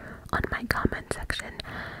moms on my comment section,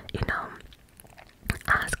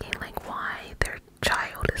 asking like why their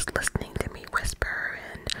child is listening to me whisper,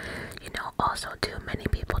 and also too many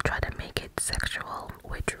people try to make it sexual,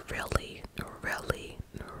 which really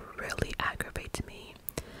aggravates me,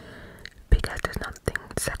 because there's nothing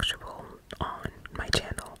sexual on my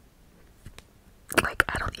channel. Like,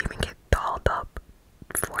 I don't even get dolled up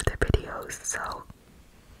for the videos, so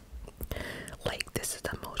like, this is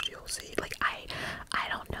the most you'll see. Like, I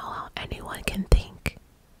don't know how anyone can think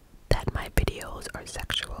that my videos are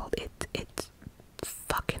sexual. It's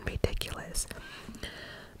fucking ridiculous.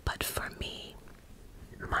 But for me,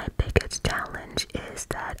 my biggest challenge is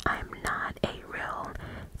that I'm not a real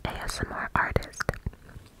ASMR artist.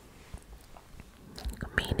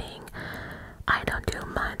 Meaning, I don't do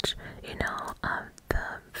much, of the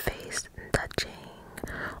face touching,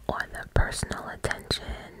 or the personal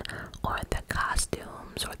attention, or the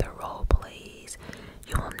costumes, or the role plays.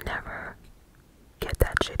 You will never get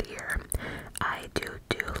that shit here. I do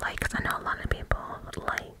like, 'cause I know a lot of people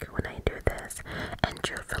like when I do this, and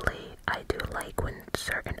truthfully, I do like when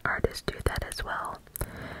certain artists do that as well.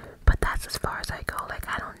 But that's as far as I go. Like,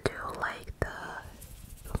 I don't do like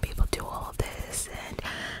when people do all this, and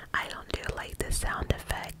I don't do like the sound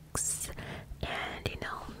effects and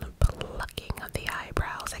the plucking of the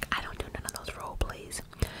eyebrows. Like, I don't do none of those role plays.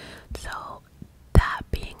 So that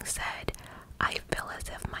being said, I feel as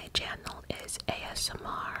if my channel is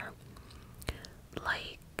ASMR,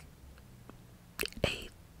 like a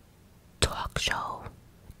talk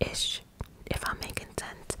show-ish, if I'm making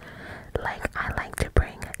sense. Like, I like to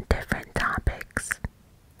bring different topics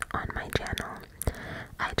on my channel.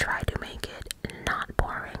 I try to make it not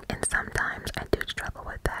boring, and sometimes I do struggle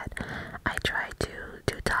with that. I try to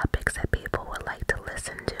do topics that people would like to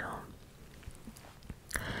listen to.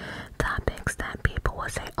 Topics that people will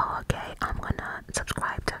say, oh, okay, I'm gonna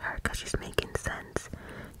subscribe to her because she's making sense.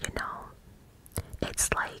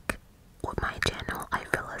 It's like, with my channel, I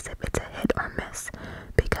feel as if it's a hit or miss,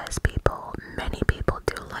 because many people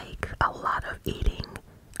do like a lot of eating.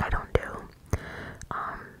 I don't do.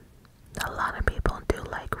 A lot of people do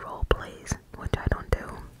like role plays, which I don't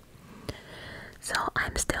do. So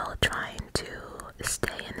I'm still trying to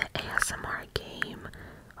stay in the ASMR game,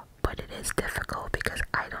 but it is difficult because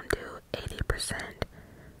I don't do 80%,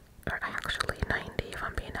 or actually 90 if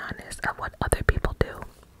I'm being honest, of what other people do.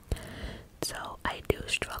 So I do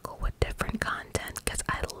struggle with different content because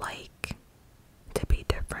I like to be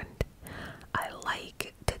different. I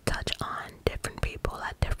like to touch on different people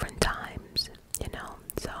at different times,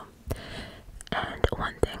 so. And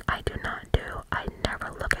one thing I do not do, I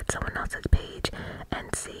never look at someone else's page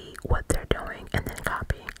and see what they're doing and then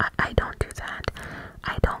copy. I don't do that.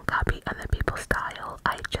 I don't copy other people's style.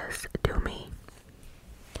 I just do me.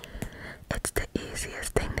 It's the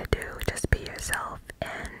easiest thing to do. Just be yourself,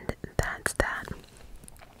 and that's that.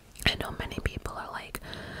 I know many people are like,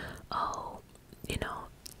 oh,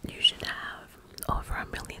 you should have over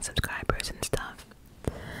 1 million subscribers and stuff.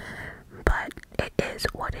 But it is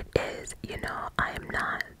what it is, I am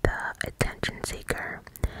not the attention seeker.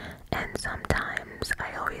 And sometimes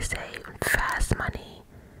I always say fast money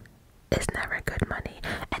is never good money.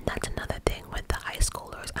 And that's another thing with the high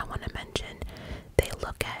schoolers I want to mention. They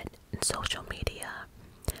look at social media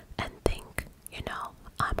and think,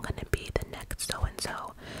 I'm gonna be the next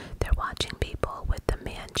so-and-so. They're watching people with the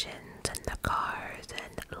mansions and the cars,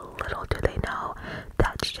 and little do they know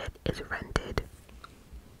that shit is rented.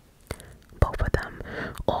 Both of them.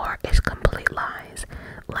 Or it's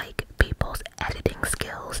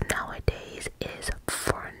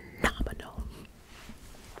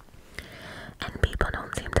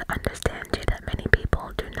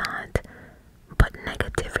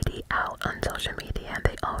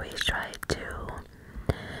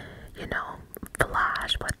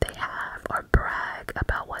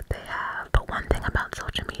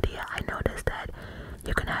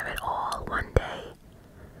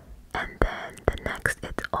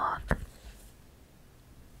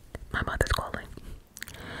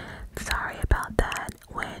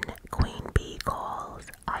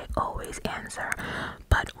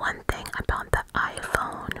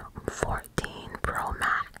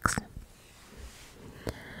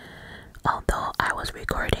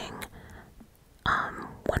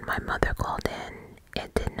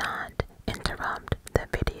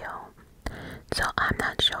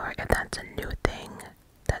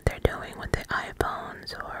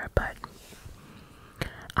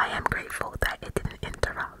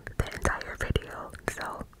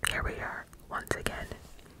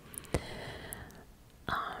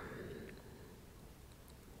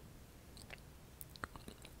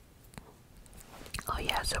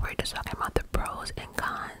Yeah, so we're just talking about the pros and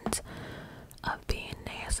cons of being an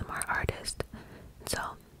ASMR artist. So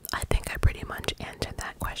I think I pretty much answered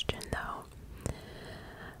that question though.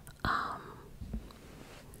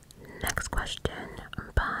 Next question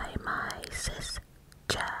by my sis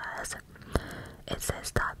Jazz. It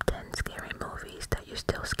says top 10 scary movies that you're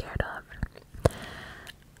still scared of.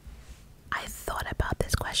 I thought about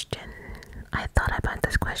this question.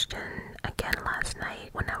 Again last night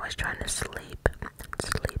when I was trying to sleep.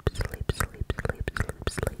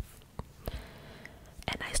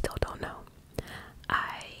 And I still don't know.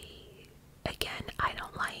 I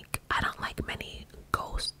don't like many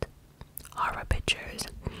ghost horror pictures.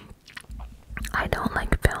 I don't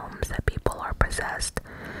like films that people are possessed,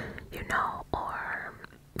 or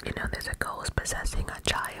there's a ghost possessing a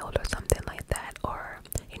child or something like that, or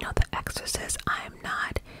The Exorcist. I'm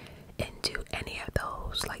not into any of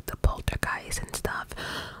those, like the poltergeist and stuff.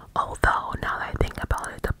 Although now that I think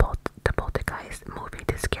about it, the poltergeist movie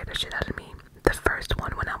did scare the shit out of me. The first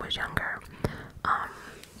one when I was younger.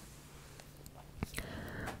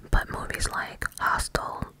 But movies like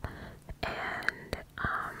Hostel and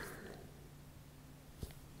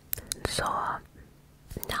Saw,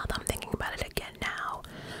 now that I'm thinking about it again now,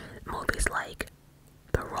 movies like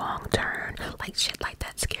The Wrong Turn, like shit like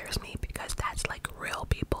that scares me because that's like real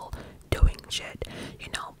people doing shit,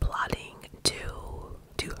 plotting to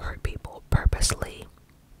hurt people purposely.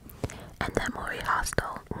 And that movie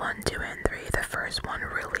Hostel 1, 2, and 3, the first one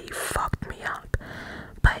really fucked me up.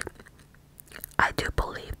 But I do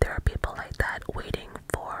believe there are people like that waiting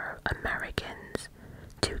for Americans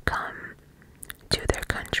to come to their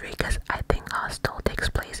country, because I think Hostel takes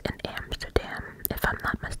place in Amsterdam, if I'm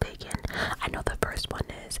not mistaken. I know the first one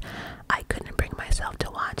is. I couldn't bring myself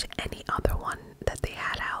to watch any other one that they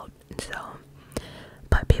had out, so.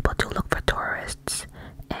 But people do look for tourists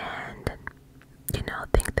and,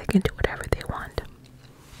 think they can do whatever they want.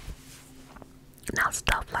 Now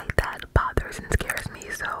stuff like that bothers and scares me,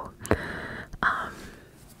 so,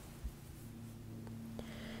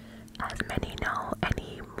 as many know,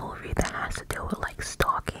 any movie that has to do with like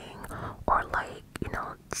stalking or like,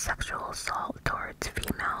 sexual assault towards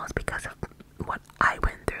females because of what I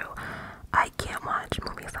went through, I can't watch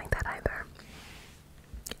movies like that either.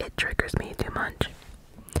 It triggers me too much.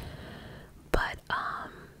 But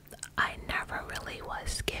I never really was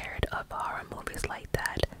scared of horror movies like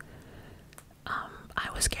that. I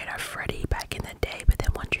was scared of Freddy back in the day, but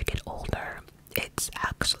then once you get older,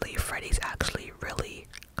 Freddy's actually really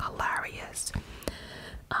hilarious.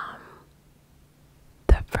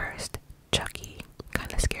 The first Chucky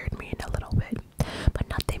kind of scared me in a little bit, but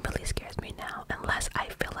nothing really scares me now unless I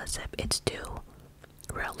feel as if it's too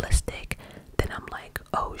realistic. Then I'm like,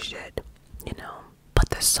 oh shit, But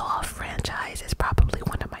the Saw franchise is probably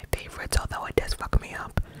one of my favorites, although it does fuck me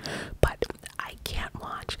up. But I can't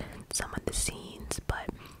watch some of the scenes, but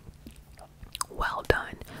well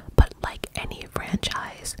done. But like any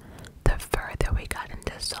franchise, the further we got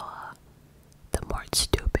into Saw, the more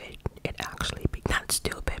stupid it actually be. Not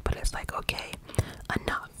stupid, but it's like, okay,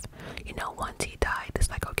 enough. Once he died, it's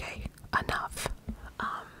like, okay, enough.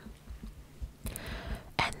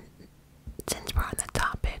 And since we're on the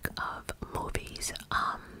topic of movies,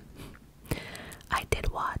 I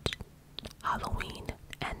did watch Halloween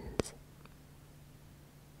Ends.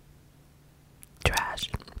 Trash.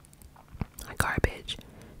 Garbage.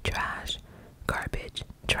 Trash. Garbage.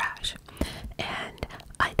 Trash. And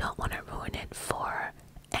I don't want to ruin it for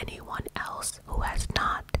anyone else who has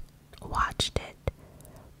not watched it,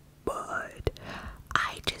 but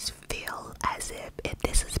I just feel as if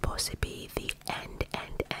this is supposed to be the end,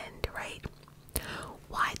 right?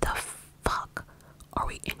 Why the fuck are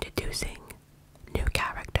we introducing new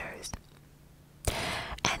characters?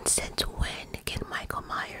 And since when can Michael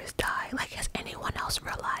Myers die? Like, has anyone else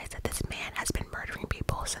realized that this man has been murdering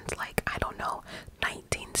people since, like, I don't know,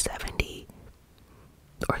 1970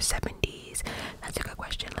 or 70s? That's a good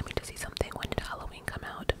question. Let me just see something. When did Halloween come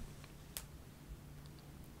out?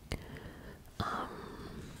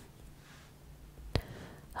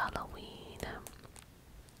 Halloween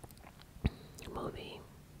movie.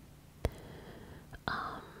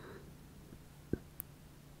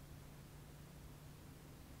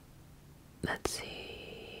 Let's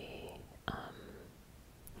see.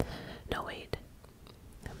 No, wait.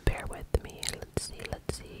 Bear with me. Let's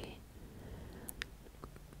see.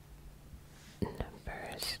 The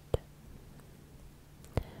first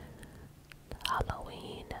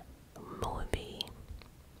Halloween movie.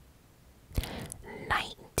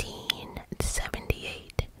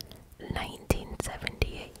 1978.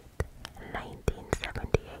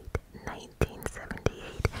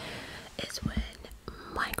 1978 is when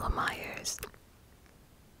Michael Myers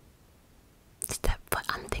but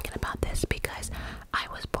I'm thinking about this because I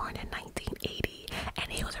was born in 1980 and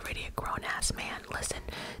he was already a grown-ass man. Listen,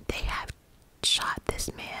 they have shot this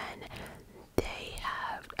man. They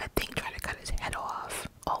have, I think, tried to cut his head off,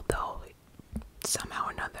 although somehow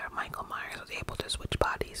or another Michael Myers was able to switch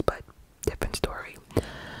bodies, but different story.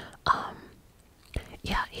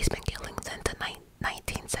 Yeah, he's been killing since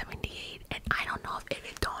 1978, and I don't know if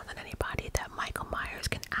it dawned on anybody that Michael Myers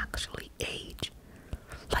can actually age.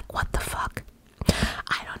 Like, what the fuck?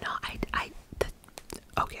 I don't know.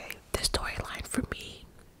 Okay, the storyline for me,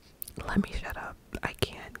 let me shut up. I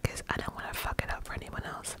can't, because I don't want to fuck it up for anyone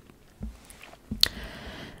else.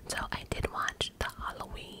 So I did watch the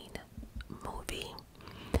Halloween movie.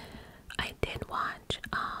 I did watch,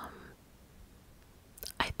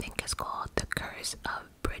 I think it's called The Curse of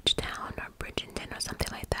Bridgetown or Bridgerton or something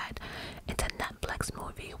like that. It's a Netflix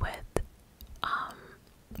movie with,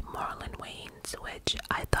 Marlon Wayans, which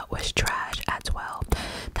I thought was trash as well.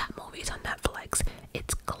 That movie's on Netflix.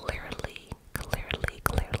 It's clearly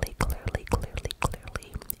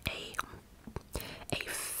a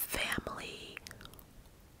family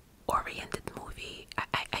oriented movie.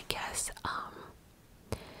 I guess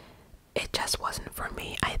it just wasn't for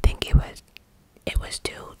me. I think it was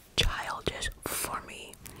too childish for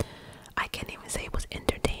me. I can't even say it was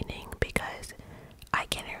entertaining because I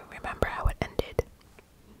can't even remember how it ended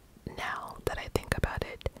now that I think about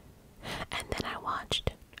it. And then I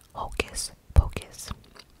watched Hocus Pocus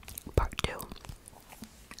Part 2,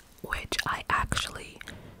 which I actually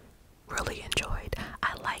really enjoyed.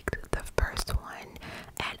 I liked the first one,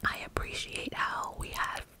 and I appreciate how we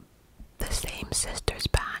have the same sisters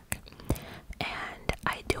back, and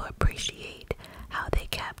I do appreciate how they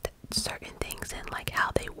kept certain things in, like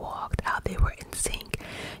how they walked, how they were in sync.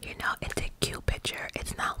 You know, it's a cute picture.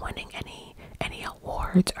 It's not winning any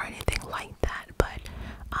awards or anything like that, but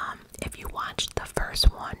if you watched the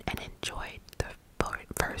first one and enjoyed the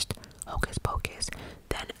first Hocus Pocus,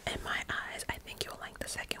 then in my eyes I think you'll like the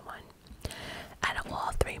second one. Out of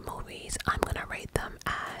all three movies, I'm gonna rate them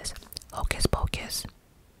as Hocus Pocus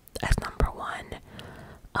as number 1,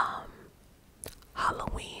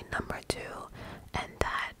 Halloween number 2, and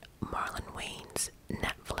that Marlon Wayans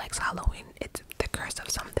Netflix Halloween, it's The Curse of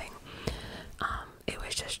something. It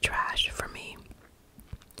was just trash for me.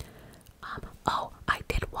 Oh, I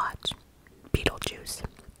did watch Beetlejuice.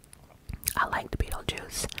 I liked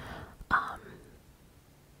Beetlejuice. I've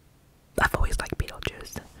always liked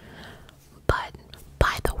Beetlejuice. But,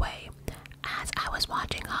 by the way, as I was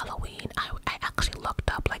watching Halloween, I actually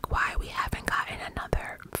looked up, like, why we haven't gotten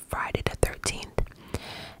another Friday the 13th.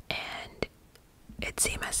 And it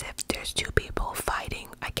seemed as if there's two people fighting,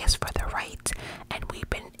 I guess, for the rights. And we've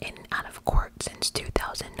been in and out of court since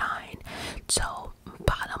 2009. So,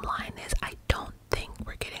 bottom line is, I don't think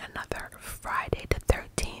we're getting another Friday the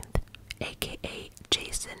 13th, aka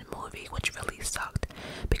Jason movie, which really sucked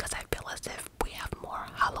because I feel as if we have more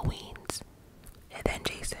Halloweens than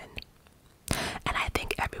Jason. And I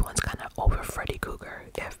think everyone's kind of over Freddy Krueger,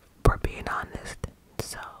 if we're being honest.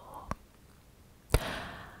 So,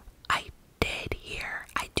 I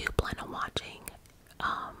do plan on watching,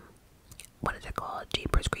 what is it called?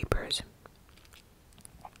 Jeepers Creepers.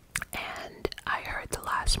 And I heard the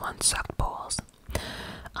last one sucked balls.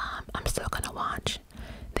 I'm still gonna watch.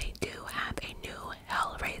 They do have a new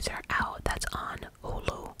Hellraiser out that's on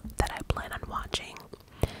Hulu that I plan on watching.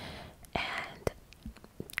 And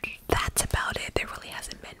that's about it. There really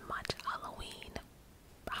hasn't been much Halloween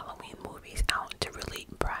movies out to really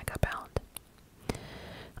brag about.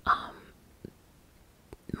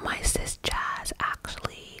 My sis Jazz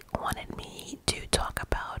actually wanted me to talk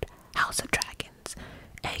about House of Dragons,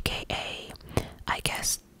 aka, I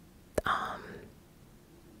guess,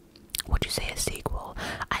 would you say a sequel?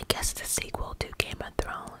 I guess the sequel to Game of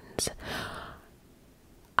Thrones.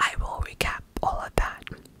 I will recap all of that,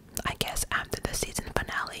 I guess, after the season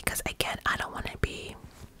finale, because again, I don't want to be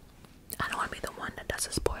the one that does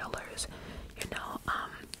the spoilers, you know.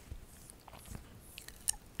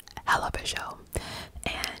 Hell of a show.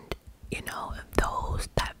 And, you know, those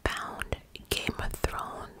that found Game of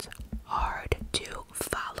Thrones hard to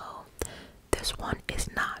follow, this one is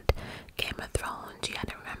not. Game of Thrones, you had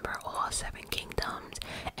to remember all 7 kingdoms,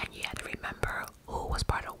 and you had to remember who was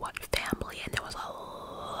part of what family, and there was a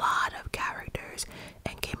lot of characters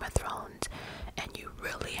in Game of Thrones, and you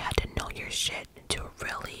really had to know your shit to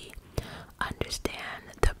really understand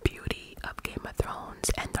the beauty of Game of Thrones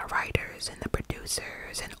and the writers and the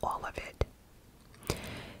producers and all of it.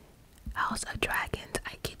 House of Dragons,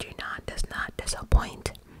 I kid you not, does not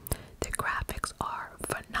disappoint. The graphics are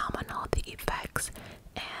phenomenal, the effects,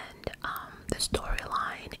 and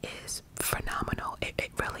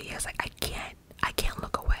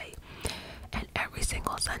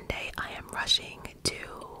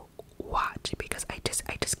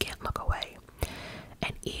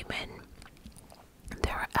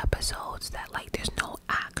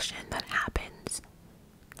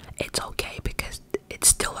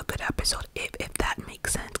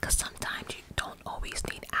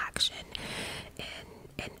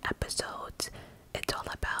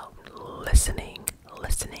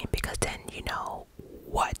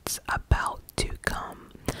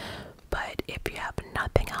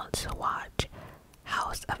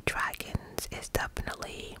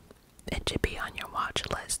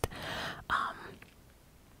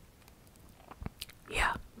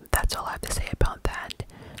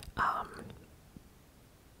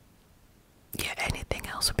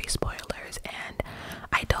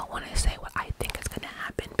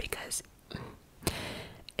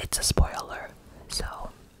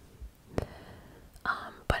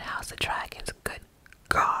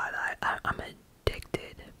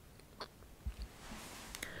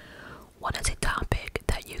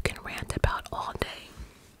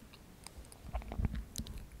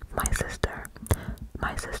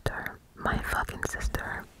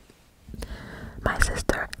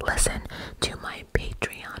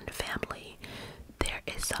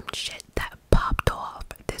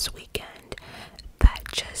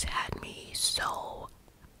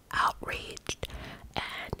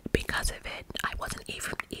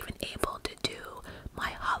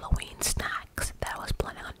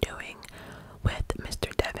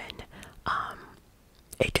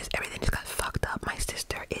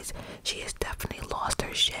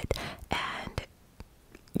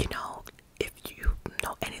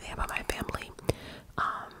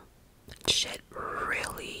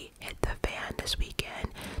really hit the fan this weekend.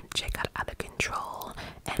 Shit got out of control,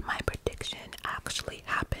 and my prediction actually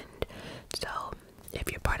happened. So,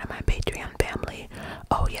 if you're part of my Patreon family,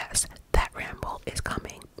 oh yes, that ramble is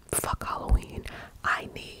coming. Fuck Halloween. I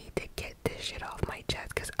need to get this shit off my chest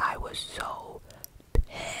because I was so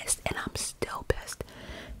pissed, and I'm still pissed.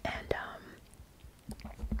 And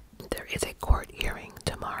there is a court hearing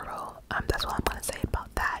tomorrow. That's all I'm gonna say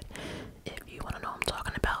about that. If you want to know what I'm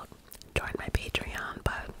talking about, join my Patreon.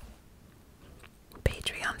 But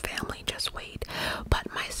Patreon family, just wait.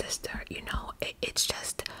 But my sister, you know, it's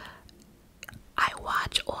just, I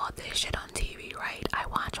watch all this shit on TV, right? I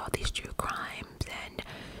watch all these true crimes, and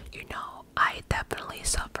you know, I definitely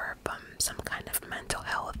suffer from some kind of mental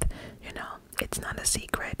health. You know, it's not a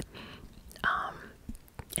secret.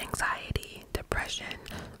 Anxiety, depression,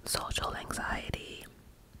 social anxiety.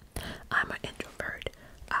 I'm an introvert.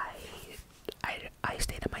 I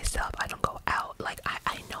stay to myself. I don't go out. Like,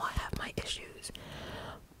 I know I have my issues,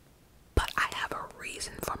 but I have a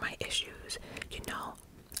reason for my issues. You know,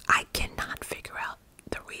 I cannot figure out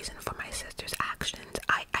the reason for my sister's actions.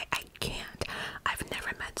 I can't. I've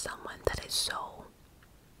never met someone that is so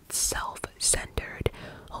self-centered,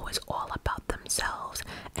 who is all about themselves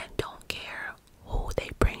and don't care who they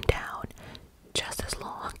bring down. Just as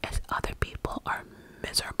long as other people are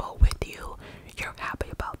miserable with you, you're happy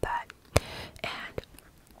about that. And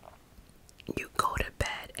you go to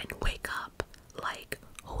bed and wake up like,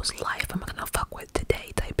 whose life am I gonna fuck with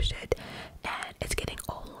today type shit. And it's getting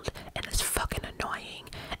old, and it's fucking annoying,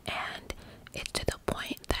 and it's to the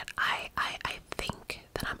point that I think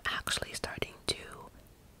that I'm actually starting to,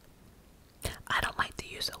 I don't like to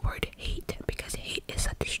use the word hate because hate is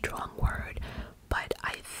such a strong word, but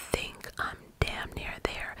I think I'm damn near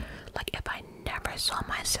there. Like, if I never saw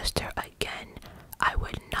my sister again, I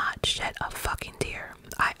would not shed a fucking tear.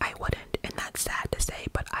 I wouldn't, and that's sad to say,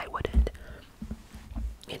 but I wouldn't.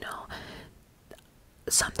 You know,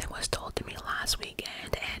 something was told to me last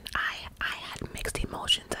weekend, and I had mixed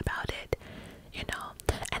emotions about it, you know,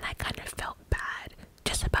 and I kind of felt bad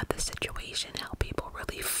just about the situation, how people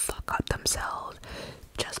really fuck up themselves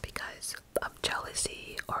just because of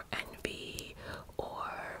jealousy or envy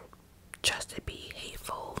or just to be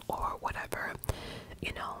hateful or whatever.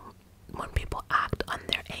 You know, when people act on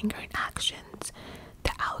their anger and actions,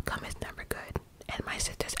 the outcome is never good. And my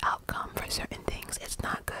sister's outcome for certain things, it's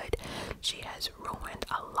not good. She has ruined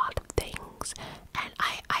a lot of things, and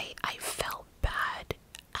I felt bad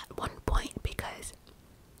at one point because,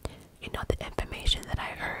 you know, the information that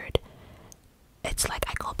I heard, it's like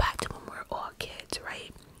I go back to when we were all kids,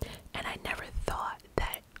 right? And I never thought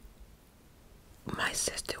that my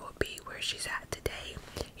sister would be where she's at today,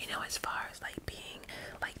 you know, as far as like being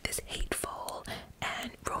like this hateful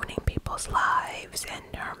and ruining people's lives and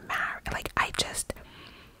her marriage. Like,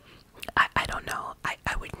 I don't know.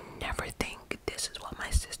 I would never think this is what my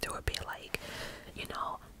sister would be like. You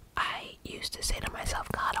know, I used to say to myself,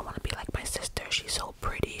 God, I want to be like my sister. She's so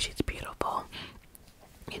pretty. She's beautiful.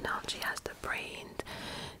 You know, she has the brains.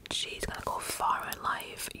 She's gonna go far in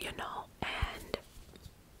life, you know, and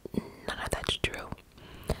none of that's true.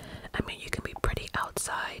 I mean, you can be pretty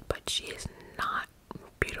outside, but she is not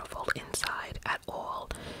beautiful inside at all.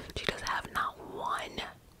 She doesn't have not one.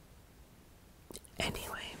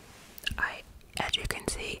 Anyway, as you can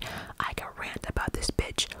see, I can rant about this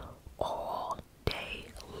bitch all day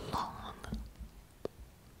long.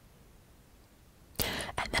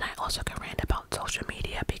 And then I also can rant about social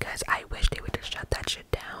media because I wish they would just shut that shit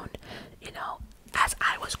down. You know, as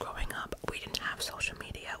I was growing up, we didn't have social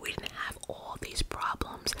media. We didn't have all these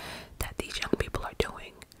problems that these young people are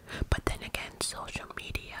doing. But then again, social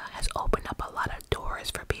media has opened up a lot of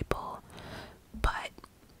doors for people. But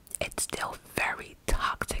it's still very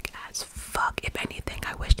toxic as fuck. If anything,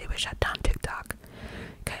 I wish they would shut down TikTok.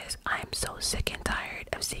 Because I'm so sick and tired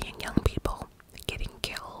of seeing young people getting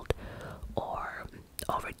killed or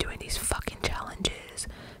overdoing these fucking challenges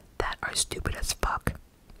that are stupid as fuck.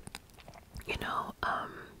 You know,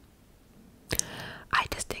 I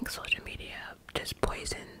just think social media just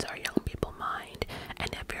poisons our young people's mind. And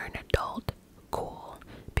if you're an adult, cool.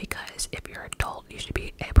 Because if you're an adult, you should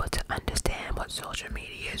be able to understand what social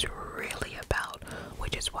media is really about,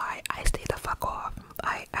 which is why I stay the fuck off.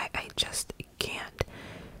 I just can't,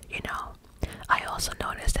 you know. I also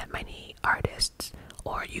noticed that many artists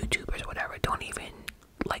or YouTubers or whatever don't even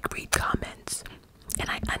like read comments, and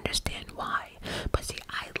I understand why. But see,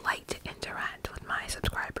 I like to interact with my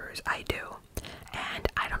subscribers. I do. And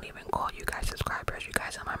I don't even call you guys subscribers. You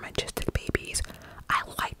guys are my majestic babies. I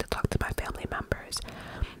like to talk to my family members.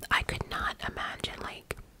 I could not imagine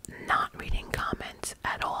like not reading comments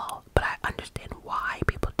at all, but I understand why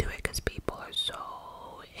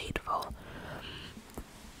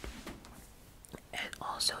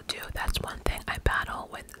also too, that's one thing I battle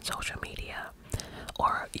with social media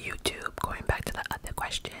or YouTube, going back to the other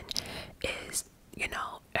question, is, you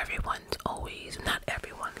know, everyone's always, not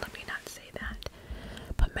everyone, let me not say that,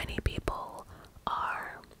 but many people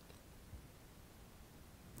are,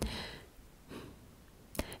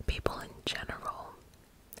 people in general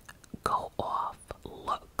go off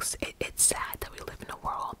looks. It's sad that we live in a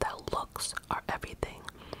world that looks are everything,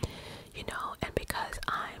 you know, and because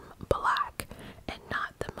I'm black and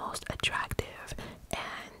not the most attractive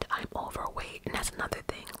and I'm overweight, and that's another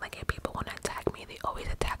thing, like if people want to attack me, they always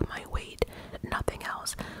attack my weight, nothing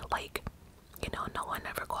else. Like, you know, no one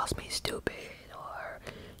ever calls me stupid, or,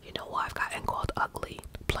 you know, I've gotten called ugly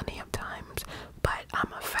plenty of times, but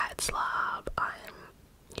I'm a fat slob,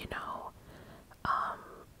 you know,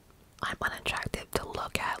 I'm unattractive to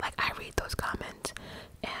look at. Like, I read those comments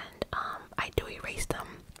and I do erase them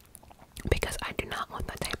because I do not want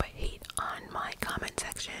that type of hate on my comment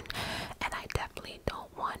section, and I definitely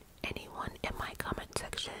don't want anyone in my comment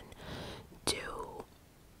section to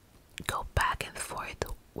go back and forth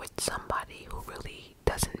with somebody who really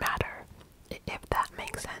doesn't matter, if that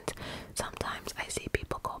makes sense. Sometimes I see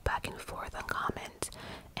people go back and forth on comments,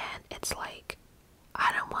 and it's like,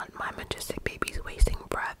 I don't want my majestic babies wasting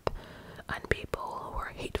breath on people who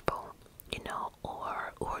are hateful, you know,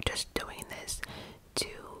 or who are just doing this to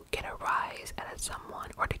get a rise out of someone,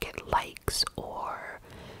 or to get likes, or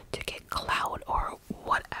to get clout, or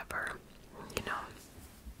whatever, you know.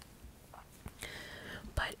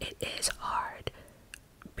 But it is hard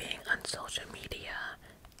being on social media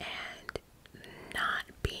and not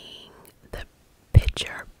being the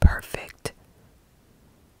picture perfect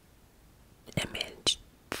image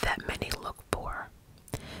that many look for,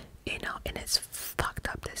 you know. And it's fucked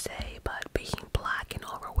up to say, but being black and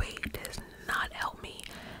overweight does not help me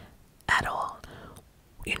at all,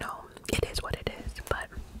 you know. It is what it is. But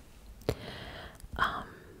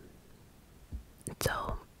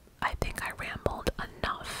so I think I rambled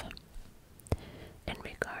enough in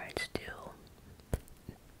regards to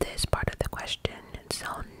this part of the question. So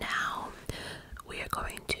now we are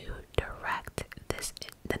going to direct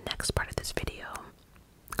the next part of this video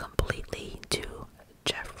completely to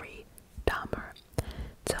Jeffrey Dahmer.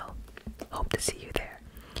 So hope to see you there.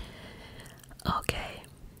 Okay,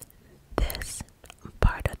 this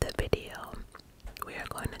part of the video, we are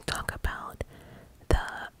going to talk about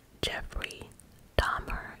the Jeffrey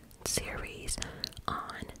Dahmer series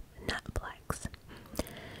on Netflix.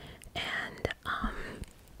 And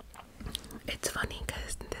it's funny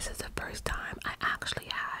because this is the first time I actually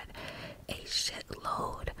had a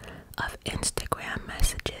shitload of Instagram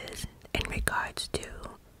messages in regards to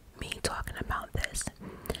me talking about this.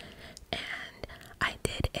 And I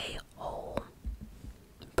did a whole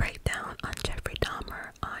breakdown on Jeffrey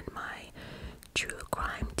Dahmer on my true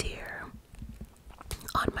crime tier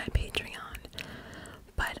on my Patreon,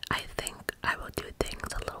 but I think I will do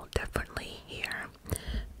things a little differently here.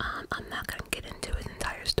 I'm not going to get into his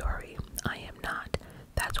entire story. I am not.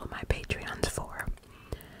 That's what my Patreon's for.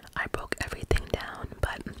 I broke everything down,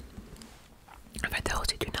 but for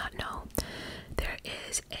those who do not know, there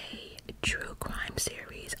is a true crime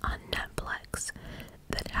series on Netflix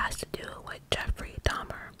that has to do with Jeffrey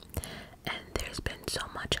Dahmer, and there's been so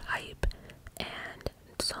much hype and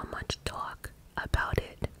so much talk about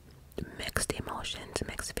it, mixed emotions,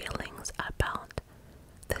 mixed feelings about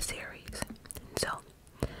the series. So,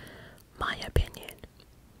 my opinion,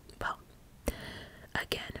 well,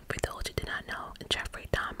 again, for those who do not know, Jeffrey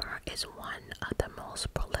Dahmer is one of the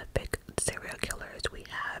most prolific serial killers we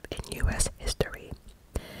have in U.S. history.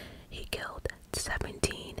 He killed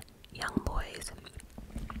 17 young boys,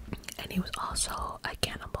 and he was also a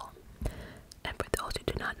cannibal. And for those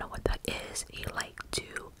who do not know what that is, he liked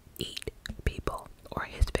to eat people or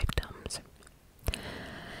his victims.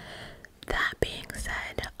 That being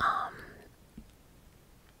said,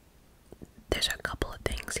 there's a couple of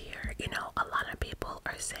things here. You know, a lot of people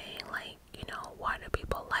are saying, like, you know, why do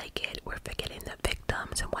people like it? We're forgetting the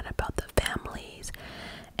victims, and what about the families?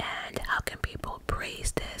 And how can people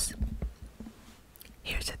praise this?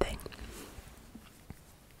 Here's the thing.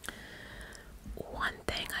 One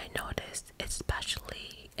thing I noticed,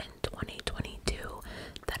 especially in 2022,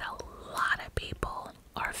 that a lot of people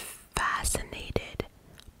are fascinated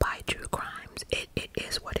by true crimes. It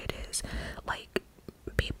is what it is. Like,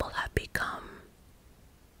 people have become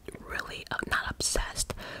really, not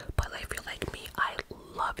obsessed, but if you're like me, I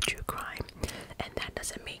love true crime, and that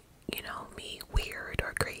doesn't make, you know, me weird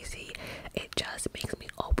or crazy. It just makes me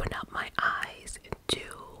open up my eyes to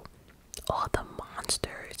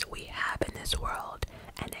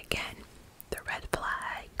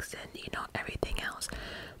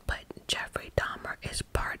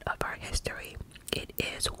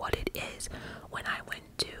is when I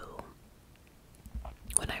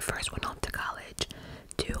first went off to college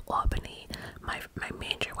to Albany, my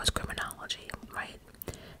major was criminology, right?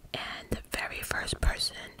 And the very first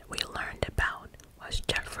person we learned about was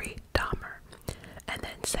Jeffrey Dahmer. And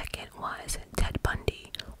then second was Ted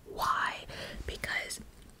Bundy. Why? Because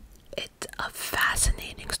it's a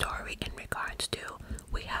fascinating story in regards to,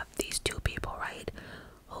 we have these two people, right,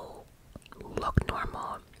 who look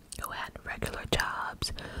normal, who had regular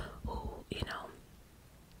jobs, who, you know,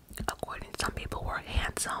 according to some people were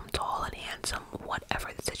handsome, tall and handsome, whatever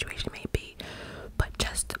the situation may be. But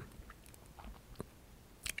just,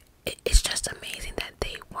 it's just amazing that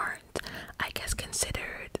they weren't, I guess,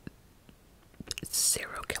 considered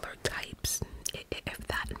serial killer types, if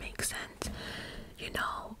that makes sense, you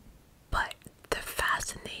know. But the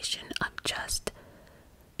fascination of just,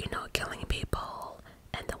 you know, killing people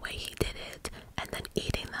and the way he did it, and then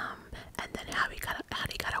eating them, and then how he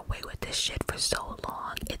got away with this shit for so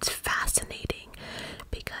long, it's fascinating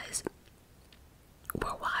because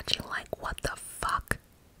we're watching like, what the fuck?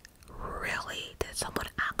 Really? Did someone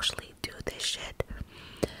actually do this shit?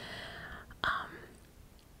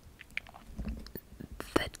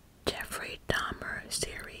 The Jeffrey Dahmer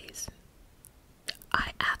series,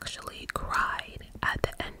 I actually cried at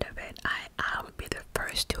the end of it. I would be the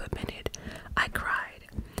first to admit it. I cried.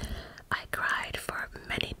 I cried for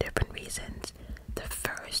many different reasons. The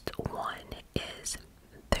first one is,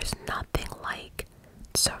 there's nothing like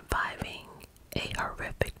surviving a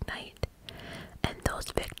horrific night. And those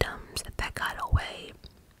victims that got away,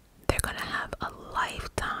 they're gonna have a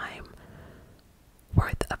lifetime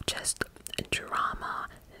worth of just drama,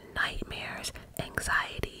 nightmares,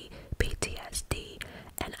 anxiety, PTSD,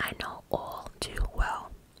 and I know all too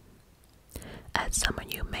well. As some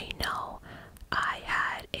of you may know, I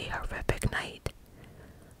had a horrific night.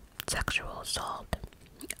 Sexual assault.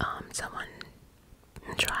 Someone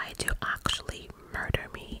tried to actually murder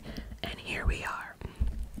me, and here we are.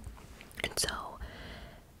 And so,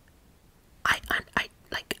 I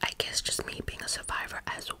guess just me being a survivor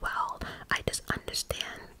as well, I just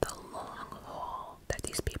understand the long haul that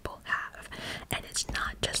these people have. And it's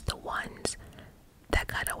not just the ones that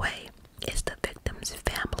got away, it's the victim's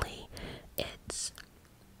family, it's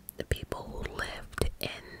the people who lived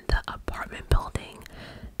in the apartment building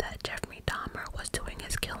that Jeffrey Dahmer was doing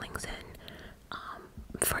his killings in.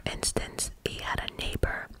 For instance, he had a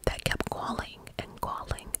neighbor that kept calling and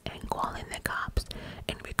calling and calling the cops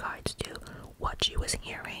in regards to what she was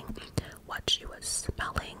hearing, what she was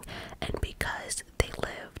smelling, and because they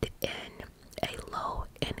lived in a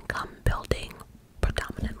low-income building,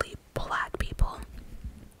 predominantly black people,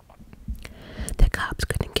 the cops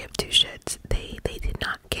couldn't give two shits. They did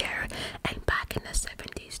not care. And back in the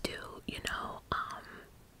 70s too, you know,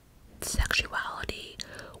 sexuality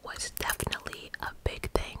was definitely a big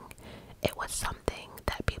thing. It was something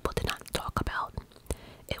that people did not talk about.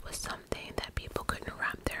 It was something that people couldn't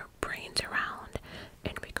wrap their brains around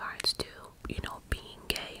in regards to, you know, being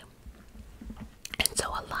gay. And so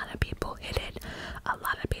a lot of people hid it. A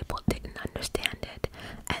lot of people didn't understand it.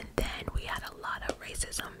 And then we had a lot of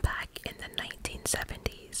racism back in the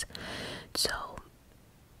 1970s. So,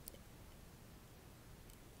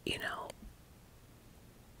 you know,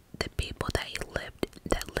 the people that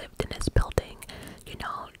lived in his building, you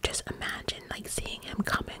know, just imagine like seeing him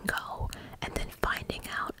come and go, and then finding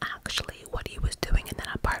out actually what he was doing in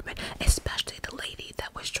that apartment, especially the lady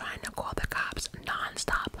that was trying to call the cops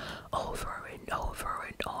nonstop over and over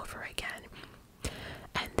and over again.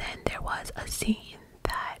 And then there was a scene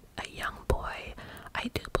that a young boy, I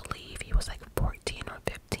do believe he was like 14 or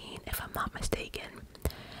 15 if I'm not mistaken,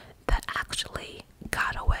 that actually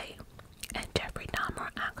got away, and Jeffrey Dahmer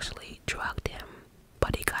actually drugged him,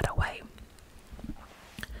 but he got away.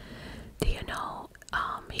 Do you know,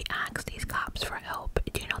 he asked these cops for help.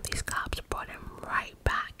 Do you know these cops brought him right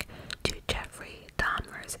back to Jeffrey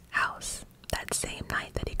Dahmer's house that same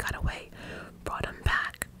night that he got away, brought him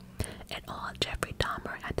back, and all Jeffrey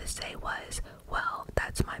Dahmer had to say was, well,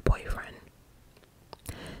 that's my boyfriend.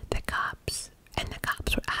 The cops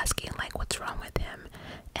were asking like, what's wrong with him,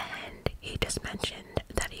 and he just mentioned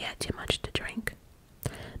that he had too much to drink.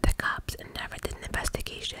 The cops never did an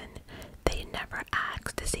investigation. They never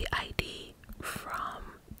asked to see ID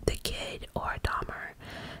from the kid or Dahmer.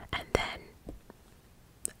 And then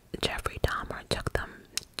Jeffrey Dahmer took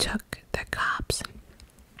the cops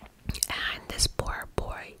and this poor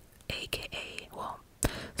boy, aka, well,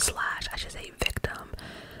 slash, I should say victim,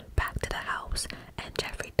 back to the house. And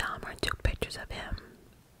Jeffrey Dahmer took pictures of him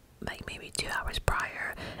like maybe 2 hours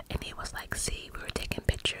prior, and he was like, see, we were taking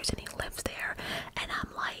pictures and he lives there. And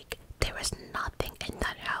I'm like, there was nothing in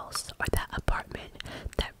that house or that apartment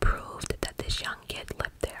that proved that this young kid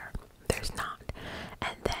lived there. There's not.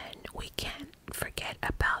 And then we can't forget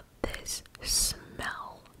about this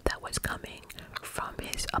smell that was coming from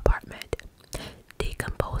his apartment.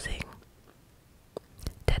 Decomposing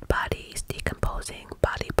dead bodies, decomposing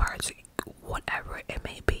body parts, whatever it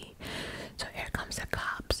may be. So here comes the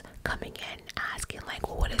cops coming in asking like,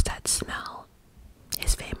 well, what is that smell?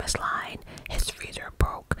 His famous line, his freezer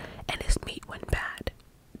broke and his meat went bad.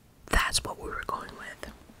 That's what we were going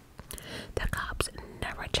with. The cops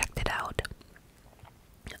never checked it out.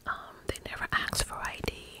 They never asked for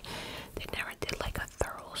ID. They never did like a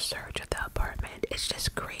thorough search of the apartment. It's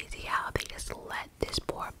just crazy how they just let this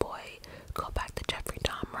poor boy go back to Jeffrey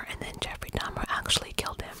Dahmer, and then Jeffrey Dahmer actually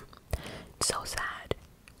killed him. So sad.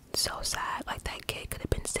 So sad. Like, that kid could have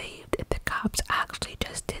been saved if the cops actually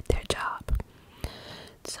just did their job.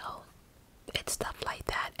 So it's stuff like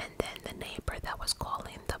that. And then the neighbor that was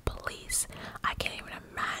calling the police, I can't even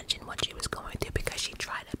imagine what she was going through, because she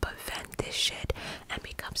tried to prevent this shit, and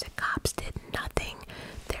because the cops did nothing,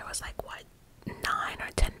 there was like, what, 9 or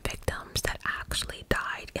 10 victims that actually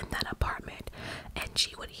died in that apartment. And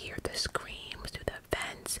she would hear the screams through the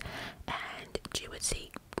vents, and she would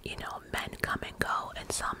see, you know, men come and go,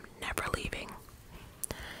 and some never leaving.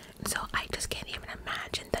 So I just can't even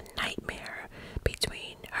imagine the nightmare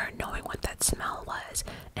between her knowing what that smell was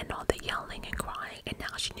and all the yelling and crying, and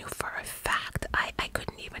now she knew for a fact. I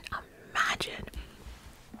couldn't even imagine.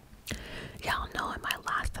 Y'all know, in my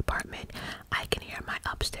last apartment, I can hear my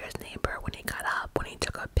upstairs neighbor when he got up, when he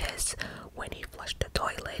took a piss, when he flushed the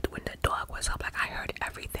toilet, when the dog was up. Like, I heard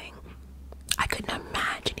everything. I couldn't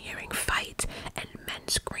imagine hearing fights and men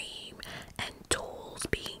scream and tools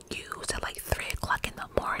being used at like 3 o'clock in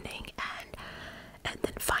the morning, and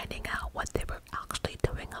then finding out what they were actually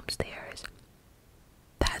doing upstairs.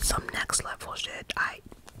 That's some next level shit.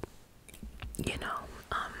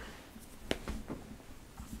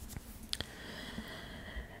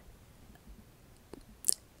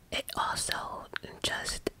 It also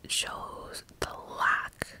just shows the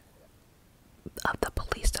lack of the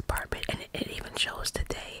police department, and it even shows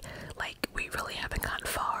today, like, we really haven't gotten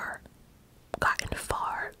far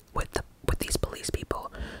with these police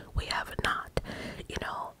people. We have not. You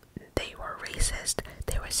know, they were racist.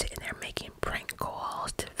 They were sitting there making prank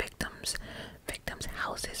calls to victims'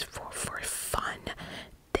 houses for fun.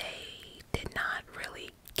 They did not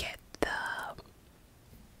really get the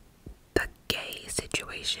gay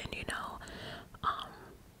situation, you know.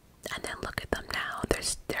 And then look at them now.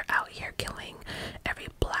 They're out here killing every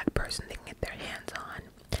black person they can get their hands on.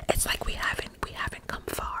 It's like we haven't come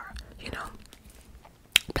far, you know.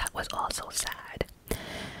 That was also sad.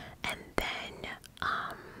 And then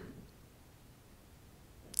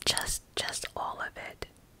just all of it.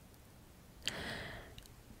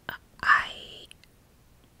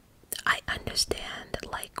 I understand,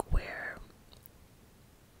 like,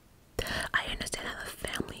 I understand how the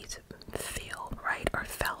families feel, right, or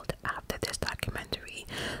felt after this documentary,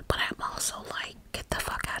 but I'm also like, get the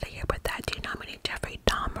fuck out of here with that. Do you know how many Jeffrey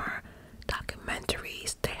Dahmer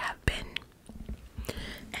documentaries there have been?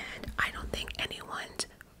 And I don't think anyone's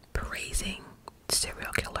praising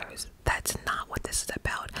serial killers. That's not what this is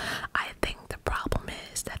about. I think the problem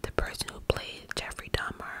is that the person who played Jeffrey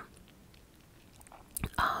Dahmer,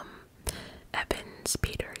 Evans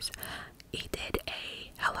Peters, he did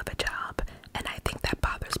a hell of a job, and I think that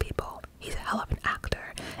bothers people. He's a hell of an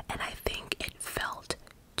actor, and I think it felt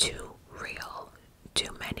too real,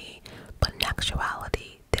 too many. But in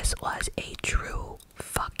actuality, this was a true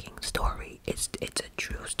fucking story. It's a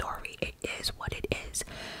true story. It is what it is.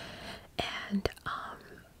 And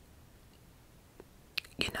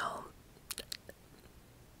you know,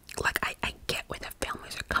 like, I get where the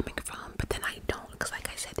families are coming from, but then I don't, because like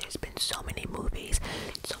I said, there's been so many movies,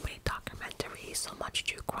 so many documentaries, so much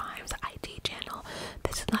true crimes, the ID channel.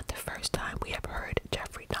 This is not the first time we have heard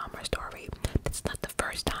Jeffrey Dahmer's story. This is not the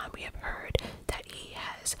first time we have heard that he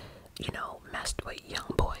has, you know, messed with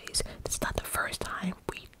young boys. This is not the first time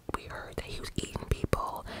we heard that he was eating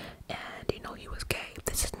people and, you know, he was gay.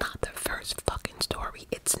 This is not the first fucking story.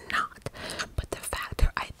 It's not. But the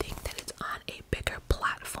factor, I think, that it's on a bigger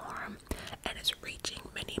platform and it's reaching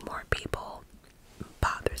many more people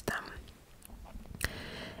bothers them.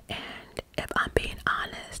 And if I'm being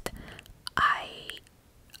honest,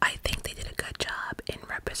 I think they did a good job in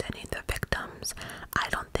representing the victims. I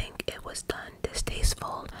don't think it was done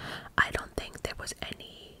distasteful. I don't think there was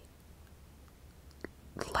any,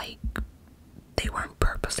 like,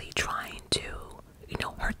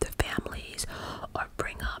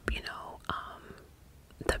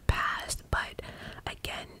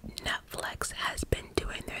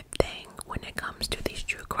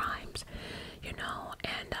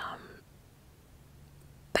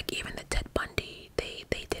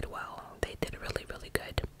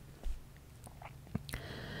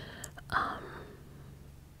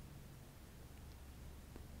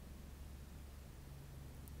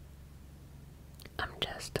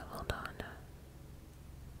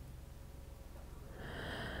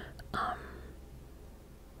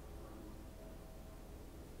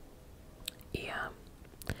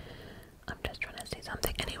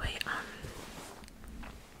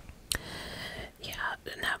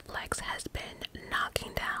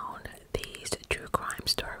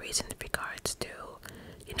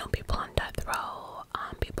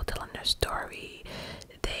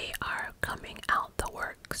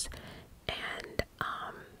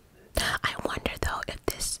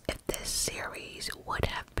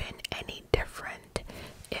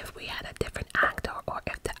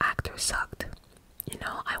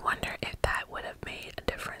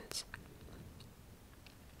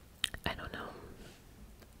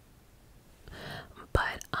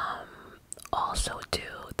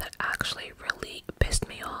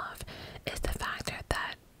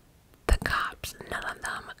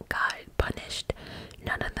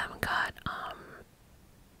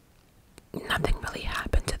 nothing really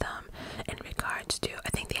happened to them in regards to, I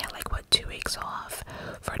think they had like, what, 2 weeks off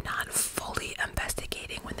for not fully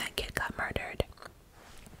investigating when that kid got murdered.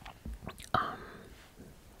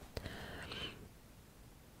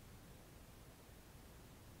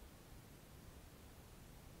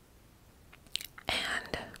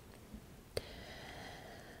 And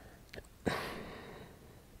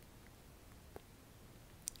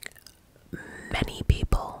many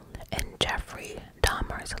people in Jeffrey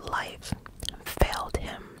Dahmer's life failed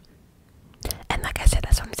him. And like I said,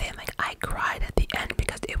 that's what I'm saying. Like, I cried at the end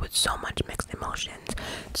because it was so much mixed emotions.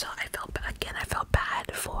 So I felt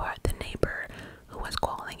bad for the neighbor who was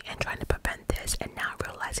calling and trying to prevent this, and now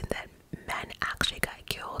realizing that men actually got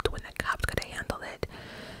killed when the cops could have handled it.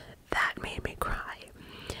 That made me cry.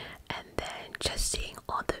 And then just seeing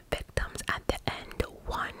all the victims at the end,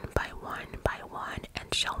 one by one by one,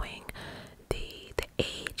 and showing the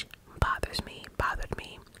age bothered me.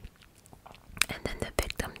 And then the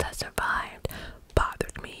victims that survived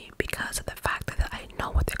bothered me because of the fact that I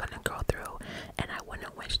know what they're gonna go through, and I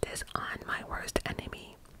wouldn't wish this on my worst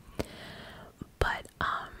enemy. But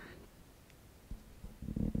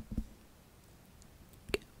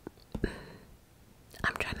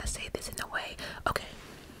I'm trying to say this in a way. Okay.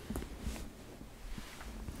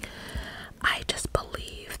 I just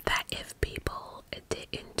believe that if people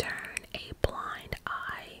didn't turn a blind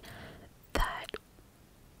eye, that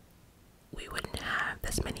we wouldn't have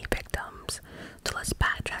this many victims. So let's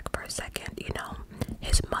backtrack for a second. You know,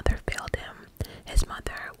 his mother failed him. His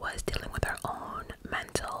mother was dealing with her own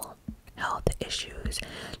mental health issues.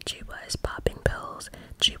 She was popping pills.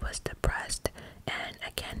 She was depressed. And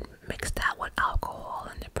again, mix that with alcohol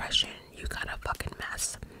and depression, you got a fucking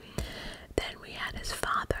mess. Then we had his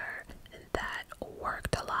father that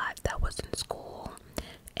worked a lot, that was in school,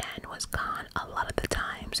 and was gone a lot of the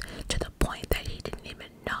times, to the point that he didn't even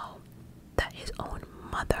know that his own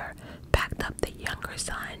mother packed up the younger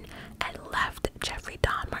son and left Jeffrey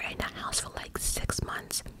Dahmer in the house for like 6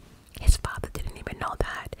 months. His father didn't even know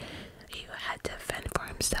that. He had to fend for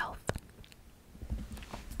himself.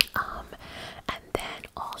 And then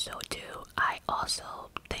also too, I also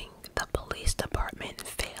think the police department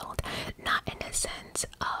failed, not in the sense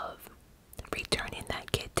of returning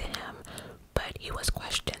that kid to him, but he was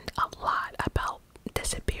questioned a lot about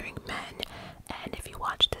disappearing men. And if you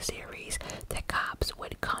watch the series, the cops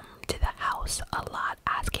would come to the house a lot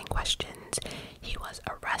asking questions. He was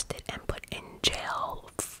arrested and put in jail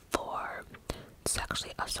for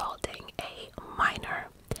sexually assaulting a minor.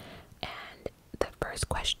 And the first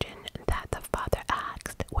question that the father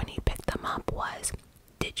asked when he picked them up was,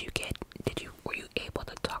 were you able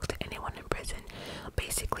to talk to anyone in prison?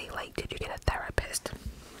 Basically, like, did you get a therapist?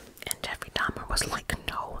 And Jeffrey Dahmer was like,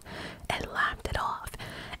 no, and laughed it off.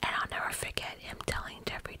 And I'll never forget him telling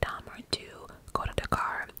Jeffrey Dahmer to go to the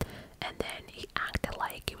car, and then he acted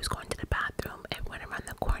like he was going to the bathroom and went around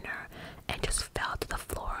the corner and just fell to the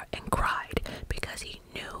floor and cried because he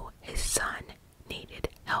knew his son needed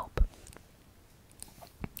help.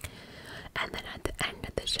 And then at the end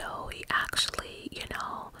of the show, he actually,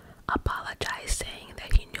 apologized, saying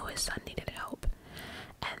that he knew his son needed help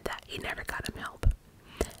and that he never got him help.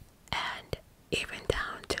 And even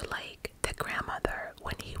down to like the grandmother,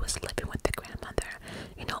 when he was living with the grandmother,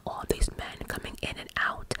 all these men coming in and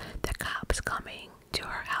out, the cops coming to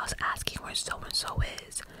her house asking where so-and-so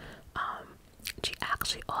is. She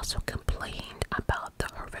actually also complained about the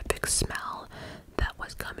horrific smell that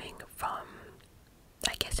was coming from,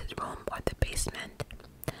 I guess, his room or the basement.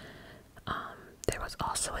 There was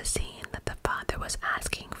also a scene that the father was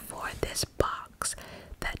asking for this box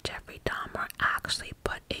that Jeffrey Dahmer actually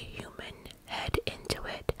put a human head into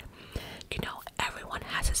it. Everyone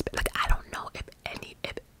has his, like, I don't know if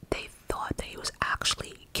they thought that he was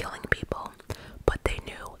actually killing people, but they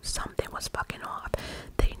knew something was fucking off.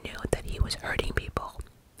 They knew that he was hurting people.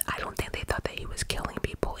 I don't think they thought that he was killing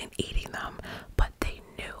people and eating them, but they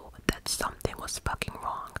knew that something was fucking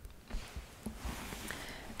wrong.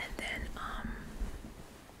 And then,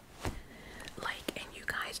 and you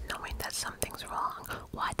guys knowing that something's wrong,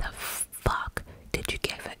 why the fuck did you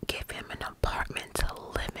give him an apartment to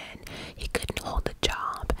live in? He couldn't hold a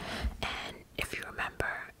job. And if you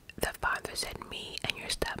remember, the father said, me and your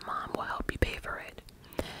stepmom will help you pay for it.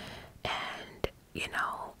 And,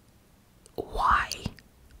 why?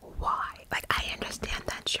 Like, I understand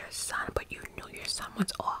that's your son, but you knew your son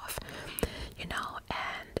was off,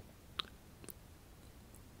 and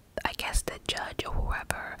I guess the judge or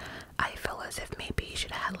whoever, I feel as if maybe he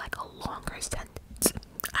should have had like a longer sentence.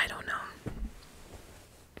 I don't know.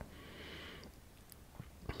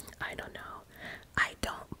 I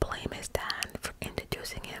don't blame his dad for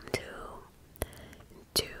introducing him to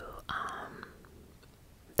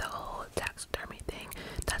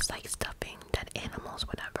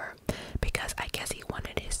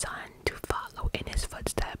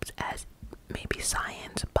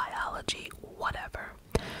psychology, whatever.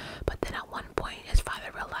 But then at one point, his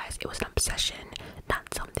father realized it was an obsession,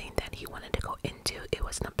 not something that he wanted to go into. It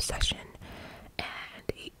was an obsession,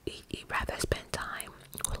 and he'd rather spend time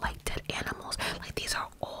with like dead animals. Like, these are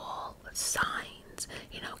all signs,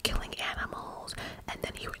 you know, killing animals, and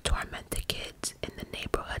then he would torment the kids in the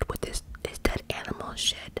neighborhood with his dead animal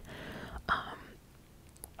shit.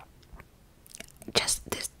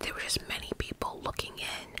 There were just many people looking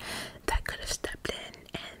in that could have stepped in,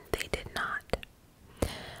 and they did not.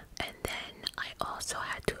 And then I also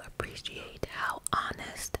had to appreciate how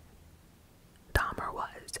honest Dahmer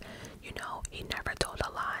was. You know, he never told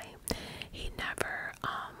a lie. He never,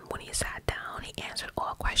 when he sat down, he answered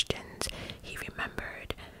all questions. He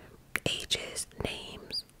remembered ages,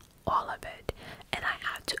 names, all of it. And I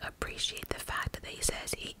have to appreciate the fact that he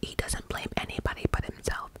says he doesn't blame anybody but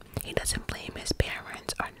himself. He doesn't blame his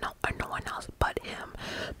parents or no one else but him.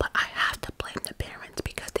 But I have to blame the parents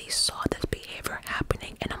because they saw this behavior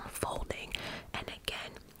happening and unfolding. And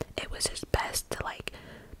again, it was his best to like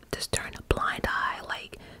just turn a blind eye.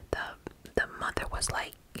 Like the mother was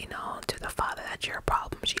like, you know, to the father, that's your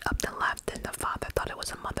problem. She upped and left, and the father thought it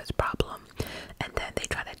was a mother's problem. And then they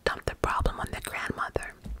try to dump the problem on the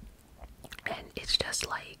grandmother. And it's just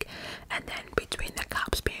like, and then between the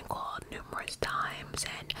cops being called numerous times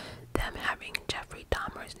and them having Jeffrey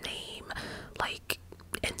Dahmer's name like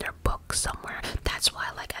in their book somewhere, that's why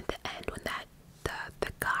like at the end when that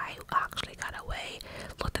the guy who actually got away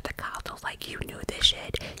looked at the cops and was like, you knew this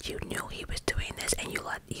shit, you knew he was doing this, and you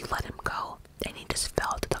let him go, and he just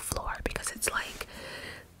fell to the floor. Because it's like,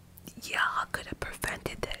 y'all could have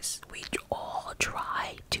prevented this. We all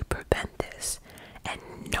tried to prevent this, and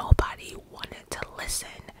nobody wanted to listen.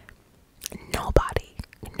 Nobody.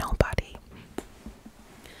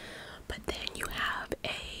 But then you have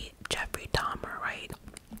a Jeffrey Dahmer, right?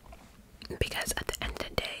 Because at the end of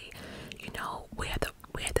the day, you know, we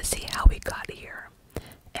had to see how we got here.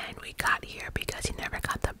 And we got here because he never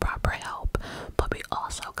got the proper help. But we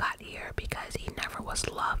also got here because he never was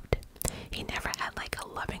loved. He never had like a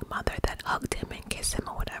loving mother that hugged him and kissed him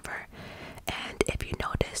or whatever. And if you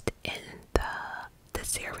noticed in the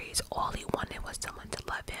series, all he wanted was someone to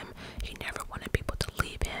love him. He never wanted people to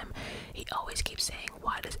leave him. He always keeps saying,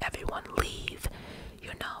 why does everyone leave? You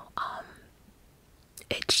know,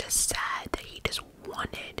 it's just sad that he just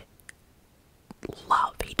wanted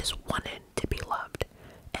love. He just wanted to be loved.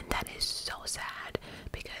 And that is so sad,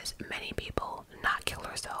 because many people, not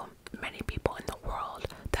killers though, many people in the world,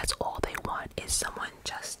 that's all they want is someone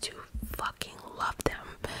just to fucking love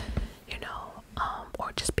them, you know,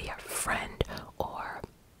 or just be a friend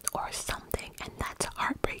or something. And that's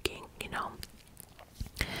heartbreaking, you know.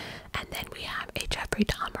 And then we have a Jeffrey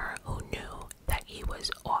Dahmer who knew that he was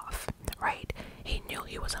off, right? He knew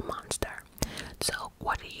he was a monster. So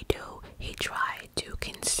what did he do? He tried to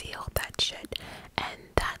conceal that shit, and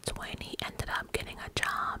that's when he ended up getting a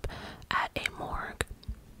job at a morgue.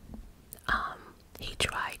 He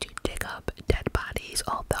tried to dig up dead bodies,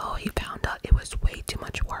 although he found out it was way too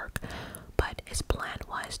much work. But his plan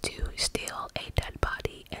was to steal a dead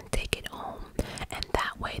body and take it home, and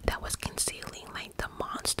that way that was concealing like the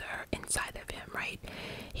monster inside of him, right?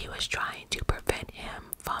 He was trying to prevent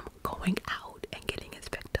him from going out and getting his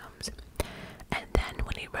victims. And then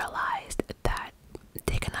when he realized that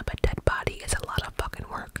digging up a dead body is a lot of fucking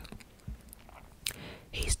work,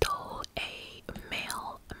 he stole a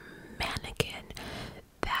male mannequin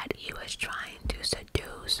that he was trying to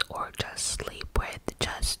seduce or just sleep with,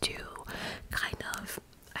 just to kind of,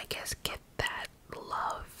 I guess, get that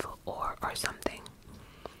love or something,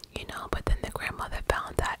 you know. But then the grandmother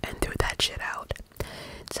found that and threw that shit out.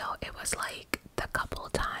 So it was like the couple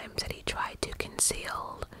times that he tried to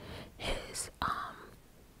conceal his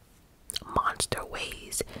monster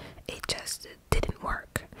ways, it just didn't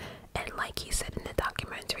work. And like he said in the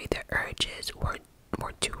documentary, the urges were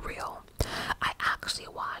too real. I actually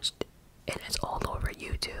watched, and it's all over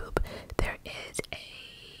YouTube, there is a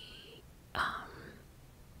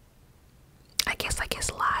I guess like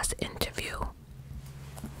his last interview.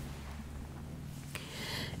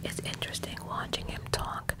 It's interesting watching him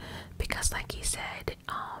talk, because like he said,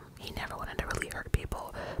 he never wanted to really hurt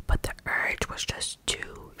people, but the urge was just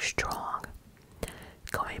too strong.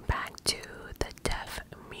 Going back to the deaf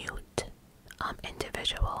mute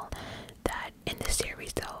individual that in the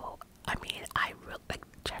series though, I mean, I really like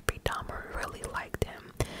Jeffrey Dahmer, really liked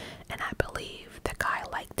him, and I believe the guy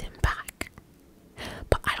liked him back.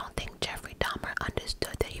 But I don't think Jeffrey Dahmer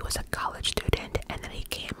understood that he was a college student and that he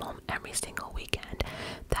came home every single weekend.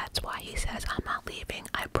 That's why he says, I'm not leaving,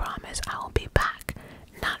 I promise I will be back,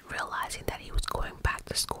 not realizing that he was going back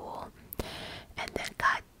to school. And then,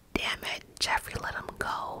 god damn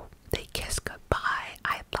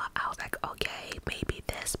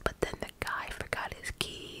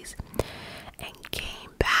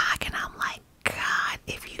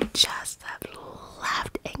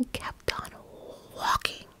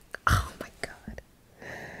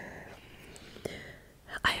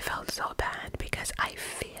so bad because I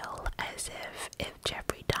feel as if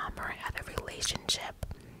Jeffrey Dahmer had a relationship,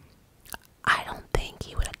 I don't think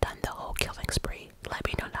he would have done the whole killing spree. Let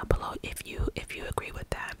me know down below if you agree with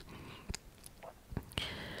that.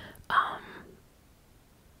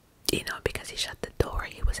 You know, because he shut the door,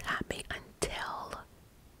 he was happy until,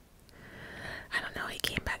 I don't know, he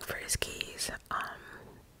came back for his keys. I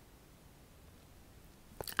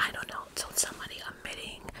don't know, so somebody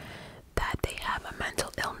admitting that they have a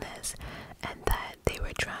mental illness and that they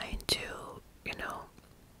were trying to, you know,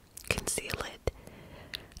 conceal it.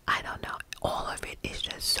 I don't know, all of it is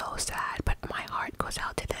just so sad, but my heart goes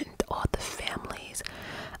out to them, all the families.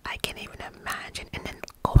 I can't even imagine. And then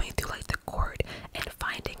going through like the court and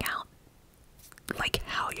finding out like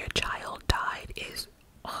how your child died is,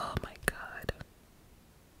 oh my god.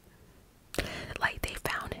 Like they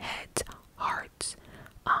found heads, hearts,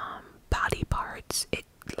 body parts, it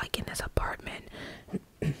like in his apartment.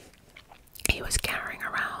 He was carrying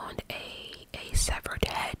around a severed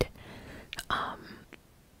head.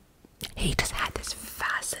 He just had this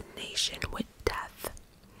fascination with death.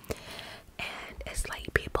 And it's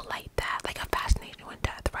like people like that, like a fascination with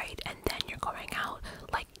death, right? And then you're going out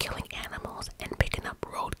like killing animals and picking up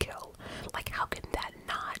roadkill. Like how can that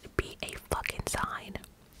not be a fucking sign?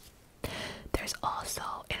 There's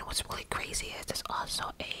also, and what's really crazy is there's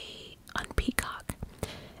also on Peacock,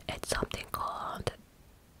 it's something called,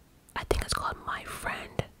 I think it's called My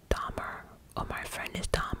Friend Dahmer, or My Friend is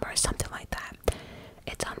Dahmer, or something like that.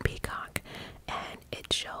 It's on Peacock, and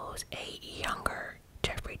it shows a younger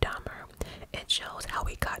Jeffrey Dahmer. It shows how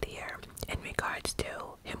he got here in regards to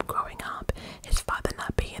him growing up, his father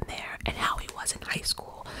not being there, and how he was in high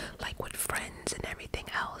school, like with friends and everything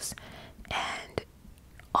else. And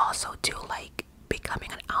also to like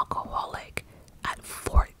becoming an alcoholic at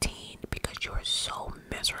 14 because you're so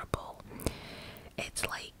miserable. It's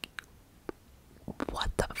like, what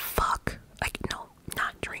the fuck? Like, no,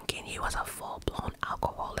 not drinking. He was a full-blown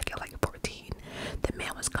alcoholic at like 14. The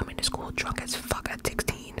man was coming to school drunk as fuck at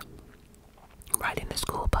 16, riding the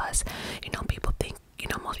school bus. You know, people think, you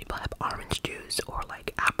know, most people have orange juice or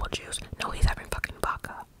like apple juice. No, he's having fucking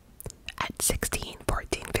vodka at 16,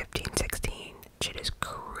 14, 15, 16. Shit is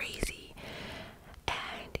crazy.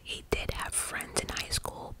 And he did have friends in high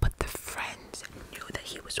school, but the friends knew that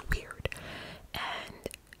he was weird, and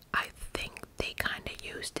I think they kind of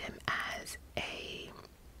used him as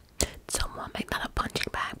someone, like not a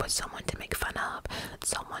punching bag, but someone to make fun of,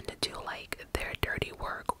 someone to do like their dirty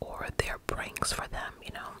work or their pranks for them,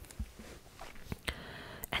 you know.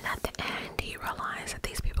 And at the end, he realized that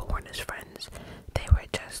these people weren't his friends. They were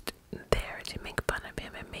just there to make fun of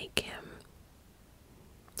him and make him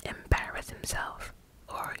embarrass himself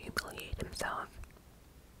or humiliate himself.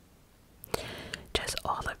 Just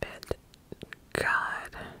all of it.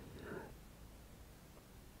 God.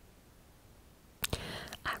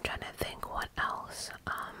 I'm trying to think what else.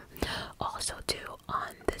 Also too,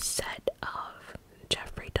 on the set of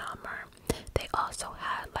Jeffrey Dahmer, they also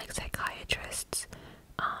had like psychiatrists.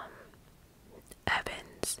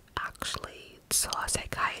 Evans actually saw a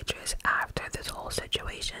psychiatrist after this whole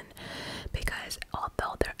situation, because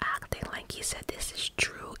although they're acting like he said this is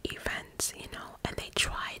true events, you know, and they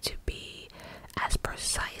try to be as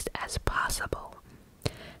precise as possible.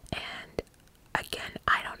 And again,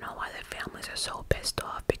 I don't know why the families are so pissed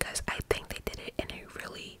off, because I think they did it in a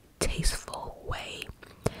really tasteful way.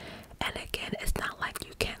 And again, it's not like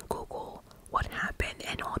you can Google what happened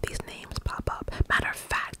and all these names pop up. Matter of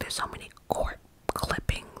fact, there's so many court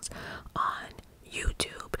clippings on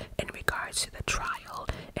YouTube in regards to the trial,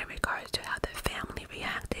 in regards to how the family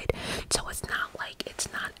reacted. So it's not like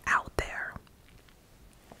it's not out there.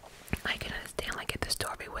 I can understand like if the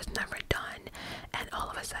story was never done and all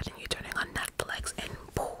of a sudden you're turning on Netflix and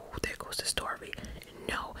boom, there goes the story.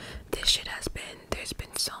 No, this shit has been, there's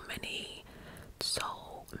been so many,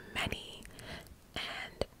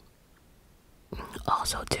 and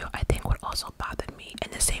also too, I think what also bothered me,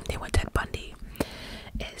 and the same thing with Ted Bundy,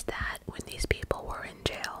 is that when these people were in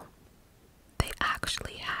jail, they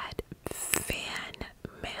actually had fan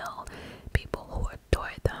mail, people who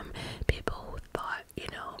adored them, people who thought, you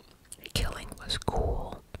know, killing was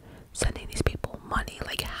cool, sending these people money.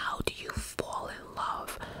 Like, how do you fall in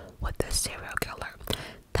love with a serial killer?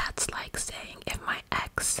 That's like saying if my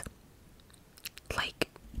ex, like,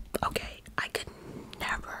 okay, I could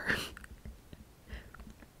never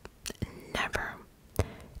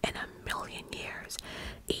in a million years,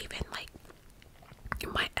 even like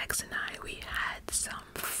my ex and I, we had some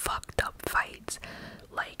fucked up fights,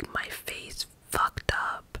 like my face fucked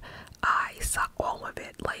up, I saw all of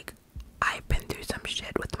it, like I've been through some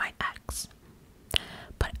shit with my ex,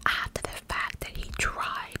 but I have to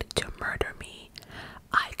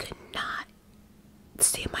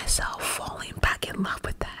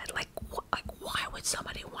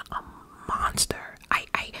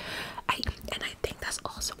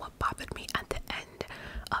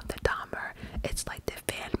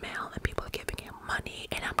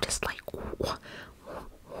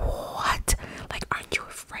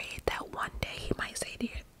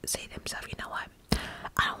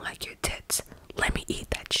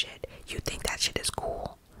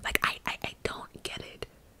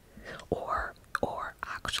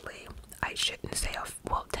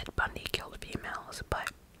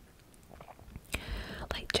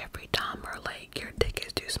or like your dick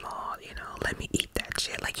is too small, you know, let me eat that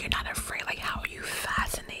shit. Like, you're not afraid. Like, how are you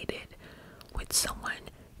fascinated with someone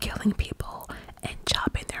killing people and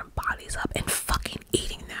chopping their bodies up and fucking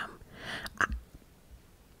eating them?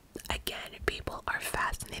 Again, people are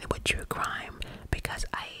fascinated with true crime because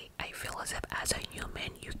I feel as if as a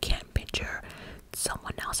human you can't picture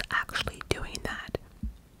someone else actually doing that.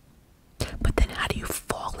 But then how do you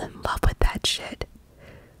fall in love with that shit?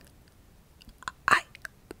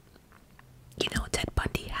 Ted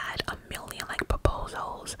Bundy had a million like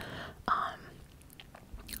proposals.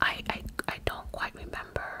 I don't quite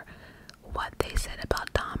remember what they said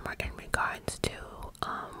about Dahmer in regards to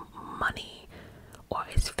money or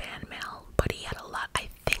his fan mail, but he had a lot. I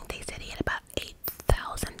think they said he had about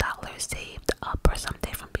 $8,000 saved up or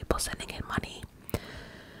something from people sending him money.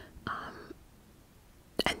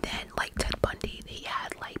 And then like Ted Bundy, he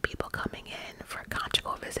had like people coming in for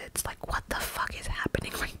conjugal visits. Like, what the fuck is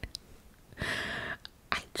happening right now?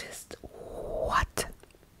 What?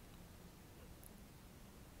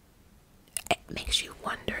 It makes you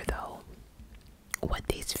wonder though what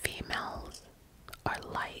these females are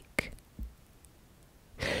like.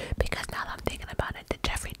 Because now that I'm thinking about it, did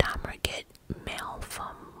Jeffrey Dahmer get mail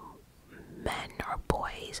from men or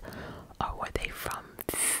boys, or were they from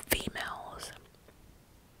females?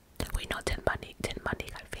 We know Tin Bundy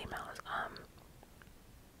got females.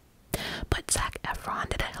 But Zac Efron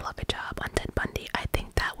did a hell of a job on Ted Bundy. I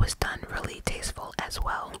think that was done really tasteful as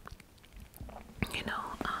well. You know,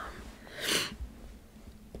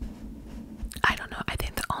 I don't know. I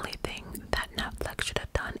think the only thing that Netflix should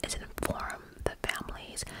have done is inform the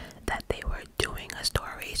families that they were doing a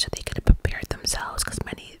story so they could have prepared themselves, because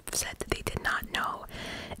many said that they did not know.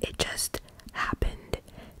 It just happened.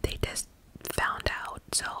 They just found out.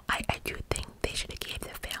 So I do think they should have gave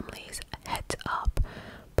the families a heads up,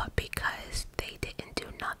 but because they didn't do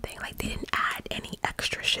nothing, like they didn't add any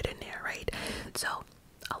extra shit in there, right? So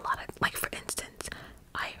a lot of, like, for instance,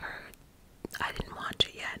 I didn't watch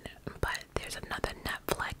it yet, but there's another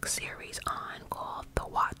Netflix series on called The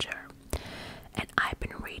Watcher, and I've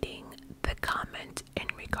been reading the comments in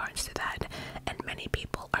regards to that, and many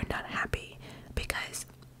people are not happy because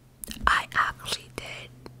I actually did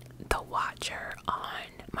The Watcher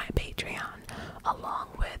on my Patreon along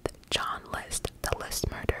with John List, the List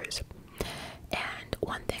Murders. And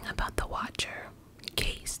one thing about The Watcher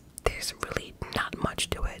case, there's really not much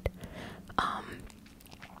to it.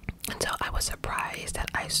 And so I was surprised that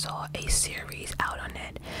I saw a series out on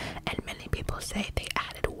it, and many people say they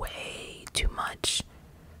added way too much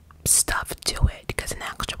stuff to it, because in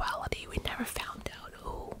actuality we never found out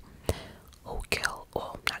who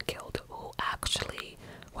who actually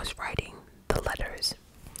was writing the letters.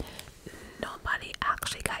 Nobody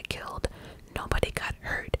actually got killed, nobody got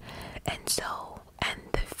hurt, and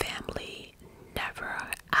the family never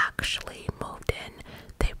actually moved in.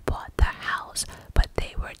 They bought the house, but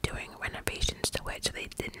they were doing renovations to it, so they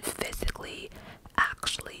didn't physically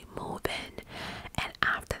actually move in. And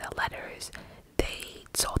after the letters, they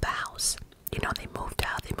sold the house. You know, they moved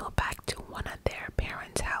out, they moved back to one of their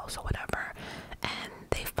parents' house or whatever, and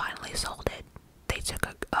they finally sold it. They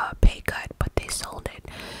took a pay cut, but they sold it.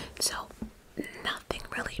 So nothing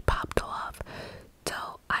really popped off.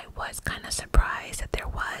 So I was kind of surprised that there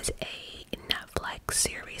was a Netflix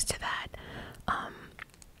series to that.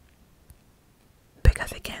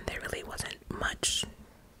 Because again, there really wasn't much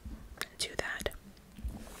to that.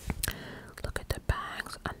 Look at the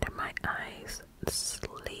bags under my eyes.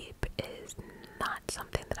 Sleep is not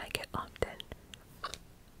something that I get often.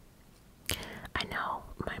 I know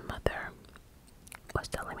my mother was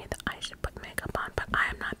telling me that I should put makeup on, but I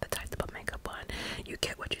am not the type to put makeup on. You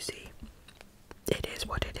get what you see. It is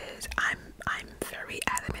what it is. I'm very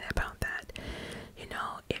adamant about that. You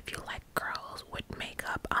know, if you like girls with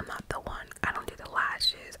makeup, I'm not the one. I don't do the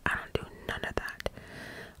lashes. I don't do none of that.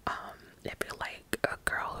 If you like a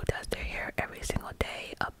girl who does their hair every single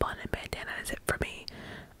day, a bun and bandana is it for me.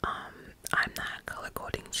 I'm not color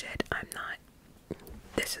coding shit. I'm not.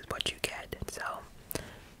 This is what you get. So,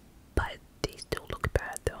 but these do look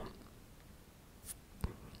bad though.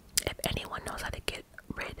 If anyone knows how to get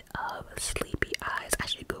rid of sleepy eyes, I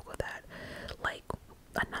should Google that. Like,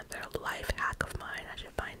 another life hack of mine. I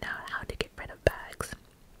should find out how to get rid of bags.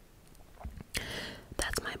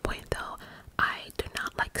 That's my point though. I do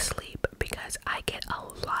not like sleep because I get a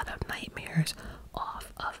lot of nightmares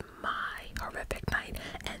off of my horrific night,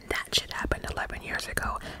 and that shit happened 11 years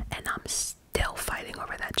ago, and I'm still fighting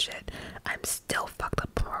over that shit. I'm still fucked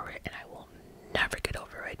up over it, and I will never get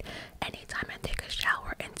over it. Anytime I take a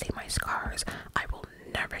shower and see my scars, I will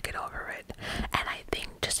never get over it. And I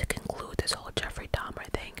think, just to conclude this whole Jeffrey Dahmer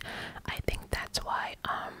thing, I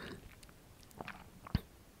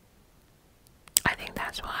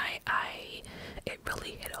that's why it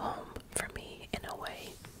really hit home for me in a way.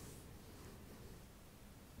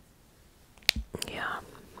 Yeah.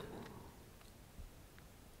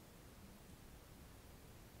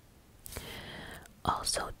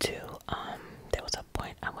 Also too, there was a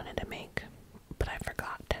point I wanted to make, but I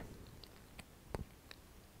forgot.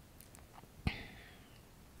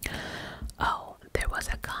 Oh, there was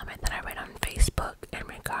a comment that I read on Facebook in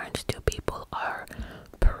regards to people are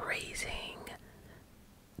praising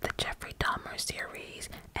the Jeffrey Dahmer series,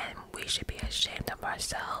 and we should be ashamed of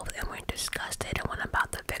ourselves, and we're disgusted, and what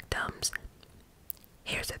about the victims?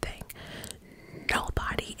 Here's the thing.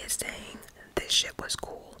 Nobody is saying this shit was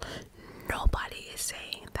cool. Nobody is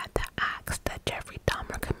saying that the acts that Jeffrey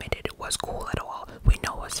Dahmer committed was cool at all. We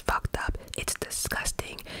know it's fucked up. It's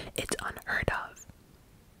disgusting. It's unheard of.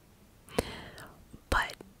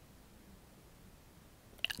 But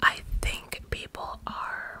I think people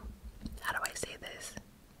are, how do I say this?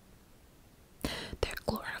 They're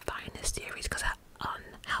glorifying this series because on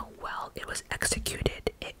how well it was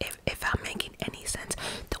executed. If I'm making any sense,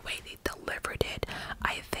 the way they delivered it,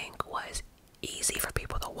 I think was easy for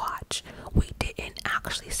people to watch. We didn't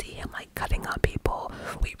actually see him like cutting up people.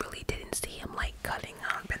 We really didn't see him like cutting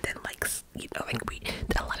up, and then like, you know, like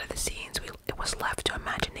a lot of the scenes, it was left to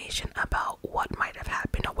imagination about what might have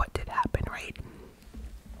happened or what did happen, right?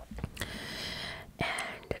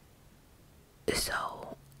 And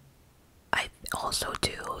so I also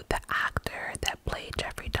do the actor that played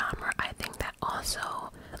Jeffrey Dahmer, I think that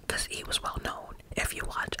also, because he was well known. If you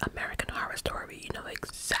watch American Horror Story, you know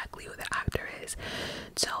exactly who the actor is.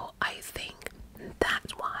 So I think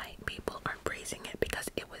that's why people are praising it, because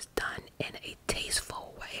it was done in a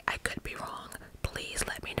tasteful way. I could be wrong. Please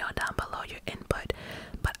let me know down below your input.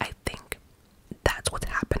 But I think that's what's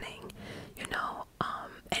happening, you know.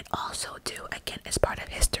 And also too, again, it's part of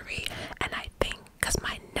history. And I think, because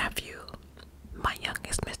my nephew, my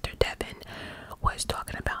youngest, Mr. Devin, was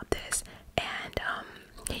talking about this, and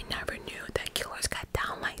he never knew that killers got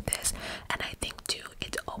down like this. And I think too,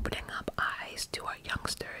 it's opening up eyes to our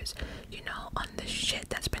youngsters, you know, on the shit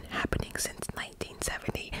that's been happening since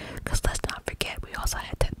 1970. Because let's not forget, we also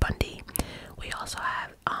had Ted Bundy, we also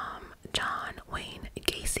have John Wayne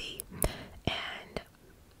Gacy, and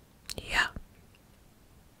yeah,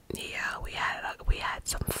 we had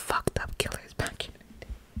some fucked up killers back in the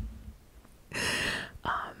day.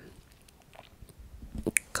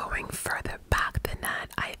 Going further back than that,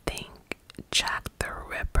 I think Jack the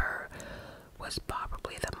Ripper was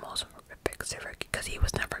probably the most horrific serial, because he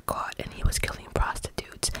was never caught and he was killing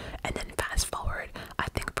prostitutes. And then fast forward, I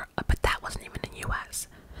think but that wasn't even in the US.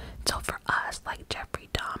 So for us, like Jeffrey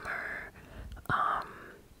Dahmer,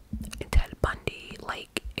 Ted Bundy,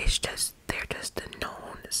 like, it's just, they're just the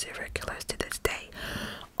known serial killers to this day.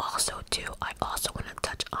 Also too, I also want to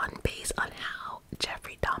touch on base on how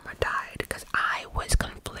Jeffrey Dahmer died, because I was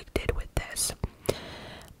conflicted with this.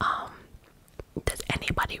 Does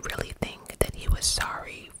anybody really think that he was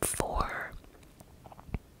sorry for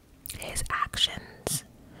his actions?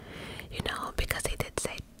 You know, because they did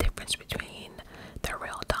say the difference between the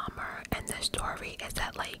real Dahmer and the story is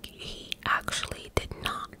that, like, he actually did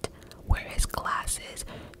not wear his glasses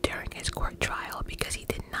during his court trial because he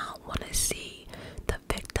did not want to see the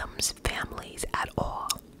victims' families at all.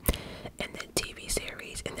 In the TV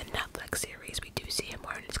series, in the Netflix series, we do see him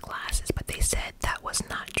wearing his glasses, but they said that was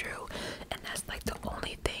not true, and that's like the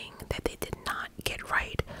only thing that they did not get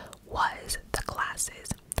right was the glasses.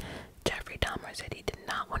 Jeffrey Dahmer said he did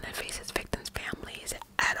not want to face his victims' families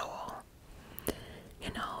at all.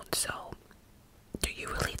 You know, so do you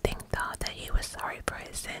really think though that he was sorry for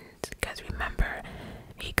his sins? Because remember,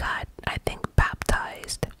 he got, I think,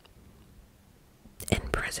 baptized in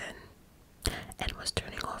prison and was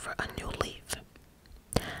turning over a new leaf.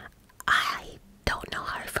 I don't know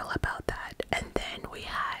how I feel about that. And then we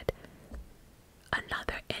had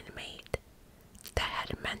another inmate that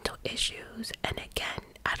had mental issues, and again,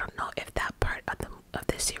 I don't know if that part of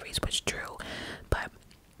the series was true, but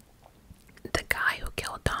the guy who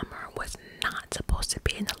killed Dahmer was not supposed to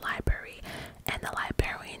be in the library, and the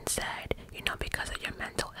librarian said, you know, because of your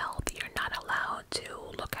mental health, you're not allowed to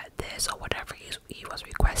look at this or whatever he was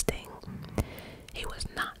requesting. He was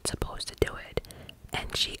not supposed to do it,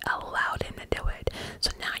 and she allowed him to do it.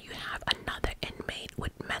 So now you have another inmate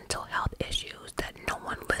with mental health issues that no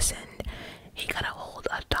one listened. He got a hold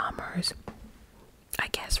of Dahmer's, I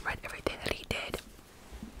guess, read everything that he did,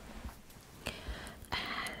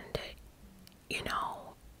 and, you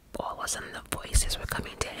know, all of a sudden the voices were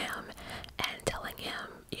coming to him and telling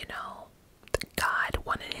him, you know, God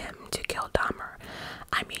wanted him to kill Dahmer.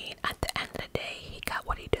 I mean, at the end of the day, he got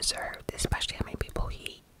what he deserved, especially how many people he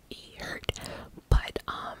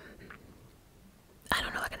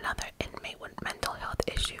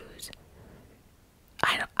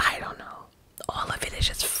is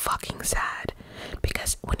just fucking sad,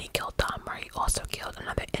 because when he killed Dahmer, he also killed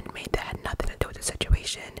another inmate that had nothing to do with the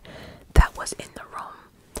situation that was in the room.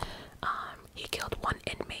 He killed one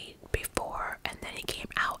inmate before, and then he came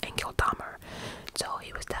out and killed Dahmer. So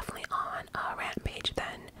he was definitely on a rampage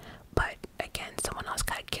then. But again, someone else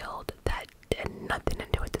got killed that had nothing to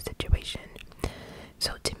do with the situation.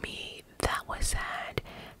 So to me, that was sad.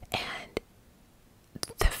 And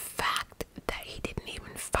the fact that he didn't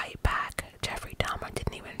even fight back, Jeffrey Dahmer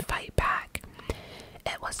didn't even fight back,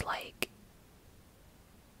 it was like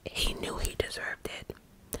he knew he deserved it,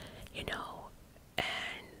 you know. And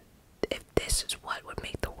if this is what would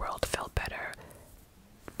make the world feel better,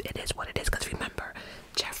 it is what it is. Because remember,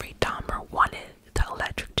 Jeffrey Dahmer wanted the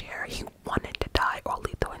electric chair, he wanted to die, or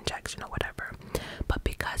lethal injection, or whatever. But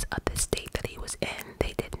because of the state that he was in,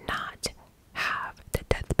 they did not have the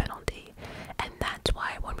death penalty. And that's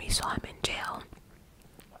why when we saw him in jail,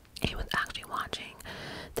 he was actually watching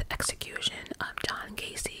the execution of John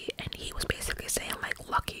Gacy, and he was basically saying like,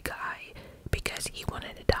 lucky guy, because he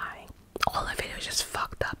wanted to die. All of it was just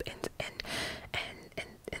fucked up and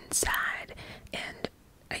sad, and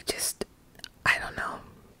I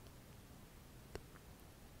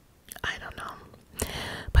don't know.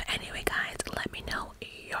 But anyway, guys, let me know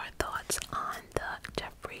your thoughts on the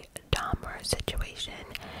Jeffrey Dahmer situation,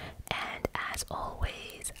 and as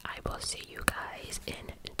always, I will see you guys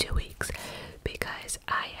in 2 weeks, because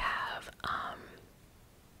I have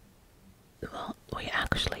well, we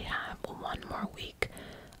actually have 1 more week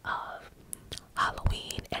of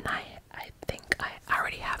Halloween, and I think I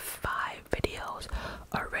already have 5 videos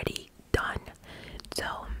already done. So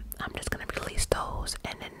I'm just gonna release those,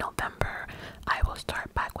 and in November I will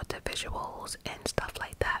start back with the visuals and stuff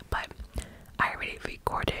like that. But I already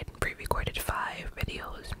pre-recorded 5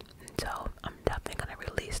 videos, so I'm definitely gonna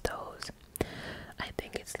release those. I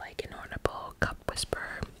think it's like Inaudible, Cup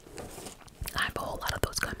Whisper. I have a whole lot of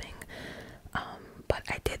those coming. But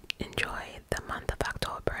I did enjoy the month of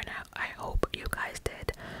October, and I hope you guys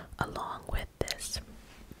did, along with this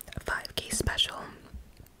 5K special.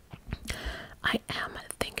 I am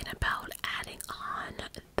thinking about adding on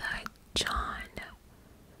the John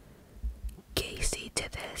Gacy to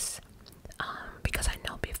this, because I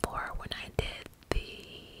know before when I did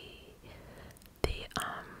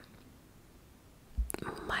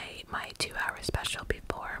my 2-hour special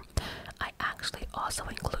before, I actually also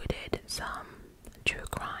included some true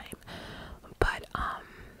crime, but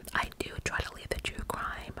I do try to leave the true